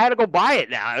 Like, I had to go buy it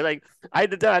now. Like, I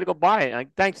had to go buy it.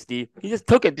 Like, thanks, Steve. He just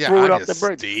took it, Yeah, threw it on off you, the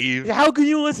bridge. He's Steve. like, how can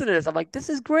you listen to this? I'm like, this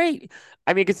is great.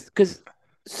 I mean, because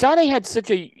Sade had such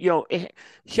a,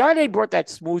 Sade brought that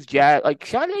smooth jazz. Like,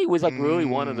 Sade was like really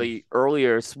one of Mm, the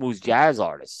earlier smooth jazz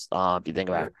artists. If you think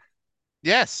about it.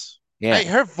 yes. Yeah.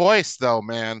 Her voice though,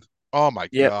 man. Oh my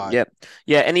Yep, God. yep,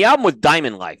 yeah, and the album was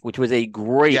Diamond Life, which was a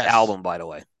great Yes. album, by the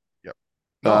way. Yep.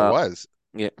 No, it Uh, was.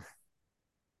 yeah,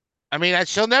 I mean,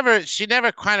 she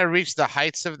never kind of reached the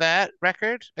heights of that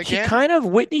record again.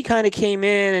 Whitney kind of came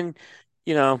in, and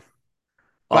you know,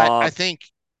 But uh, I think,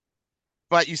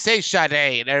 but you say Sade,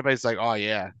 and everybody's like, oh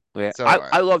yeah. yeah, So,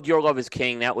 I loved Your Love Is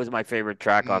King. That was my favorite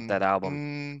track off that album.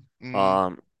 mm.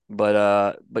 Um,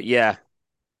 but yeah,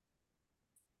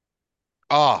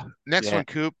 Oh, next yeah. one,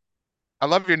 Coop. I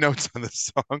love your notes on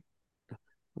this song.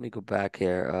 Let me go back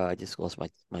here. I just lost my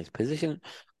position.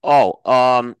 Oh,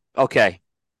 okay.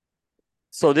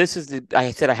 So this is the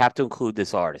I said I have to include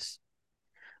this artist.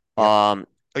 Yep. Um,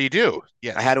 Oh, you do?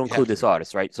 I had Yes, to you include have this to.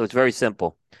 artist, right? So it's very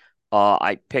simple.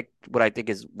 I picked what I think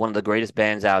is one of the greatest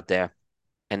bands out there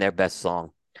and their best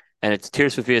song. And it's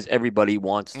Tears for Fears, Everybody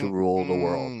Wants to Rule the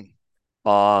World. Mm-mm.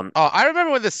 Um, Oh, I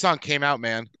remember when this song came out,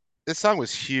 man. This song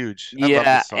was huge. I love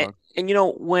yeah, this song. and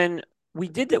when we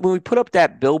did that, when we put up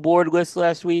that Billboard list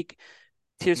last week,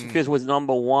 Tears for Mm. Fears was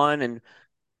number one. And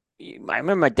I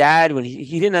remember my dad when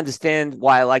he didn't understand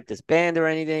why I liked this band or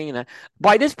anything. And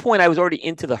by this point, I was already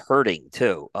into the Hurting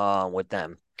too, with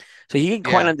them. So he didn't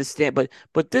quite Yeah, understand,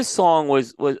 but this song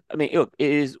was I mean, look,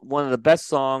 it is one of the best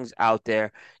songs out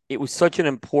there. It was such an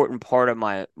important part of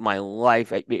my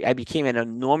life. I became an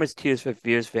enormous Tears for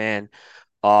Fears fan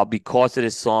because of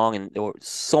this song, and there was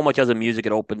so much other music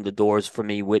that opened the doors for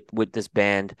me with this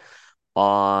band.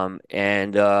 And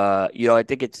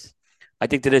I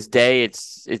think to this day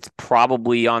it's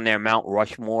probably on their Mount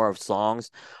Rushmore of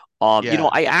songs. yeah.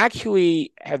 I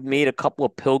actually have made a couple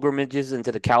of pilgrimages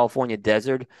into the California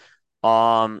desert,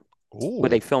 um, where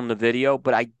they Ooh, filmed the video,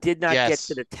 but I did not get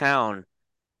to yes. the town.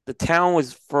 The town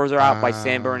was further out by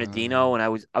San Bernardino, and I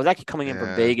was actually coming in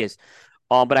from Yeah. Vegas.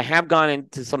 But I have gone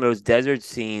into some of those desert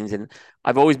scenes, and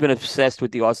I've always been obsessed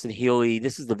with the Austin Healey.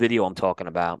 This is the video I'm talking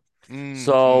about.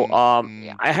 Mm, So mm,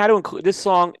 mm. I had to include this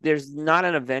song. There's not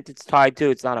an event it's tied to.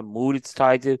 It's not a mood it's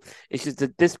tied to. It's just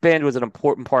that this band was an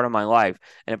important part of my life.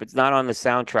 And if it's not on the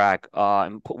soundtrack,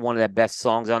 and put one of their best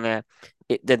songs on there,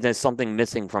 then there's something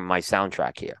missing from my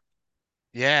soundtrack here.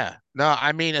 Yeah. No,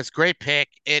 I mean it's a great pick.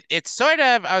 It's sort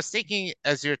of I was thinking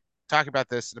as you're talking about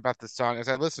this and about this song as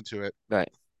I listened to it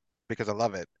Right. because I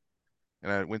love it.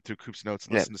 And I went through Coop's notes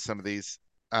and Yeah. listened to some of these.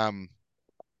 Um,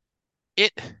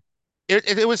 it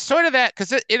it was sort of that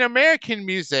because in American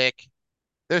music,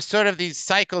 there's sort of these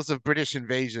cycles of British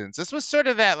invasions. This was sort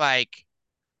of that like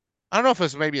I don't know if it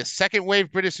was maybe a second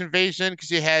wave British invasion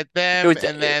because you had It them was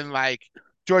and then like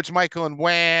George Michael and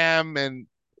Wham and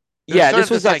there's yeah, sort this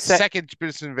of was this that like set. second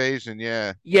British invasion.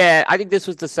 Yeah. Yeah, I think this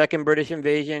was the second British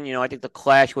invasion. I think the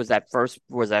Clash was that first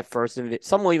invasion.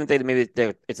 Some will even think that maybe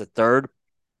it's a third.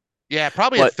 Yeah,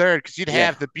 probably a But third because you'd yeah,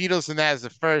 have the Beatles and that as the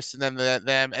first and then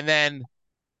them and then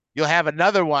you'll have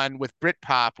another one with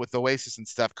Britpop with Oasis and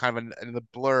stuff kind of in the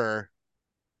blur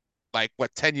like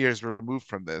what 10 years removed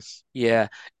from this. yeah,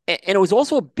 and it was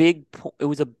also it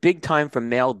was a big time for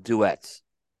male duets.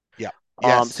 Yeah.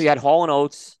 So you Yes. had Hall and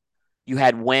Oates, you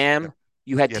had Yep. Wham,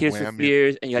 you had You had Tears for Wham, you had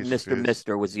Fears, and you had Tears for Mister Fears.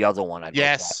 Mister was the other one I'd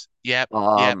look at. Yes. Yep.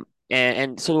 Yep.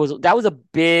 And so that was a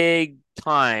big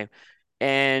time,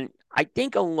 and I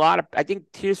think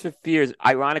Tears for Fears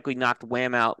ironically knocked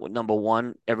Wham out with number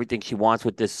one, Everything She Wants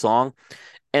with this song,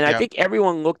 and I Yep. think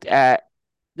everyone looked at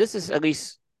this is at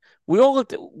least we all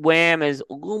looked at Wham as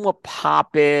a little more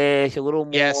popish, a little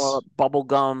more Yes.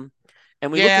 bubblegum,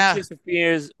 and we looked at Yeah. Tears for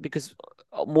Fears because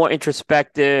more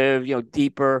introspective,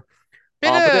 deeper.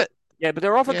 Bit But of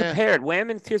they're often yeah. compared. Wham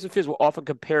and Tears for Fears were often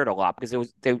compared a lot because it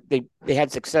was they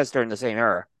had success during the same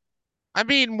era. I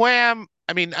mean Wham.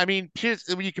 Tears,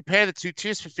 when you compare the two,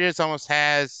 Tears for Fears almost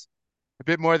has a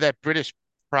bit more of that British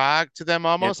prog to them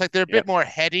Yep. almost. Like they're a bit Yep. more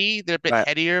heady. They're a bit Right.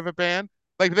 headier of a band.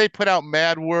 Like they put out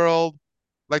Mad World.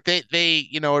 Like they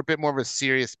are a bit more of a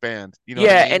serious band. You know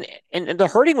what I Yeah, mean? and The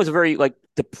Hurting was a very like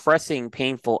depressing,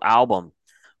 painful album.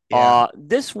 Yeah.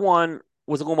 This one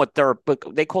was a little more but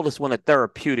they call this one a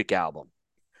therapeutic album.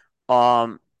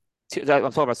 Um, I'm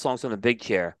talking about songs from the Big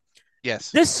Chair.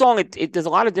 Yes. This song, there's a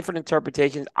lot of different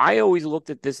interpretations. I always looked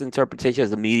at this interpretation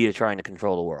as the media trying to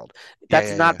control the world. Yeah,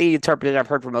 That's yeah, not yeah. the interpretation I've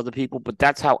heard from other people, but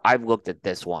that's how I've looked at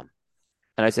this one.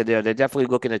 And I said they're definitely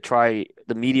looking to try.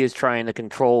 The media is trying to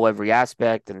control every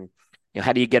aspect, and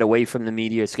how do you get away from the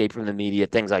media, escape from the media,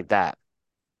 things like that.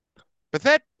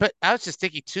 But I was just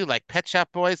thinking too, like Pet Shop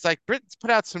Boys, like Britain's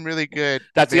put out some really good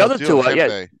That's the male other two. duos, haven't Yeah,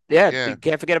 they? yeah. Yeah. You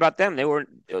can't forget about them.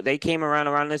 They came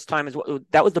around this time as well.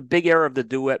 That was the big era of the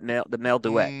duet male, the male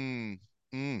duet. Mm,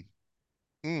 mm,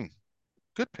 mm.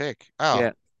 Good pick. Oh.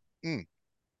 Yeah, Mm.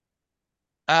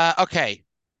 Okay.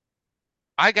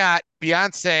 I got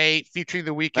Beyonce featuring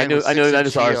The Weeknd with Six I Inch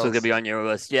just saw this was gonna Heels. be on your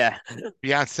list. Yeah,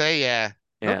 Beyonce, yeah.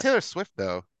 No yeah. Taylor Swift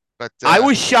though. But I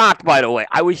was shocked, by the way.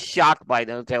 I was shocked by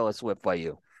the Taylor Swift by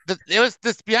you. it was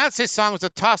this Beyonce song was a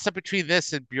toss up between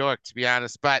this and Bjork, to be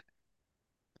honest. But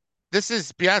this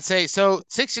is Beyonce. So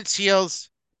Six Inch Heels.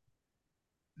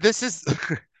 This is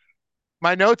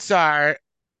my notes are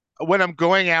when I'm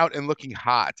going out and looking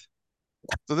hot.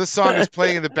 So this song is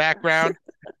playing in the background.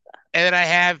 And then I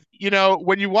have,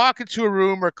 when you walk into a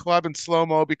room or club in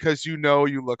slow-mo because you know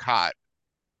you look hot.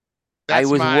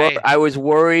 That's my, I was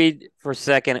worried for a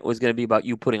second it was gonna be about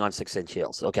you putting on 6 inch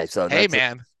heels. Okay, so hey that's it.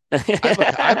 man,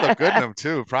 I'd look good in them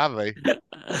too, probably.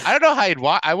 I don't know how you'd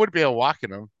walk. I wouldn't be able to walk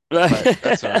in them, but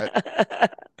that's all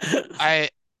right.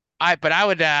 I, but I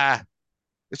would,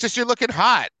 it's just you're looking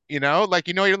hot, like,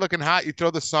 you're looking hot, you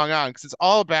throw the song on because it's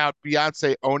all about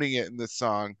Beyonce owning it in this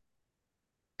song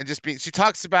and just being, she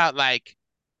talks about like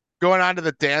going onto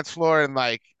the dance floor and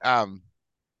like,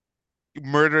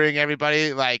 murdering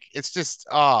everybody. Like it's just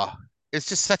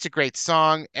such a great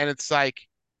song. And it's like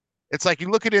you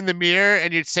look it in the mirror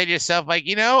and you'd say to yourself, like,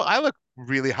 I look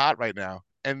really hot right now.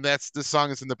 And this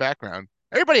song is in the background.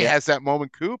 Everybody Yeah, has that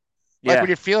moment, Coop. Like when yeah.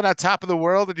 you're feeling on top of the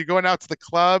world and you're going out to the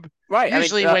club. Right. I mean,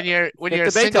 Usually when you're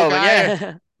a Victor single Beethoven. guy or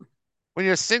Yeah. when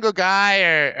you're a single guy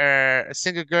or a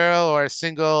single girl or a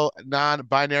single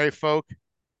non-binary folk,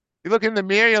 you look in the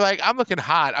mirror, you're like, I'm looking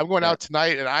hot. I'm going Yeah. out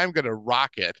tonight and I'm gonna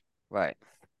rock it. Right.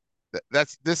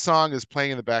 That's this song is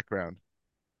playing in the background.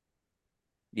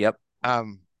 Yep.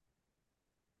 Um,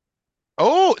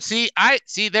 oh, I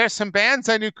see there's some bands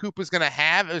I knew Coop was gonna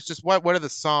have. It was just what are the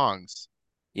songs?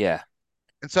 Yeah.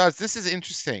 And so this is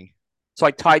interesting. So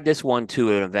I tied this one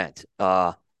to an event.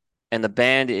 And the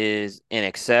band is In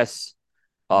Excess.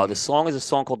 The Mm, song is a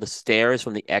song called "The Stairs"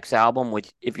 from the X album,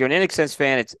 which, if you're an In Excess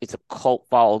fan, it's a cult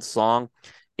followed song.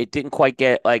 It didn't quite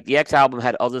get like the X album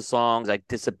had other songs like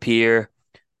 "Disappear,"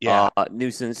 yeah.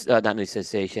 Nuisance, not New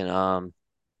Sensation. I'm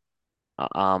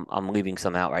leaving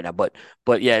some out right now, but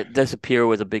yeah, "Disappear"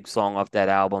 was a big song off that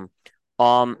album.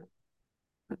 Um,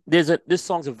 this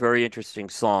song's a very interesting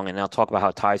song, and I'll talk about how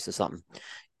it ties to something.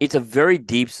 It's a very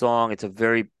deep song. It's a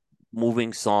very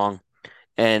moving song.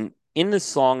 And in the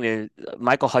song,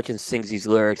 Michael Hutchence sings these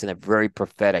lyrics, and they're very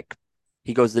prophetic.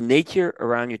 He goes, "The nature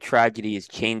around your tragedy is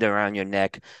chained around your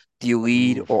neck. Do you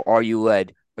lead Ooh. or are you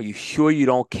led? Are you sure you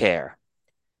don't care?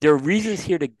 There are reasons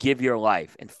here to give your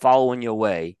life and follow in your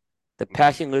way. The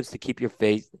passion lives to keep your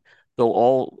faith, though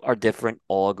all are different,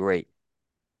 all are great."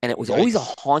 And it was always a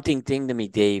Yikes. haunting thing to me,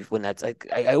 Dave. When that's like,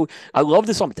 I love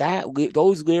this song.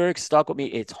 Those lyrics stuck with me.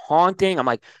 It's haunting. I'm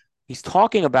like, he's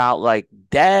talking about like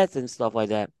death and stuff like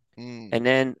that. Mm, And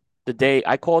then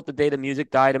I call it the day the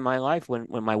music died in my life. When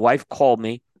my wife called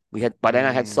me, by then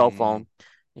I had cell mm, phone,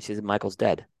 and she said Michael's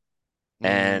dead,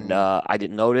 and mm, I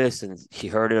didn't notice, and she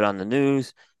heard it on the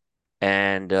news,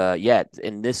 and yeah,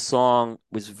 and this song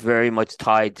was very much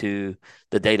tied to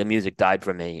the day the music died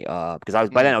for me. Because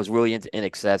by then mm, I was really into In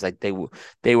Excess.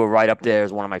 They were right up there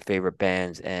as one of my favorite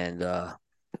bands, and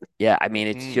yeah, I mean,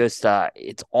 it's mm. just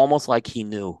it's almost like he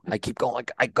knew. I keep going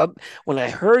like I got when I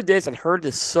heard this and heard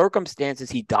the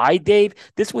circumstances he died, Dave.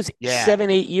 This was Yeah. 7,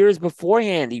 8 years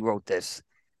beforehand he wrote this.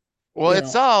 Well, You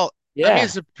it's know. all, I mean, Yeah.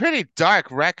 it's a pretty dark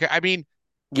record. I mean,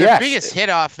 the Yes. biggest hit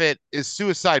off it is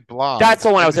Suicide That's Blonde.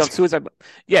 the one I And was on. Suicide.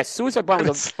 Yes, Suicide Bomb and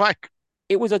was a it's like,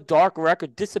 it was a dark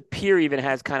record. Disappear even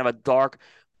has kind of a dark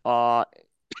uh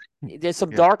there's some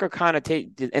yeah. darker kind of take,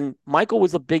 and Michael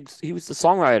was he was the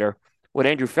songwriter with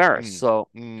Andrew Ferris. Mm, So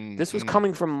mm, this was mm.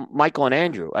 coming from Michael and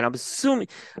Andrew, and I'm assuming.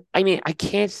 I mean, I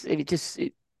can't. You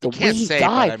The way can't he say, but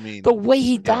died, I mean, the way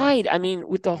he yeah. died. I mean,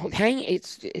 with the Mm, hang,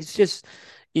 it's just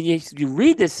you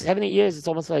read this 7, 8 years. It's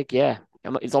almost like yeah,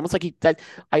 it's almost like he that.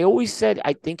 I always said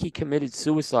I think he committed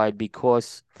suicide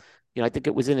because I think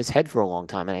it was in his head for a long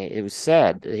time, and it was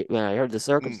sad when I heard the mm.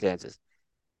 circumstances.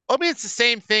 I mean, it's the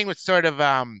same thing with sort of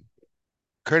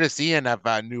Curtis Ian of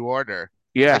New Order.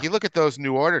 Like Yeah, you look at those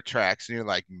New Order tracks and you're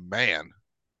like, man,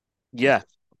 yeah,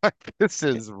 this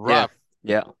is yeah, rough.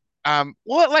 yeah,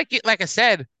 Well, like I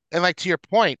said, and like to your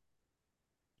point,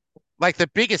 like the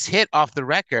biggest hit off the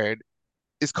record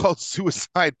is called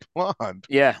Suicide Blonde.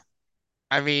 yeah.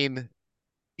 I mean,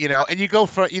 and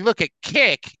you look at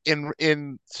Kick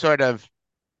in sort of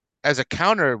as a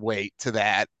counterweight to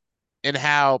that, and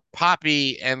how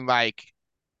poppy and like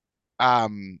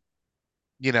um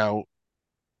you know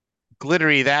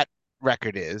glittery that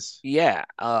record is. Yeah.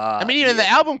 I mean, even Yeah. the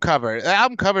album cover,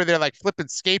 they're like flipping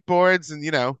skateboards, and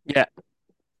Yeah.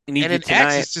 Need and You in X,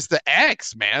 Tonight. it's just the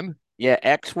X, man. Yeah.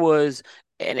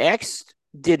 X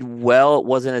did well. It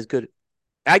wasn't as good.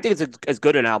 I think it's as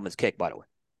good an album as Kick, by the way.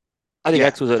 I think Yeah,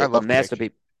 X was I a love Kick.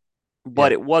 masterpiece,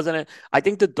 but Yeah. it wasn't. I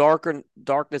think the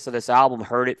darkness of this album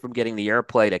hurt it from getting the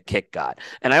airplay that Kick got,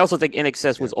 and I also think In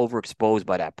Excess Yeah. was overexposed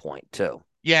by that point too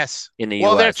Yes. in the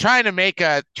Well, they're U.S. trying to make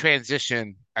a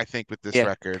transition, I think, with this Yeah,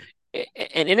 record.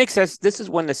 and In Excess, this is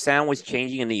when the sound was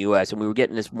changing in the U.S. and we were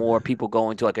getting this more people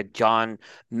going to like a John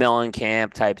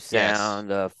Mellencamp type Yes.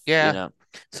 sound Yeah.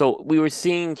 So we were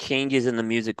seeing changes in the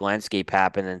music landscape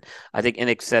happen, and I think In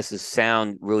Excess's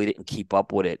sound really didn't keep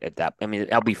up with it at that. I mean,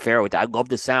 I'll be fair with that. I love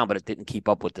the sound, but it didn't keep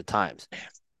up with the times.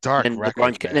 Dark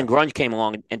record, Then man. grunge came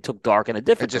along and took dark in a And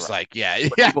different just direction. like, yeah,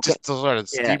 But yeah, people can, just to sort of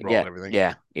yeah, steamroll yeah, everything.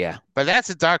 yeah. But that's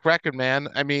a dark record, man.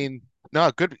 I mean,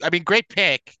 no, good. I mean, great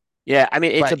pick. Yeah, I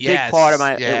mean it's a But big part of yes,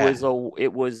 my yeah,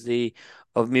 it was the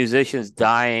of musicians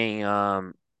dying. I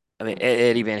mean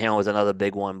Eddie Van Halen was another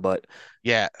big one, but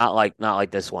yeah, not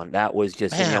like this one. That was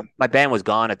just and man. my band was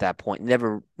gone at that point.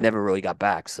 Never really got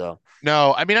back. So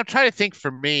No, I mean, I'm trying to think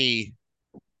for me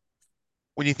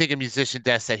when you think of musician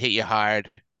deaths that hit you hard.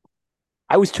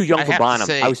 I was too young I'd for have to Bonham. I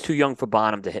say, was too young for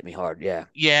Bonham to hit me hard. Yeah.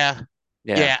 yeah,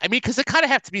 Yeah. yeah. I mean, because it kind of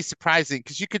have to be surprising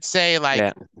because you could say Yeah.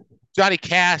 like Johnny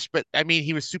Cash, but I mean,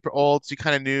 he was super old, so you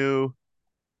kind of knew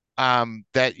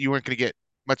that you weren't going to get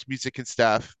much music and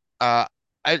stuff.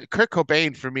 Kurt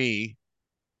Cobain for me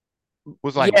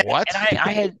was like, Yeah, what?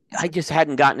 and I just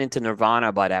hadn't gotten into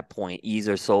Nirvana by that point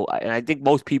either. So and I think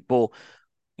most people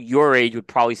your age would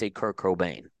probably say Kurt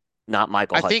Cobain, not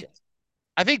Michael I think Hutchins.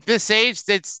 I think this age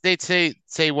they'd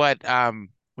say what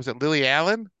was it Lily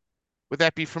Allen? Would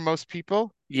that be for most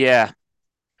people? Yeah.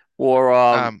 Or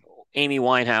Um, Amy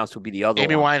Winehouse would be the other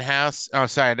Amy one. Winehouse. Oh,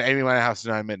 sorry, Amy Winehouse.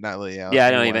 No, I meant not Lily Allen. Yeah, I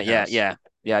Amy know you meant. Yeah, Winehouse. yeah,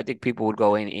 yeah. I think people would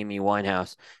go Amy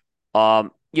Winehouse.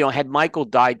 Had Michael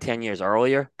died 10 years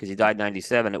earlier, because he died in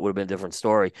 97, it would have been a different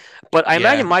story. But I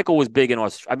imagine Yeah. Michael was big in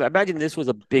Australia. I imagine this was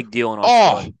a big deal in Oh,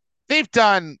 Australia. they've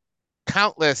done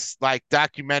countless like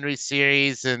documentary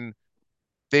series, and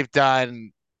they've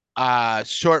done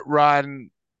short run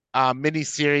mini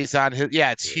series on his.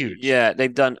 Yeah, it's huge. Yeah,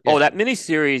 they've done. Oh, Yeah. that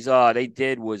miniseries they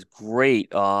did was great.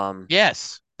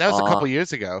 Yes, that was a Uh, couple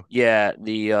years ago. yeah,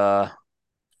 the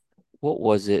what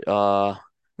was it? Never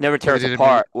Where Tear they Us did a mini.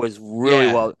 Apart was really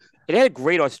Yeah, well. It had a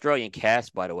great Australian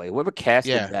cast, by the way. Whoever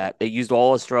casted yeah. that, they used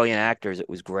all Australian actors. It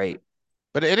was great.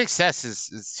 But In Excess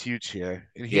is huge here,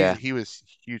 and he Yeah, he was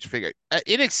huge figure.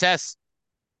 In Excess,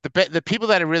 the people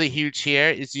that are really huge here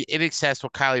is the In Excess. Well,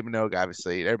 Kylie Minogue,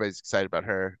 obviously, everybody's excited about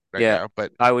her right yeah. now.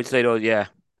 But I would say those. Yeah,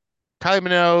 Kylie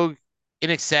Minogue, In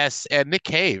Excess, and Nick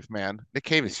Cave, man, Nick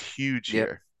Cave is huge yep,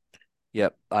 here.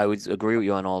 yep. I would agree with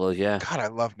you on all those. Yeah, God, I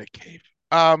love Nick Cave.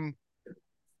 Um,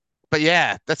 but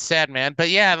yeah, that's sad, man. But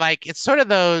yeah, like it's sort of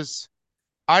those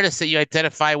artists that you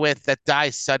identify with that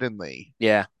die suddenly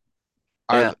yeah,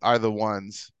 yeah, are the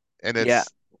ones, and yeah.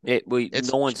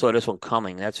 it's No one saw this one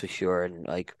coming. That's for sure. And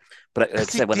but like I because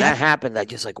the said, when the that happened, I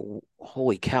just like,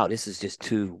 holy cow, this is just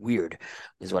too weird.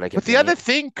 Is what I but kept the thinking. other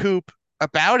thing, Coop,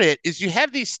 about it is you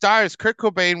have these stars. Kurt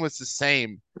Cobain was the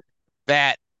same.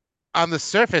 That on the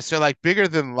surface are like bigger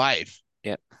than life,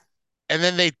 Yeah, and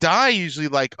then they die usually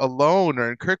like alone. Or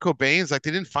in Kurt Cobain's, like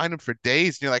they didn't find him for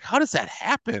days, and you're like, how does that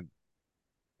happen?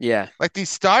 yeah, Like these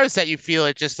stars that you feel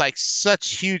are just like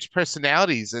such huge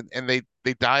personalities, and they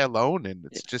die alone, and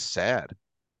it's just sad.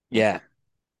 yeah.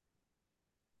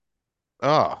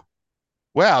 Oh,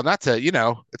 well, not to,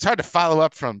 it's hard to follow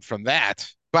up from that,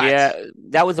 but Yeah,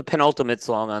 that was the penultimate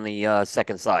song on the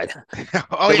second side.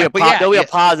 oh yeah, but yeah, There'll be a yeah.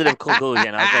 positive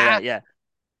conclusion. I'll say that. Yeah.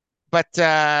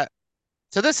 But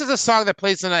so this is a song that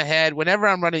plays in my head whenever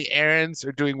I'm running errands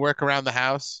or doing work around the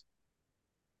house.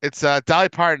 It's Dolly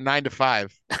Parton 9 to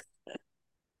 5.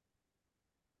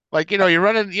 Like, you're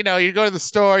running, you go to the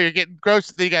store, you're getting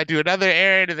groceries, then you gotta do another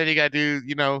errand, and then you gotta do,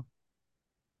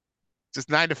 just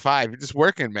 9 to 5. You're just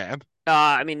working, man.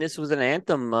 I mean, this was an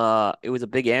anthem. It was a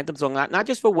big anthem song, not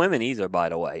just for women either, by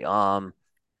the way.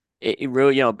 It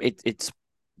really, it's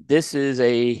this is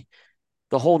the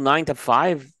whole 9 to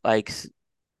 5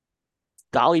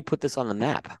 Dolly put this on the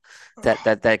map.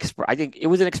 I think it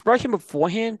was an expression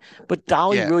beforehand, but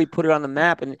Dolly Yeah. really put it on the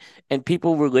map, and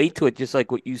people relate to it just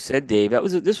like what you said, Dave.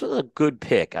 This was a good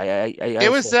pick. It I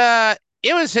was say,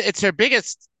 it's her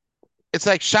biggest. it's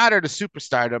like shot her to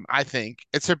superstardom, I think.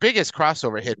 It's her biggest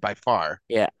crossover hit by far.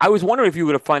 Yeah, I was wondering if you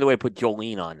would have find a way to put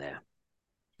Jolene on there.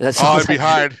 That Oh, sounds it'd be like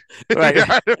hard. It'd be right.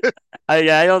 hard.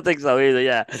 Yeah, I don't think so either.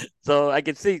 Yeah, so I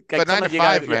can see But like nine to sometimes you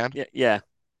gotta five, yeah man. yeah yeah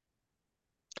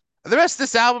The rest of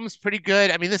this album is pretty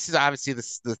good. I mean, this is obviously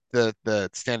the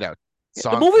standout Yeah,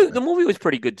 song from the it. movie was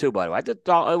pretty good too, by the way. I just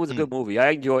thought it was a Hmm. good movie. I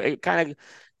enjoy it. Kind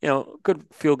of, good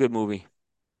feel good movie.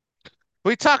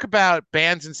 We talk about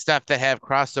bands and stuff that have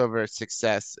crossover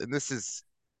success, and this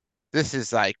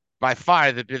is like by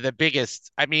far the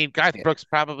biggest. I mean, Garth Yeah, Brooks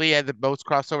probably had the most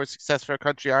crossover success for a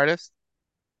country artist,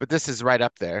 but this is right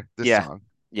up there, this yeah, song.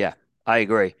 yeah. I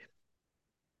agree.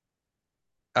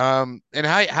 And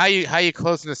how you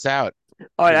closing this out?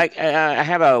 All For the right, I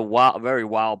have a wild, very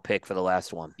wild pick for the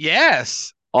last one.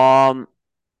 Yes, Um,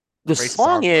 the great song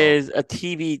song though. is a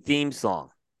TV theme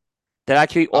song that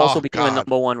actually also Oh became a God,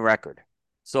 number one record.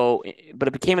 So, but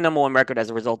it became a number one record as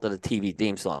a result of the TV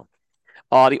theme song.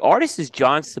 The artist is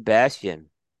John Sebastian,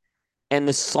 and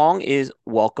the song is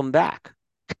 "Welcome Back."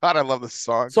 God, I love this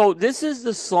song. So this is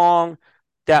the song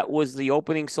that was the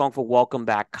opening song for Welcome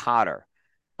Back, Cotter.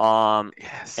 Um,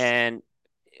 Yes. and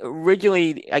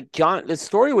originally, like the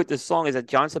story with this song is that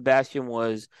John Sebastian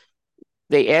was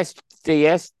they asked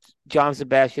John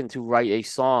Sebastian to write a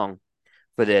song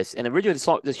for this, and originally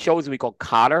the show was going to be called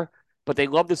Cotter, but they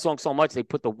loved the song so much they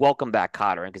put the Welcome Back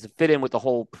Cotter in because it fit in with the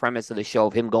whole premise of the show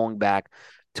of him going back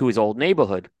to his old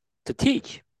neighborhood to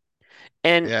teach.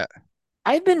 And Yeah.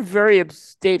 I've been very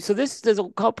abstain. So there's a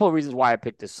couple of reasons why I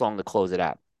picked this song to close it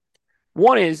out.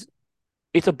 One is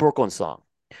it's a Brooklyn song.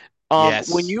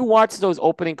 When Yes. you watch those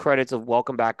opening credits of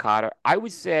Welcome Back, Cotter, I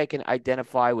would say I can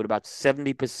identify with about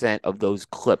 70% of those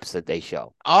clips that they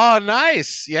show. Oh,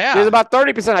 nice. There's Yeah. about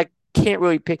 30% I can't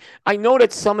really pick. I know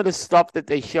that some of the stuff that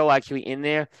they show actually in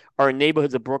there are in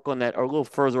neighborhoods of Brooklyn that are a little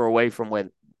further away from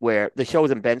where the show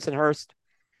is in Bensonhurst.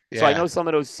 So I Yeah. know some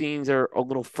of those scenes are a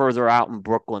little further out in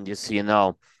Brooklyn, just so you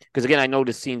know. Because again, I know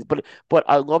the scenes, but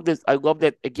I love this. I love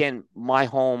that again. My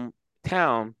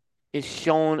hometown is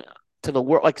shown to the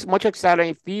world, like much like Saturday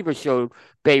Night Fever showed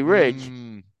Bay Ridge.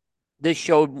 Mm, This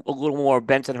showed a little more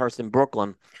Bensonhurst in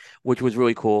Brooklyn, which was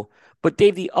really cool. But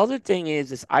Dave, the other thing is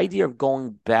this idea of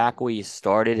going back where you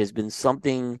started has been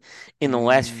something in the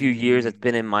last few years that's mm,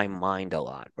 been in my mind a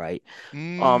lot, right?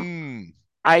 Um, mm.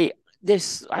 I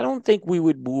I don't think we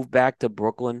would move back to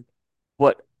Brooklyn,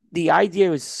 but the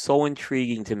idea is so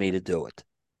intriguing to me to do it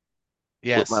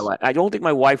with my Yes. wife. I don't think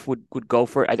my wife would go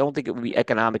for it. I don't think it would be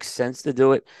economic sense to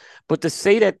do it. But to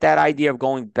say that idea of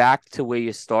going back to where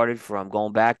you started from,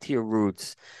 going back to your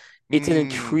roots, it's an Mm,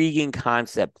 intriguing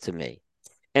concept to me.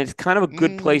 And it's kind of a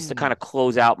good place to kind mm. of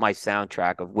close out my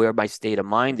soundtrack of where my state of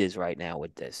mind is right now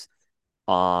with this.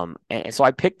 And so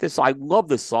I picked this. I love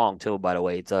this song too, by the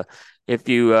way. It's a if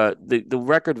you the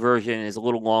record version is a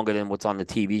little longer than what's on the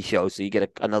TV show, so you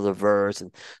get another verse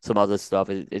and some other stuff.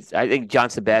 It's I think John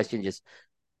Sebastian just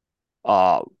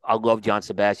I love John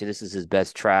Sebastian. This is his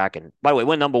best track, and by the way,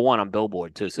 went number one on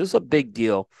Billboard too. So this is a big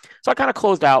deal. So I kind of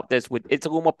closed out this with it's a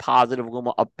little more positive, a little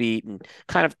more upbeat, and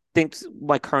kind of thinks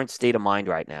my current state of mind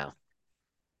right now.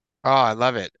 Oh, I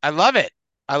love it. I love it.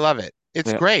 I love it.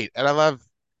 It's Yeah, great. And I love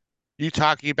you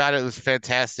talking about it. It was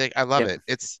fantastic. I love yeah, it.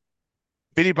 It's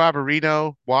Vinnie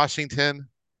Barbarino, Washington,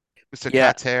 Mr.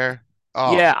 yeah, Carter.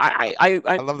 Oh, yeah.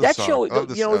 I love the That song. show, I love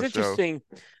this it was show. interesting.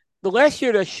 The last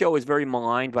year, that show was very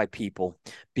maligned by people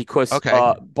because Okay.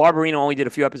 Barbarino only did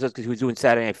a few episodes because he was doing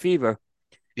Saturday Night Fever,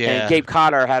 and Yeah. Gabe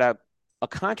Cotter had a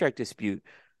contract dispute.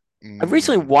 I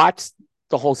recently Mm, watched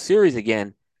the whole series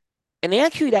again, and they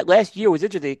actually that last year was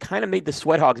interesting. It kind of made the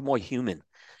Sweathogs more human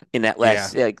in that yeah.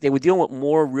 last. Like they were dealing with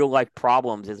more real life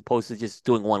problems as opposed to just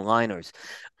doing one liners.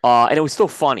 And it was still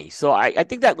funny. So I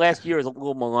think that last year is a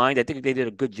little maligned. I think they did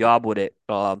a good job with it.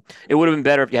 It would have been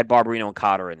better if you had Barbarino and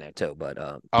Cotter in there too,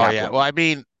 but Oh, yeah. Kaplan. Well, I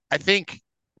mean, I think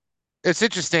it's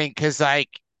interesting because, like,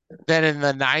 then in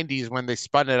the 90s, when they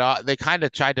spun it off, they kind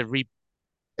of tried to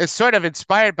it's sort of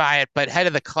inspired by it, but Head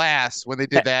of the Class, when they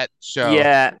did that show,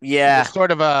 Yeah, it was yeah,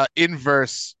 sort of a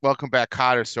inverse Welcome Back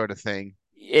Kotter sort of thing.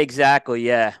 exactly.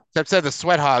 Yeah, Except said the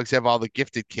Sweat Hogs have all the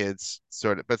gifted kids,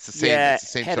 sort of, but yeah. it's the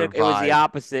same sort of It was the vibe.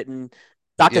 opposite, and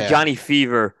Dr. Yeah. Johnny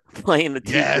Fever playing the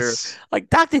teacher. Yes. Like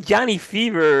Dr. Johnny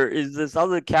Fever is this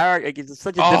other character. Like, it's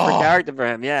such a different Oh, character for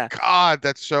him. Yeah, God,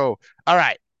 that show. All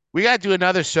right. We got to do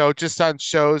another show just on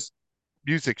shows,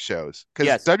 music shows,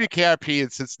 because yes. WKRP in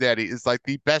Cincinnati is like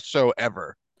the best show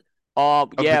ever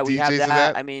of the Yeah, we have DJs in that.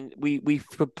 that. I mean, we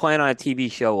plan on a TV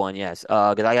show one. Yes,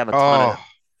 because I have a ton of them.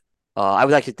 Oh, I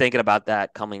was actually thinking about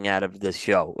that coming out of this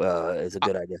show. Is a I,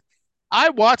 good idea. I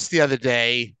watched the other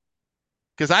day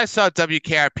because I saw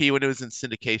WKRP when it was in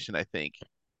syndication, I think.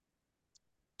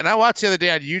 And I watched the other day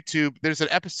on YouTube, there's an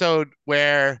episode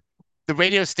where the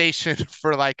radio station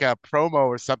for like a promo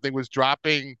or something was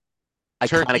dropping Iconic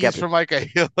turkeys episode. from like a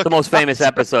The most famous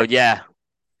helicopter. episode. Yeah.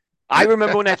 I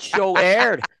remember when that show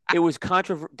aired. It was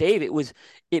controversial. Dave,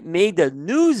 it made the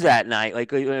news that night. Like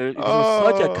because it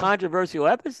was such a Oh controversial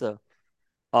episode. Um,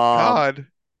 God,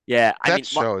 yeah, I that mean,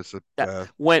 show is a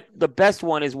when the best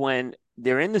one is when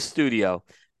they're in the studio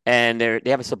and they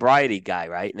have a sobriety guy,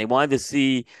 right? And they wanted to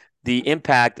see the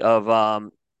impact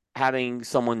of having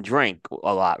someone drink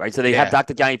a lot, right? So they have yeah.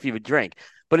 Dr. Johnny Fever drink.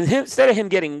 But instead of him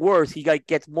getting worse, he like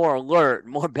gets more alert,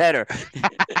 more better.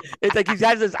 It's like he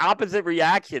has this opposite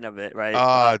reaction of it, right?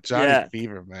 Johnny Yeah,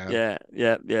 Fever, man.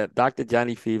 yeah. Dr.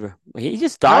 Johnny Fever. He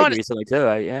just You know died what? recently too,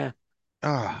 right? Yeah,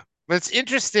 But it's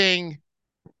interesting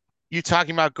you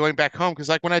talking about going back home because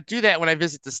like when I do that when I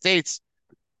visit the States,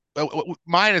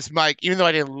 mine is like even though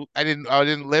I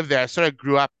didn't live there, I sort of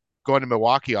grew up going to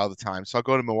Milwaukee all the time. So I'll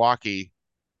go to Milwaukee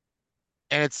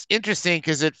and it's interesting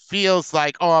because it feels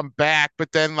like, oh, I'm back,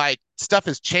 but then like stuff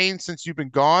has changed since you've been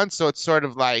gone. So it's sort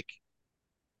of like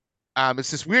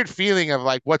it's this weird feeling of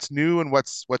like what's new and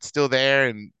what's still there,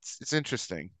 and it's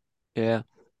interesting. yeah.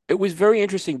 It was very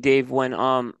interesting, Dave, when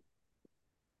I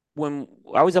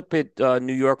was up at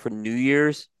New York for New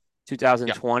Year's Yeah.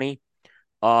 2020,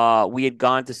 we had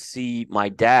gone to see my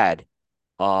dad.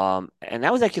 And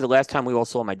that was actually the last time we all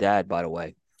saw my dad, by the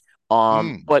way.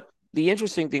 Mm, But the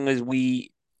interesting thing is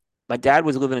my dad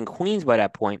was living in Queens by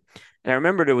that point, and I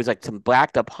remember there was like some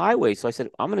backed up highways. So I said,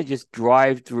 I'm gonna just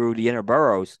drive through the inner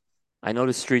boroughs. I know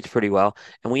the streets pretty well,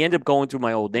 and we ended up going through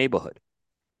my old neighborhood.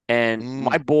 And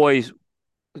my mm. boys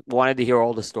wanted to hear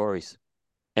all the stories.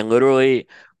 And literally,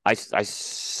 I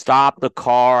stopped the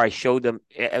car. I showed them.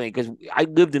 I mean, because I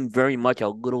lived in very much a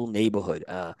little neighborhood,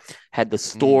 had the Mm.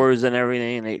 stores and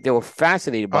everything. And they were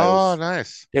fascinated by Oh, those.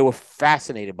 nice. They were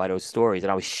fascinated by those stories,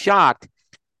 and I was shocked.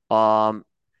 Um,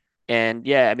 and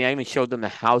yeah, I mean, I even showed them the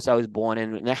house I was born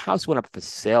in. And the house went up for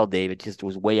sale, Dave. It just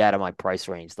was way out of my price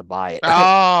range to buy it.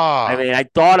 I Oh, mean, I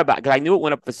thought about because I knew it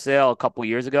went up for sale a couple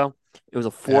years ago. It was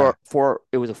a yeah,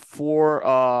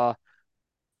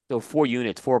 there were four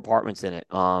units, four apartments in it.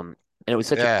 And it was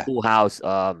such a yeah. cool house.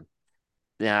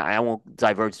 Yeah, I won't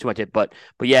diverge too much, but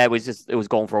yeah, it was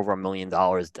going for over $1 million.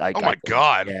 Oh my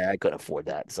God. Yeah, I couldn't afford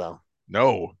that. So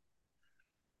No.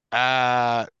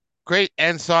 Uh, Great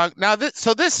end song. Now this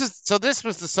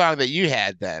was the song that you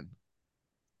had then.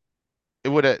 It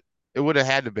would have it would have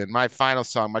had to have been my final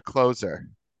song, my closer.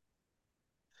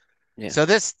 yeah, So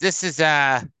this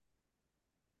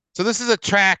is a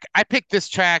track. I picked this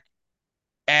track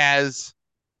as,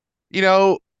 you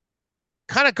know,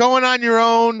 kind of going on your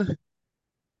own,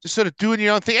 just sort of doing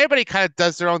your own thing. Everybody kind of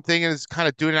does their own thing and is kind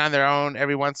of doing it on their own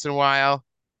every once in a while.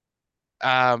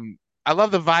 I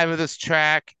love the vibe of this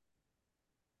track.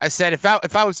 I said if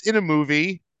I was in a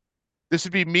movie, this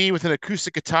would be me with an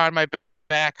acoustic guitar on my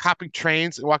back, hopping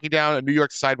trains and walking down a New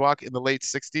York sidewalk in the late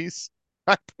 60s.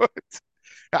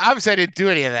 Obviously, I didn't do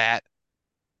any of that,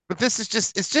 but this is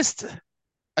it's just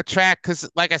a track because,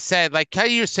 like I said, like how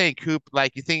you were saying, Coop,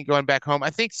 like you think going back home. I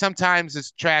think sometimes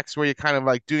it's tracks where you're kind of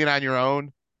like doing it on your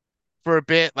own for a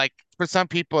bit. Like for some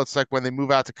people, it's like when they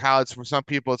move out to college. For some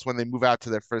people, it's when they move out to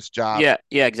their first job yeah,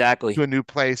 to exactly. a new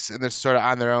place and they're sort of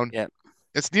on their own. Yeah.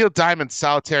 It's Neil Diamond's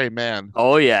Solitary Man.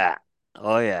 Oh yeah.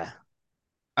 Oh yeah.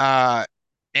 Uh,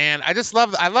 and I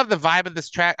love the vibe of this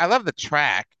track. I love the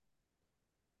track.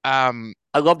 Um,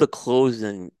 I love the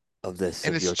closing of this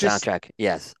and of it's your just soundtrack.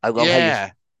 Yes, I love how you.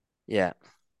 yeah, Yeah.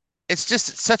 it's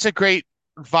just such a great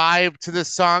vibe to this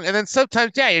song. And then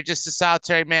sometimes, yeah, you're just a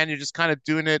solitary man. You're just kind of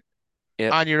doing it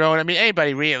Yep. on your own. I mean,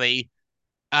 anybody really.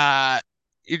 Uh,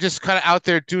 you're just kind of out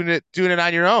there doing it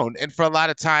on your own. And for a lot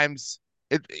of times,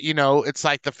 it's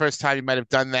like the first time you might have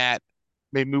done that.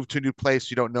 Maybe move to a new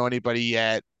place, you don't know anybody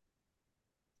yet,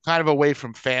 kind of away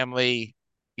from family,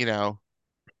 you know.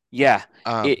 Yeah.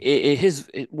 Um,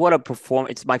 What a perform.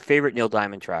 It's my favorite Neil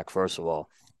Diamond track. First of all.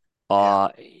 yeah,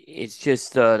 It's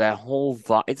just that whole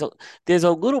vibe.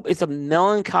 It's a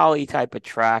melancholy type of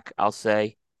track, I'll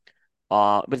say.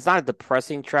 But it's not a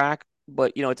depressing track,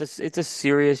 but it's a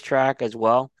serious track as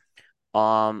well.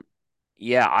 Um,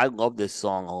 yeah, I love this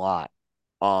song a lot.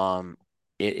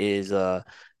 It is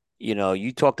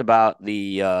you talked about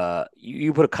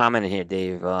you put a comment in here,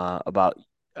 Dave, about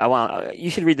you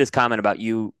should read this comment about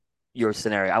your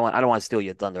scenario. I don't want to steal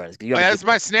your thunder on this because you have a good that's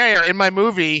my scenario in my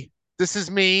movie. This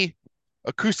is me,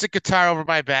 acoustic guitar over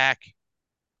my back,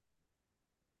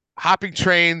 hopping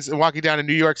trains and walking down a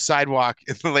New York sidewalk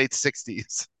in the late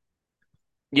 60s.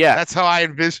 yeah, That's how I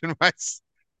envision yeah.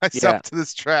 myself to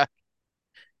this track.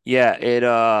 Yeah,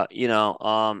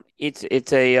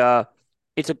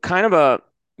 it's a kind of a,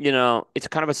 it's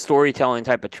kind of a storytelling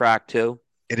type of track too.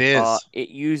 It is. It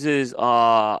uses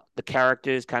the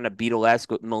characters kind of Beatlesque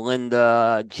with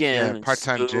Melinda, Yeah, Jim, and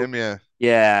part-time Stu. Jim, yeah.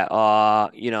 Yeah,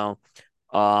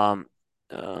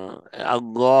 I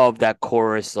love that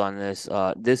chorus on this.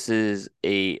 This is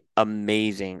a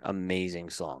amazing, amazing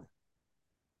song.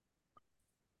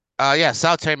 Yeah,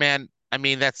 Solitary Man. I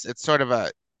mean, it's sort of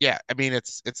a yeah, I mean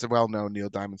it's a well-known Neil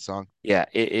Diamond song. Yeah,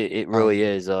 it really Um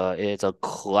is. It's a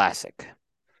classic.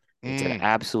 It's an mm,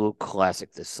 absolute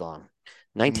classic, this song.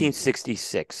 mm.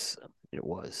 1966 it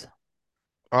was.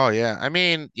 Oh yeah. I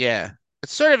mean, yeah.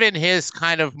 It's sort of in his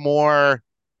kind of more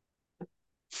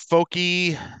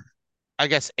folky, I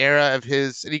guess, era of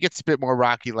his, and he gets a bit more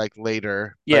rocky like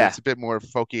later, but Yeah. it's a bit more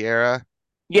folky era.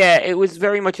 Yeah, it was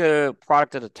very much a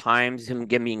product of the times, him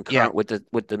getting being Yeah, current with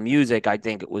the music. I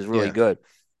think it was really yeah. good.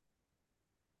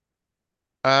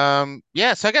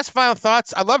 Yeah, so I guess final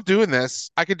thoughts. I love doing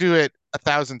this. I could do it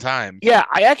 1,000 times. Yeah,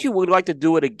 I actually would like to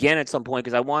do it again at some point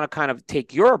because I want to kind of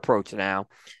take your approach now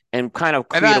and kind of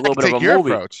And create a I little bit of a take your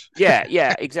movie. approach. Yeah,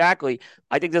 yeah, exactly.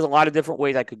 I think there's a lot of different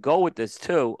ways I could go with this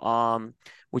too,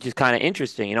 which is kind of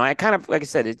interesting. I kind of, like I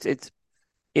said, it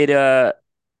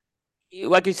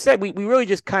like you said, we really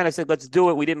just kind of said let's do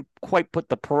it. We didn't quite put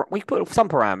we put some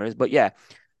parameters, but yeah,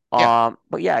 Yeah.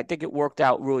 but yeah, I think it worked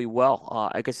out really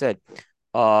well. Like I said,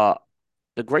 uh,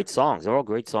 the great songs, they're all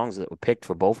great songs that were picked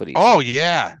for both of these Oh songs.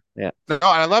 yeah. Yeah, No, and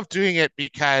I love doing it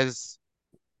because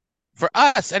for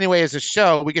us anyway, as a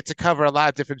show, we get to cover a lot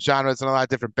of different genres and a lot of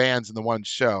different bands in the one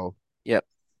show, yep.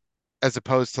 as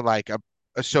opposed to like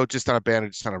a show just on a band or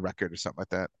just on a record or something like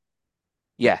that.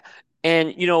 Yeah.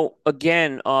 And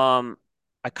again,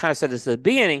 I kind of said this at the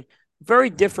beginning, very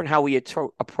different how we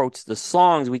approach the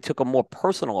songs. We took a more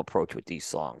personal approach with these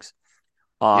songs.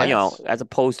 Yes. As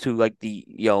opposed to like the,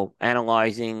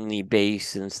 analyzing the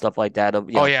bass and stuff like that.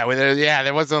 Oh yeah, yeah,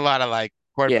 there wasn't a lot of like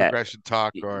chord Yeah, progression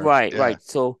talk or right, yeah. right.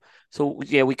 So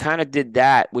yeah, we kind of did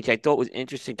that, which I thought was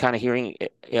interesting, kind of hearing,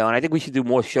 and I think we should do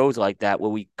more shows like that where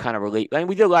we kind of relate. And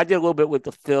I did a little bit with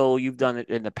the Phil. You've done it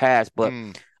in the past, but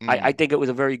Mm, I mm, think it was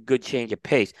a very good change of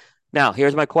pace. Now,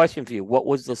 here's my question for you: what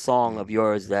was the song of mm.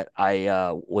 yours that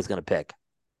I was gonna pick?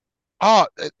 Oh,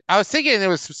 I was thinking it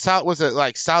was it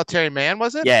like Solitary Man,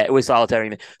 was it? Yeah, it was Solitary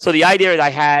Man. So the idea that I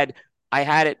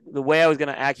had it the way I was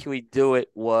gonna actually do it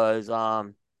was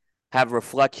have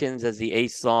Reflections as the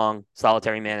eighth song,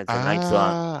 Solitary Man as the ninth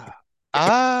song. Ah,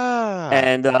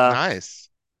 ah, And nice.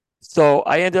 so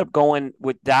I ended up going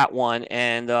with that one.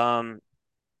 And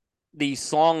the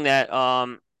song that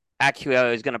actually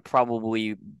I was gonna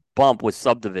probably bump was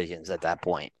Subdivisions at that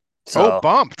point. Oh, So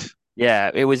bumped.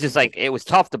 yeah, it was just like it was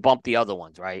tough to bump the other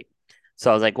ones, right?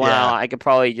 So I was like, well, Yeah. I could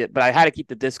probably but I had to keep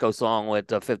the disco song with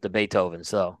the Fifth of Beethoven.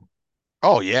 So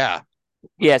Oh, yeah.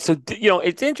 yeah, so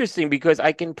it's interesting because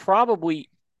I can probably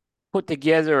put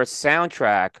together a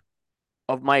soundtrack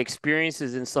of my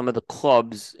experiences in some of the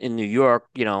clubs in New York,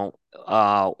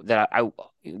 that I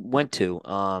went to,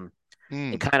 and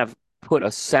Mm. kind of put a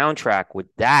soundtrack with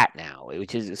that now,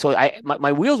 which is so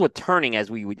my wheels were turning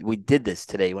as we did this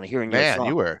today when hearing your Man, song.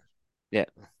 you were Yeah.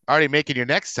 already making your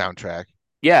next soundtrack.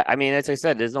 Yeah. I mean, as I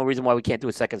said, there's no reason why we can't do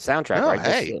a second soundtrack, No, right?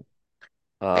 hey.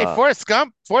 Hey, Uh, Forrest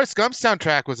Gump's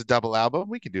soundtrack was a double album.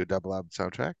 We can do a double album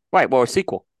soundtrack. right. Well, a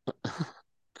sequel.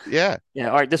 Yeah. Yeah.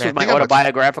 All right. This was Man, my think how much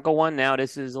autobiographical one. Now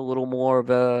this is a little more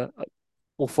of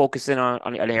we'll focus in on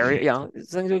an area,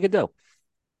 it's things we could do.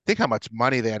 think how much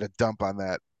money they had to dump on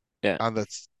that Yeah. on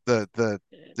the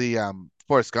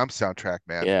Forrest Gump soundtrack,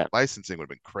 man. Yeah. Licensing would have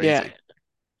been Yeah. crazy.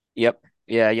 Yep.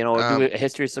 Yeah, do Um, a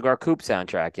History of Cigar Coupe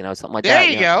soundtrack, something like there that.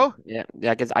 you go. Yeah,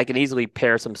 yeah, I can easily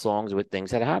pair some songs with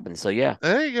things that happen. So yeah.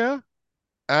 There you go.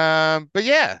 But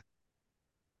yeah.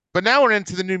 But now we're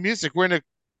into the new music. We're in a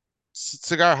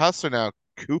cigar hustler now.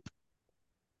 Coop.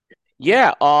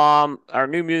 Yeah, our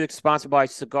new music sponsored by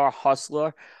Cigar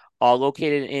Hustler,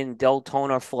 located in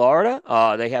Deltona, Florida.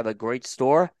 They have a great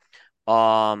store.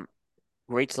 Um,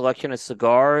 Great selection of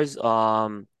cigars,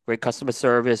 great customer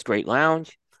service, great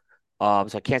lounge. So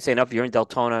I can't say enough. If you're in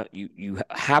Deltona, you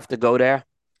have to go there.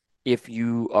 If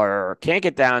you can't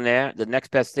get down there, the next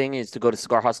best thing is to go to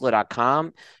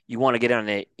cigarhustler.com. You want to get on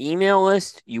their email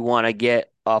list. You want to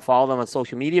get follow them on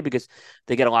social media because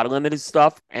they get a lot of limited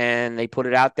stuff and they put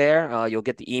it out there. You'll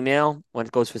get the email when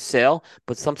it goes for sale,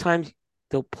 but sometimes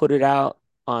they'll put it out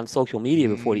on social media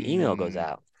before the email goes Mm,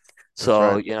 out. that's So,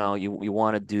 right. you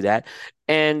want to do that.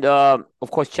 And of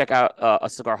course, check out a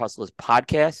Cigar Hustlers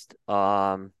podcast.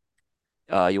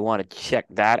 You want to check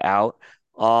that out.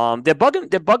 They're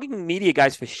bugging media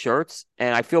guys for shirts,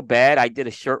 and I feel bad. I did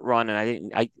a shirt run, and I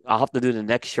didn't. I'll have to do the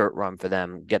next shirt run for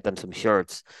them. Get them some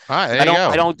shirts. All right, I there you don't.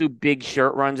 I go. don't do big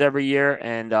shirt runs every year,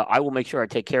 and I will make sure I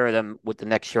take care of them with the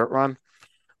next shirt run.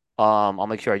 I'll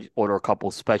make sure I order a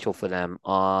couple special for them.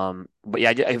 But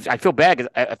yeah, I feel bad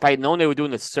because if I had known they were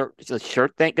doing the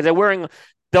shirt thing, because they're wearing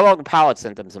Dog and Pallet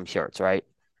sent them some shirts, right?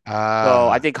 So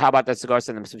I Uh, think how about that cigar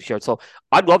send them some shirts. So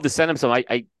I'd love to send them some. And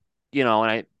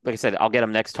I like I said, I'll get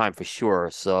them next time for sure.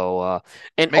 So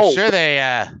and Make sure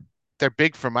they're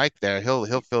big for Mike there.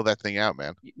 He'll fill that thing out,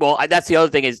 man. well, that's the other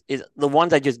thing is the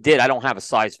ones I just did. I don't have a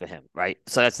size for him, right?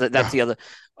 So that's the other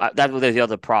that's the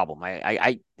other problem.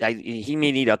 He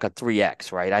may need like a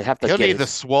 3X, right? I have to He'll get need the his.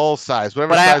 swole size.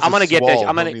 Whatever But size I'm is gonna get this.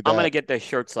 swole, he'll need I'm gonna that. get their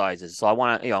shirt sizes. So I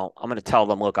want to, I'm gonna tell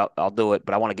them, look, I'll do it,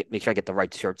 but I want to make sure I get the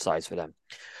right shirt size for them.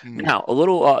 Mm, Now,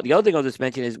 the other thing I'll just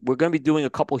mention is we're gonna be doing a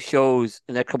couple shows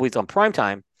in the next couple weeks on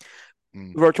primetime,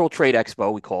 mm. virtual trade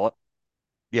expo, we call it.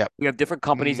 Yep. We have different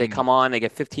companies. They Mm. come on, they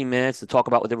get 15 minutes to talk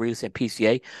about what they're releasing at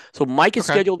PCA. So Mike is Okay.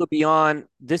 scheduled to be on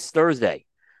this Thursday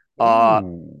uh,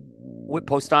 with Ooh.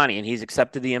 Postani, and he's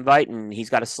accepted the invite and he's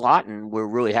got a slot, and we're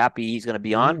really happy he's going to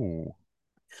be on. Ooh.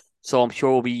 So I'm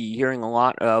sure we'll be hearing a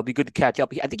lot. It'll be good to catch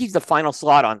up. I think he's the final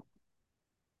slot on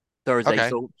Thursday. Okay.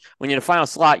 So when you're the final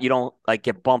slot, you don't like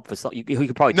get bumped for something. You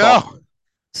could probably talk. No.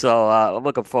 So I'm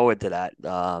looking forward to that.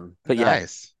 But yeah,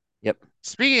 Nice. yep.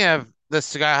 Speaking of the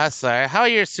cigar hustler,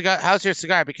 how's your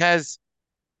cigar? Because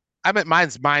I bet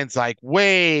mine's like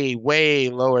way, way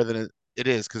lower than it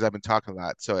is because I've been talking a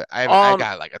lot. So I Um,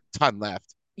 got like a ton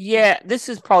left. yeah, this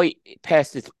is probably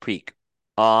past its peak.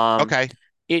 Um, Okay.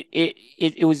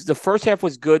 it was the first half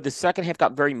was good. The second half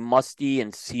got very musty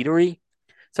and cedary.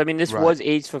 So I mean, this Right. was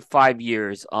aged for 5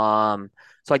 years.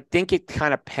 So I think it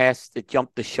kind of passed, it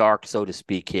jumped the shark, so to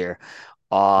speak here.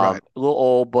 Right. A little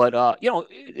old, but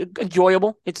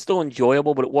enjoyable. It's still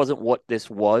enjoyable, but it wasn't what this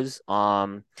was.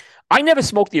 I never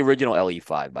smoked the original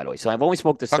LE5, by the way. So I've only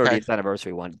smoked the Okay. 30th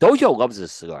anniversary one. Dojo loves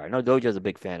this cigar. I know Dojo's a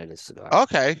big fan of this cigar.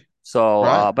 Okay. So,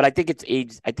 Right. but I think it's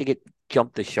aged. I think it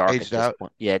jumped the shark at Aged this out.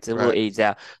 point. Yeah, it's a little Right. aged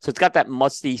out. So it's got that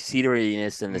musty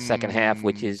cedariness in the second half,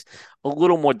 which Mm, is a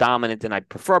little more dominant than I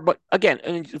prefer. But again,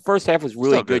 I mean, the first half was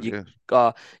really still good. good. Yeah.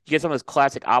 You get some of those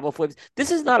classic Avo flavors.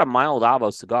 This is not a mild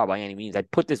Avo cigar by any means.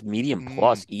 I'd put this medium Mm,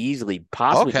 plus easily,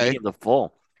 possibly okay. medium to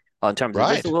full, in terms of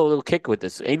there's a Right. little kick with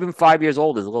this. Even 5 years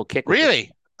old, there's a little kick with this.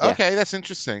 Really? Yeah, Okay, that's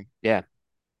interesting. yeah,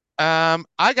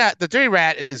 I got the Dirty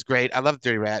Rat is great. I love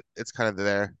Dirty Rat. It's kind of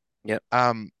there. yep,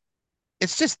 Um,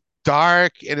 it's just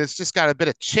dark and it's just got a bit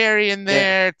of cherry in yeah,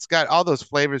 there. It's got all those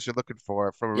flavors you're looking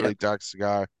for from a really yep, dark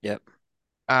cigar. yep.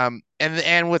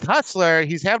 And with Hustler,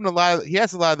 he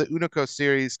has a lot of the Unico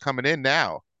series coming in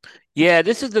now. Yeah,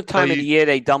 this is the So time of the year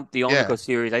they dump the yeah, Onico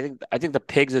series. I think the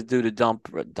pigs are due to dump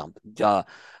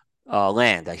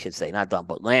land, I should say, not dump,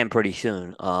 but land pretty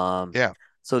soon. yeah.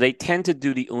 So they tend to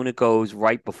do the Unicos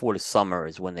right before the summer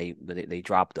is when they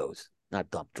drop those. Not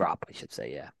dump, drop, I should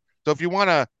say. Yeah. So if you want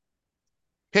to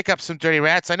pick up some Dirty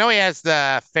Rats, I know he has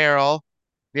the Feral,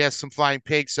 he has some Flying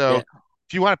Pigs. So Yeah.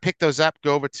 if you want to pick those up,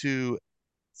 go over to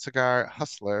Cigar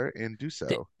Hustler and do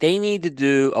so. They need to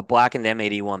do a blackened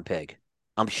M81 pig.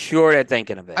 I'm sure they're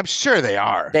thinking of it. I'm sure they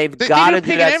are. They've They got do to do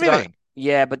pig and that cigar. everything.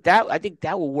 Yeah, but I think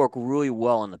that will work really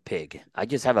well in the pig. I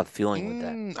just have a feeling with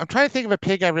that. I'm trying to think of a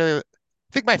pig I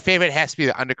think my favorite has to be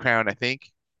the Undercrown, I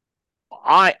think.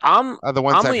 I I'm Are the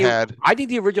ones I'm I've the had. I think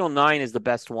the original nine is the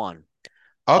best one.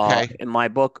 Okay. In my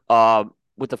book.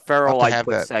 With the I'll have feral, to I'd have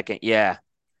put that. second. Yeah.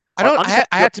 I don't I Untapped.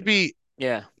 have to be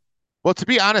Yeah. well to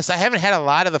be honest, I haven't had a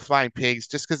lot of the flying pigs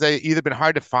just because they either been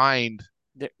hard to find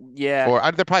Yeah.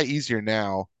 or they're probably easier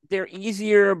now. They're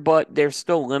easier, but they're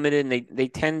still limited. And they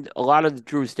tend a lot of the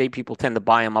Drew Estate people tend to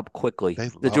buy them up quickly. They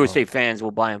The love Drew them. Estate fans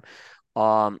will buy them.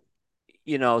 Um,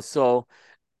 so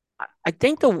I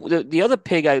think the other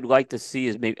pig I'd like to see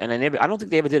is maybe, and I don't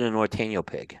think they ever did a Norteño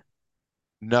pig.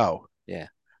 No. Yeah.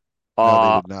 No, they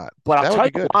Uh, did not. but I'll That would tell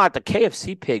you be good. what, the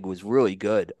KFC pig was really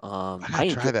good. I I gotta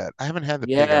enjoy. try that. I haven't had the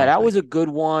pig, I Yeah, don't that was think. a good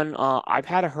one. I've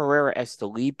had a Herrera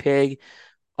Esteli pig.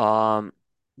 Um,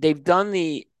 they've done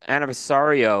the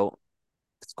Anniversario.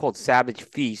 It's called Savage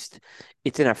Feast.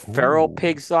 It's in a feral Ooh.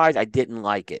 pig size. I didn't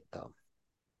like it though.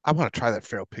 I want to try that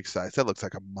feral pig size. That looks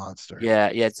like a monster.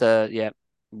 Yeah, yeah, yeah.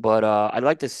 But I'd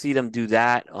like to see them do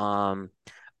that.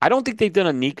 I don't think they've done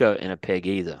a Nika in a pig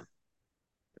either.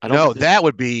 I don't No, think. that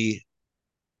would be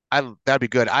that'd be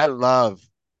good. I love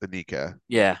the Nika.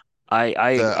 Yeah,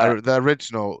 I The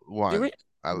original the one. re-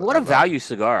 what I a love. value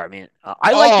cigar. I mean,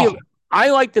 Oh, I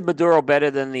like the Maduro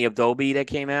better than the Adobe that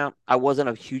came out. I wasn't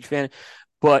a huge fan,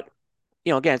 but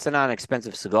again, it's a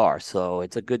non-expensive cigar, so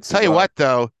it's a good tell you cigar. what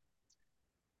though,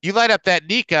 You light up that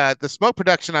Nika, the smoke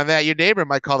production on that, your neighbor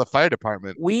might call the fire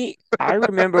department. I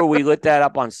remember we lit that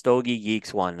up on Stogie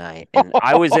Geeks one night, and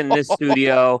I was in this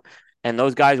studio, and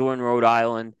those guys were in Rhode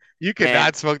Island, You and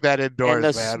cannot smoke that and the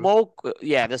indoors, man. smoke,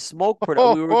 yeah, the smoke we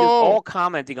were just all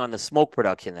commenting on the smoke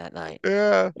production that night.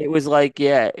 Yeah. It was like,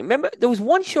 yeah, remember there was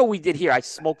one show we did here. I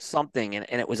smoked something,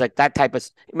 and it was like that type of.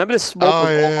 Remember the smoke Oh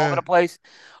was all over yeah. the place.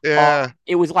 Yeah.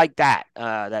 It was like that.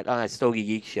 That on that Stogie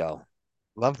Geek show.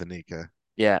 Love the Nika.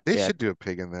 Yeah, They yeah. should do a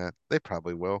pig in that. They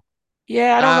probably will.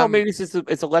 Yeah, I don't know. Um, Maybe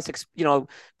it's a less,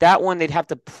 that one they'd have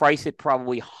to price it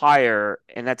probably higher,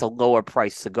 and that's a lower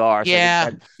price cigar. So I think yeah,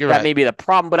 you're that right. may be the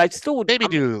problem. But I still would. Maybe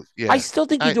do, I yeah. still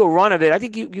think you I do a run of it. I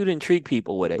think you'd intrigue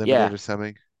people with it. limited Yeah, or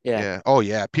something. yeah, Yeah. Oh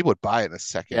yeah, people would buy it in a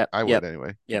second. yep, I would yep,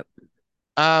 anyway. yep.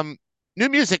 Um, New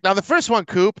music. Now the first one,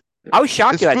 Coop, I was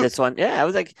shocked is you had this one. Yeah, I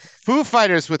was like, Foo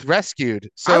Fighters with Rescued.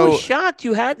 I was So shocked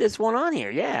you had this one on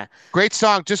here. Yeah, great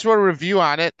song. Just wrote a review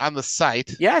on it on the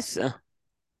site. yes,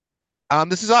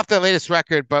 This is off their latest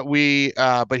record, but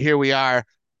here we are,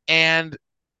 and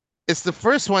it's the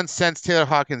first one since Taylor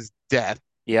Hawkins' death,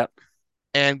 yep,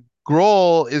 and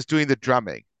Grohl is doing the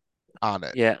drumming on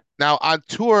it. yeah, Now on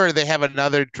tour they have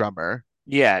another drummer,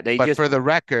 yeah. They but just for the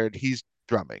record he's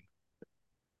drumming.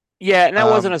 Yeah, and that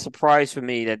wasn't Um, a surprise for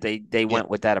me that they yeah, went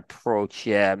with that approach.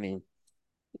 Yeah, I mean,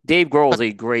 Dave Grohl is but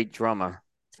a great drummer.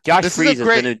 Josh this is a Freese is the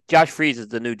great, new Josh Freese is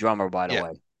the new drummer, by the yeah,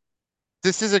 way.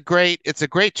 it's a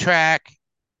great track.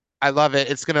 I love it.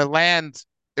 It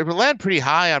will land pretty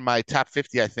high on my top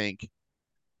 50, I think.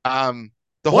 Um,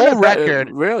 the One whole of the better,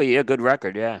 record, really a good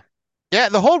record. Yeah, yeah,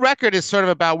 the whole record is sort of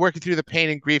about working through the pain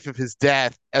and grief of his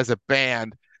death as a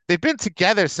band. They've been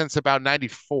together since about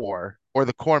 94, or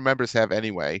the core members have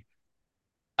anyway.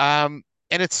 Um,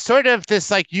 and it's sort of this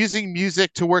like using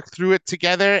music to work through it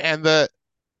together, and the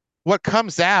what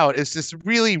comes out is this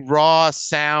really raw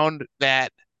sound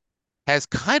that has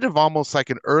kind of almost like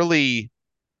an early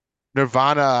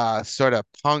Nirvana sort of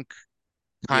punk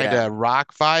kind yeah, of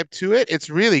rock vibe to it. It's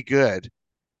really good.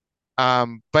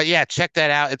 But yeah, check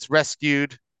that out. It's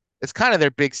Rescued. It's kind of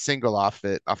their big single off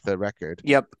the record.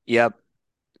 yep, yep.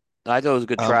 I thought it was a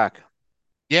good Um, track.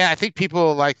 yeah, I think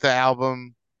people like the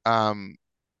album. Um,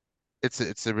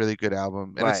 it's a really good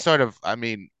album, and it's Right, sort of, I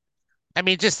mean,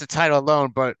 just the title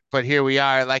alone. But here we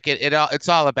are. Like it's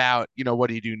all about, what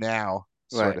do you do now,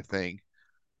 sort right. of thing.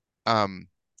 Um,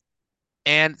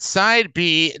 and side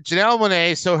B, Janelle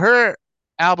Monáe. So her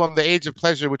album, The Age of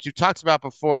Pleasure, which you talked about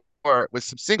before with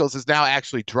some singles, is now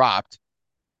actually dropped.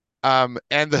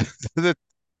 And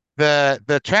the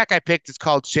the track I picked is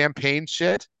called Champagne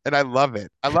Shit, and I love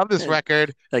it. I love this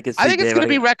record. I can I see think it's Dave. going to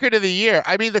be record of the year.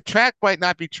 I mean, the track might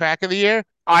not be track of the year,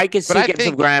 I can but see getting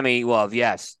some Grammy love.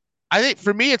 Yes, I think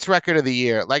for me it's record of the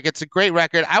year. Like it's a great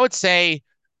record. I would say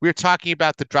we were talking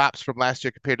about the drops from last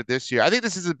year compared to this year. I think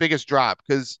this is the biggest drop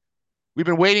because we've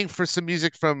been waiting for some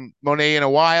music from Monet in a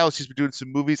while. She's been doing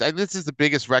some movies. I think this is the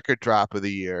biggest record drop of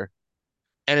the year,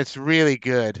 and it's really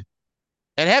good.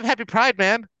 And have Happy Pride,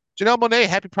 man. Janelle Monáe,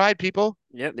 Happy Pride, people.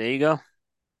 yep. There you go.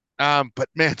 But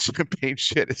man, Champagne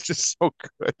Shit is just so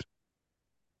good.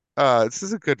 This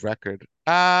is a good record.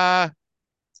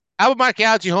 Album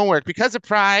archaeology homework. Because of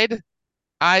Pride,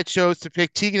 I chose to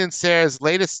pick Tegan and Sarah's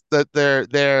latest,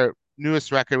 their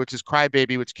newest record, which is Cry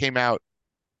Baby, which came out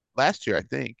last year, I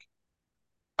think.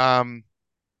 Um,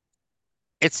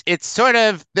 it's sort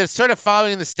of they're sort of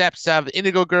following the steps of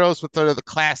Indigo Girls with sort of the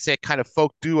classic kind of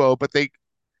folk duo, but they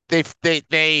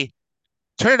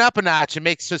turn it up a notch and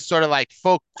makes just sort of like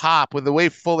folk pop with a way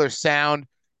fuller sound,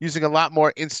 using a lot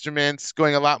more instruments,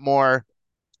 going a lot more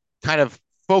kind of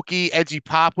folky, edgy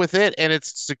pop with it, and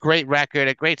it's just a great record,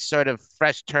 a great sort of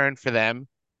fresh turn for them.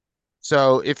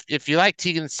 So if you like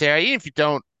Tegan and Sarah, even if you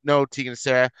don't know Tegan and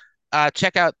Sarah,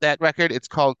 check out that record. It's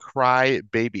called Cry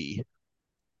Baby.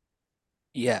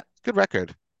 Yeah, Good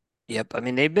record. yep. I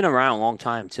mean, they've been around a long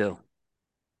time too.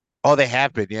 Oh, they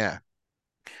have been, yeah.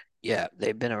 Yeah,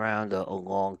 they've been around a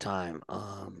long time.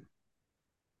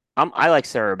 I like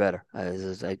Sarah better. I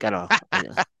don't know.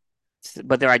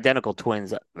 But they're identical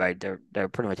twins, right? They're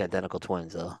pretty much identical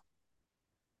twins, though.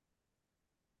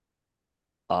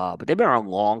 But they've been around a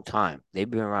long time. They've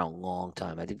been around a long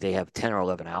time. I think they have 10 or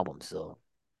 11 albums. So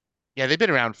Yeah, they've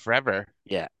been around forever.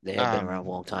 yeah, they have been around a Um,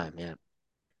 long time. Yeah.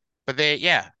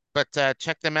 but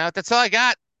check them out. That's all I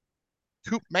got.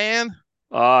 Coop man.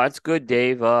 That's good,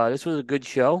 Dave. This was a good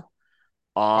show.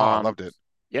 Oh, I Um, loved it.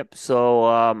 yep.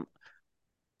 So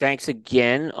thanks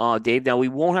again, Dave. Now we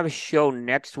won't have a show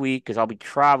next week because I'll be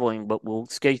traveling, but we'll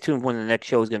stay tuned when the next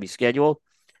show is going to be scheduled.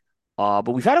 But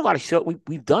we've had a lot of show.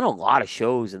 We've done a lot of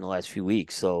shows in the last few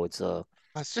weeks, so it's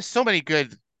It's just so many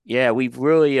good. Yeah, we've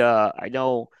really I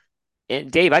know. And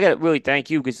Dave, I got to really thank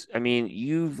you because I mean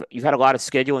you've had a lot of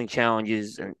scheduling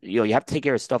challenges, and you have to take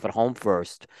care of stuff at home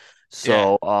first.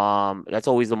 Yeah. So that's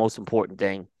always the most important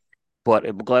thing. But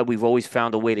I'm glad we've always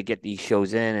found a way to get these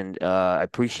shows in, and I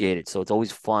appreciate it. So it's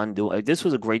always fun doing. This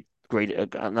was a great,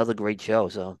 another great show.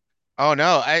 So Oh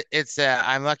no, it's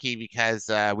I'm lucky because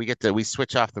we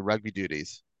switch off the rugby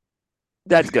duties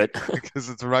that's good. because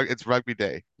it's rugby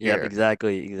day Yep, here.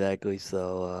 exactly.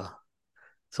 So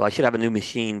I should have a new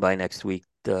machine by next week.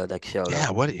 Next show Yeah,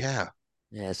 though. what? Yeah,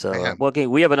 Yeah. So man. well, okay,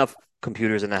 we have enough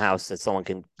computers in the house that someone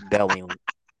can belly them.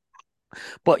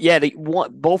 But yeah,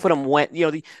 both of them went.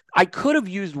 I could have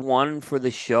used one for the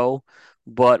show,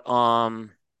 but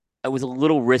it was a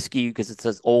little risky because it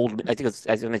says old. I think it's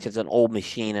as I mentioned, it's an old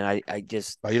machine, and I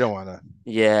just Oh, you don't want to.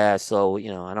 yeah. So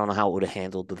I don't know how it would have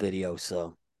handled the video.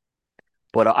 So,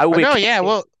 but I will Oh be no, yeah.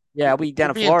 Well, yeah, I'll be down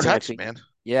we'll in be in Florida next touch, week. man.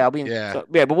 Yeah, I'll be in. Yeah. So,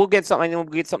 yeah, but we'll get something. We'll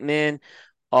get something in.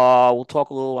 We'll talk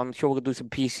a little. I'm sure we'll do some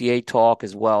PCA talk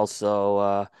as well.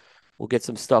 So we'll get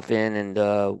some stuff in, and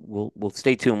we'll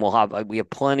stay tuned. We have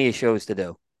plenty of shows to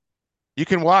do. You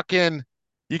can walk in.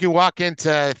 You can walk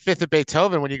into Fifth of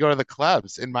Beethoven when you go to the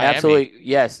clubs in Miami. Absolutely,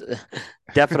 yes,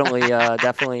 definitely. Hey,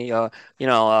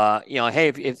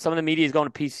 if some of the media is going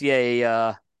to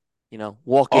PCA,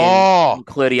 walk in, Oh,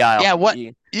 clear the aisle. yeah. What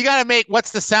you got to make?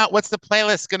 What's the sound? What's the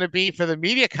playlist going to be for the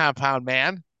media compound,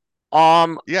 man? You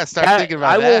got to start That thinking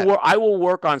about that. I will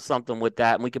work on something with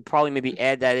that, and we could probably maybe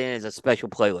add that in as a special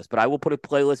playlist. But I will put a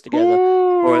playlist together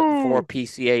for Ooh.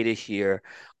 PCA this year.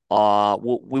 We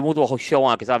won't do a whole show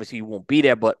on because obviously you won't be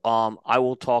there. But I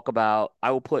will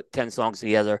put 10 songs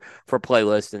together for a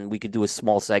playlist, and we could do a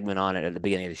small segment on it at the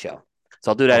beginning of the show.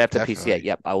 So I'll do that Oh, after PCA. definitely,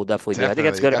 Yep, I will definitely do. I think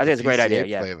that's definitely. You good. I got think the it's a great idea. PCA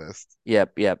Yeah. playlist.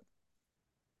 Yep.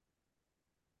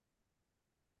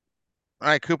 All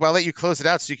right, Coop. I'll let you close it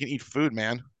out so you can eat food,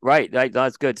 man. Right.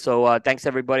 That's good. So thanks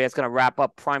everybody. That's gonna wrap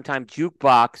up Primetime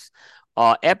Jukebox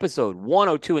episode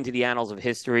 102 into the annals of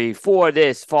history for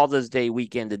this Father's Day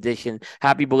weekend edition.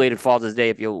 Happy belated Father's Day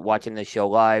if you're watching this show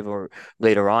live or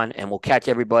later on. And we'll catch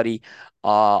everybody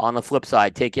on the flip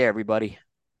side. Take care, everybody.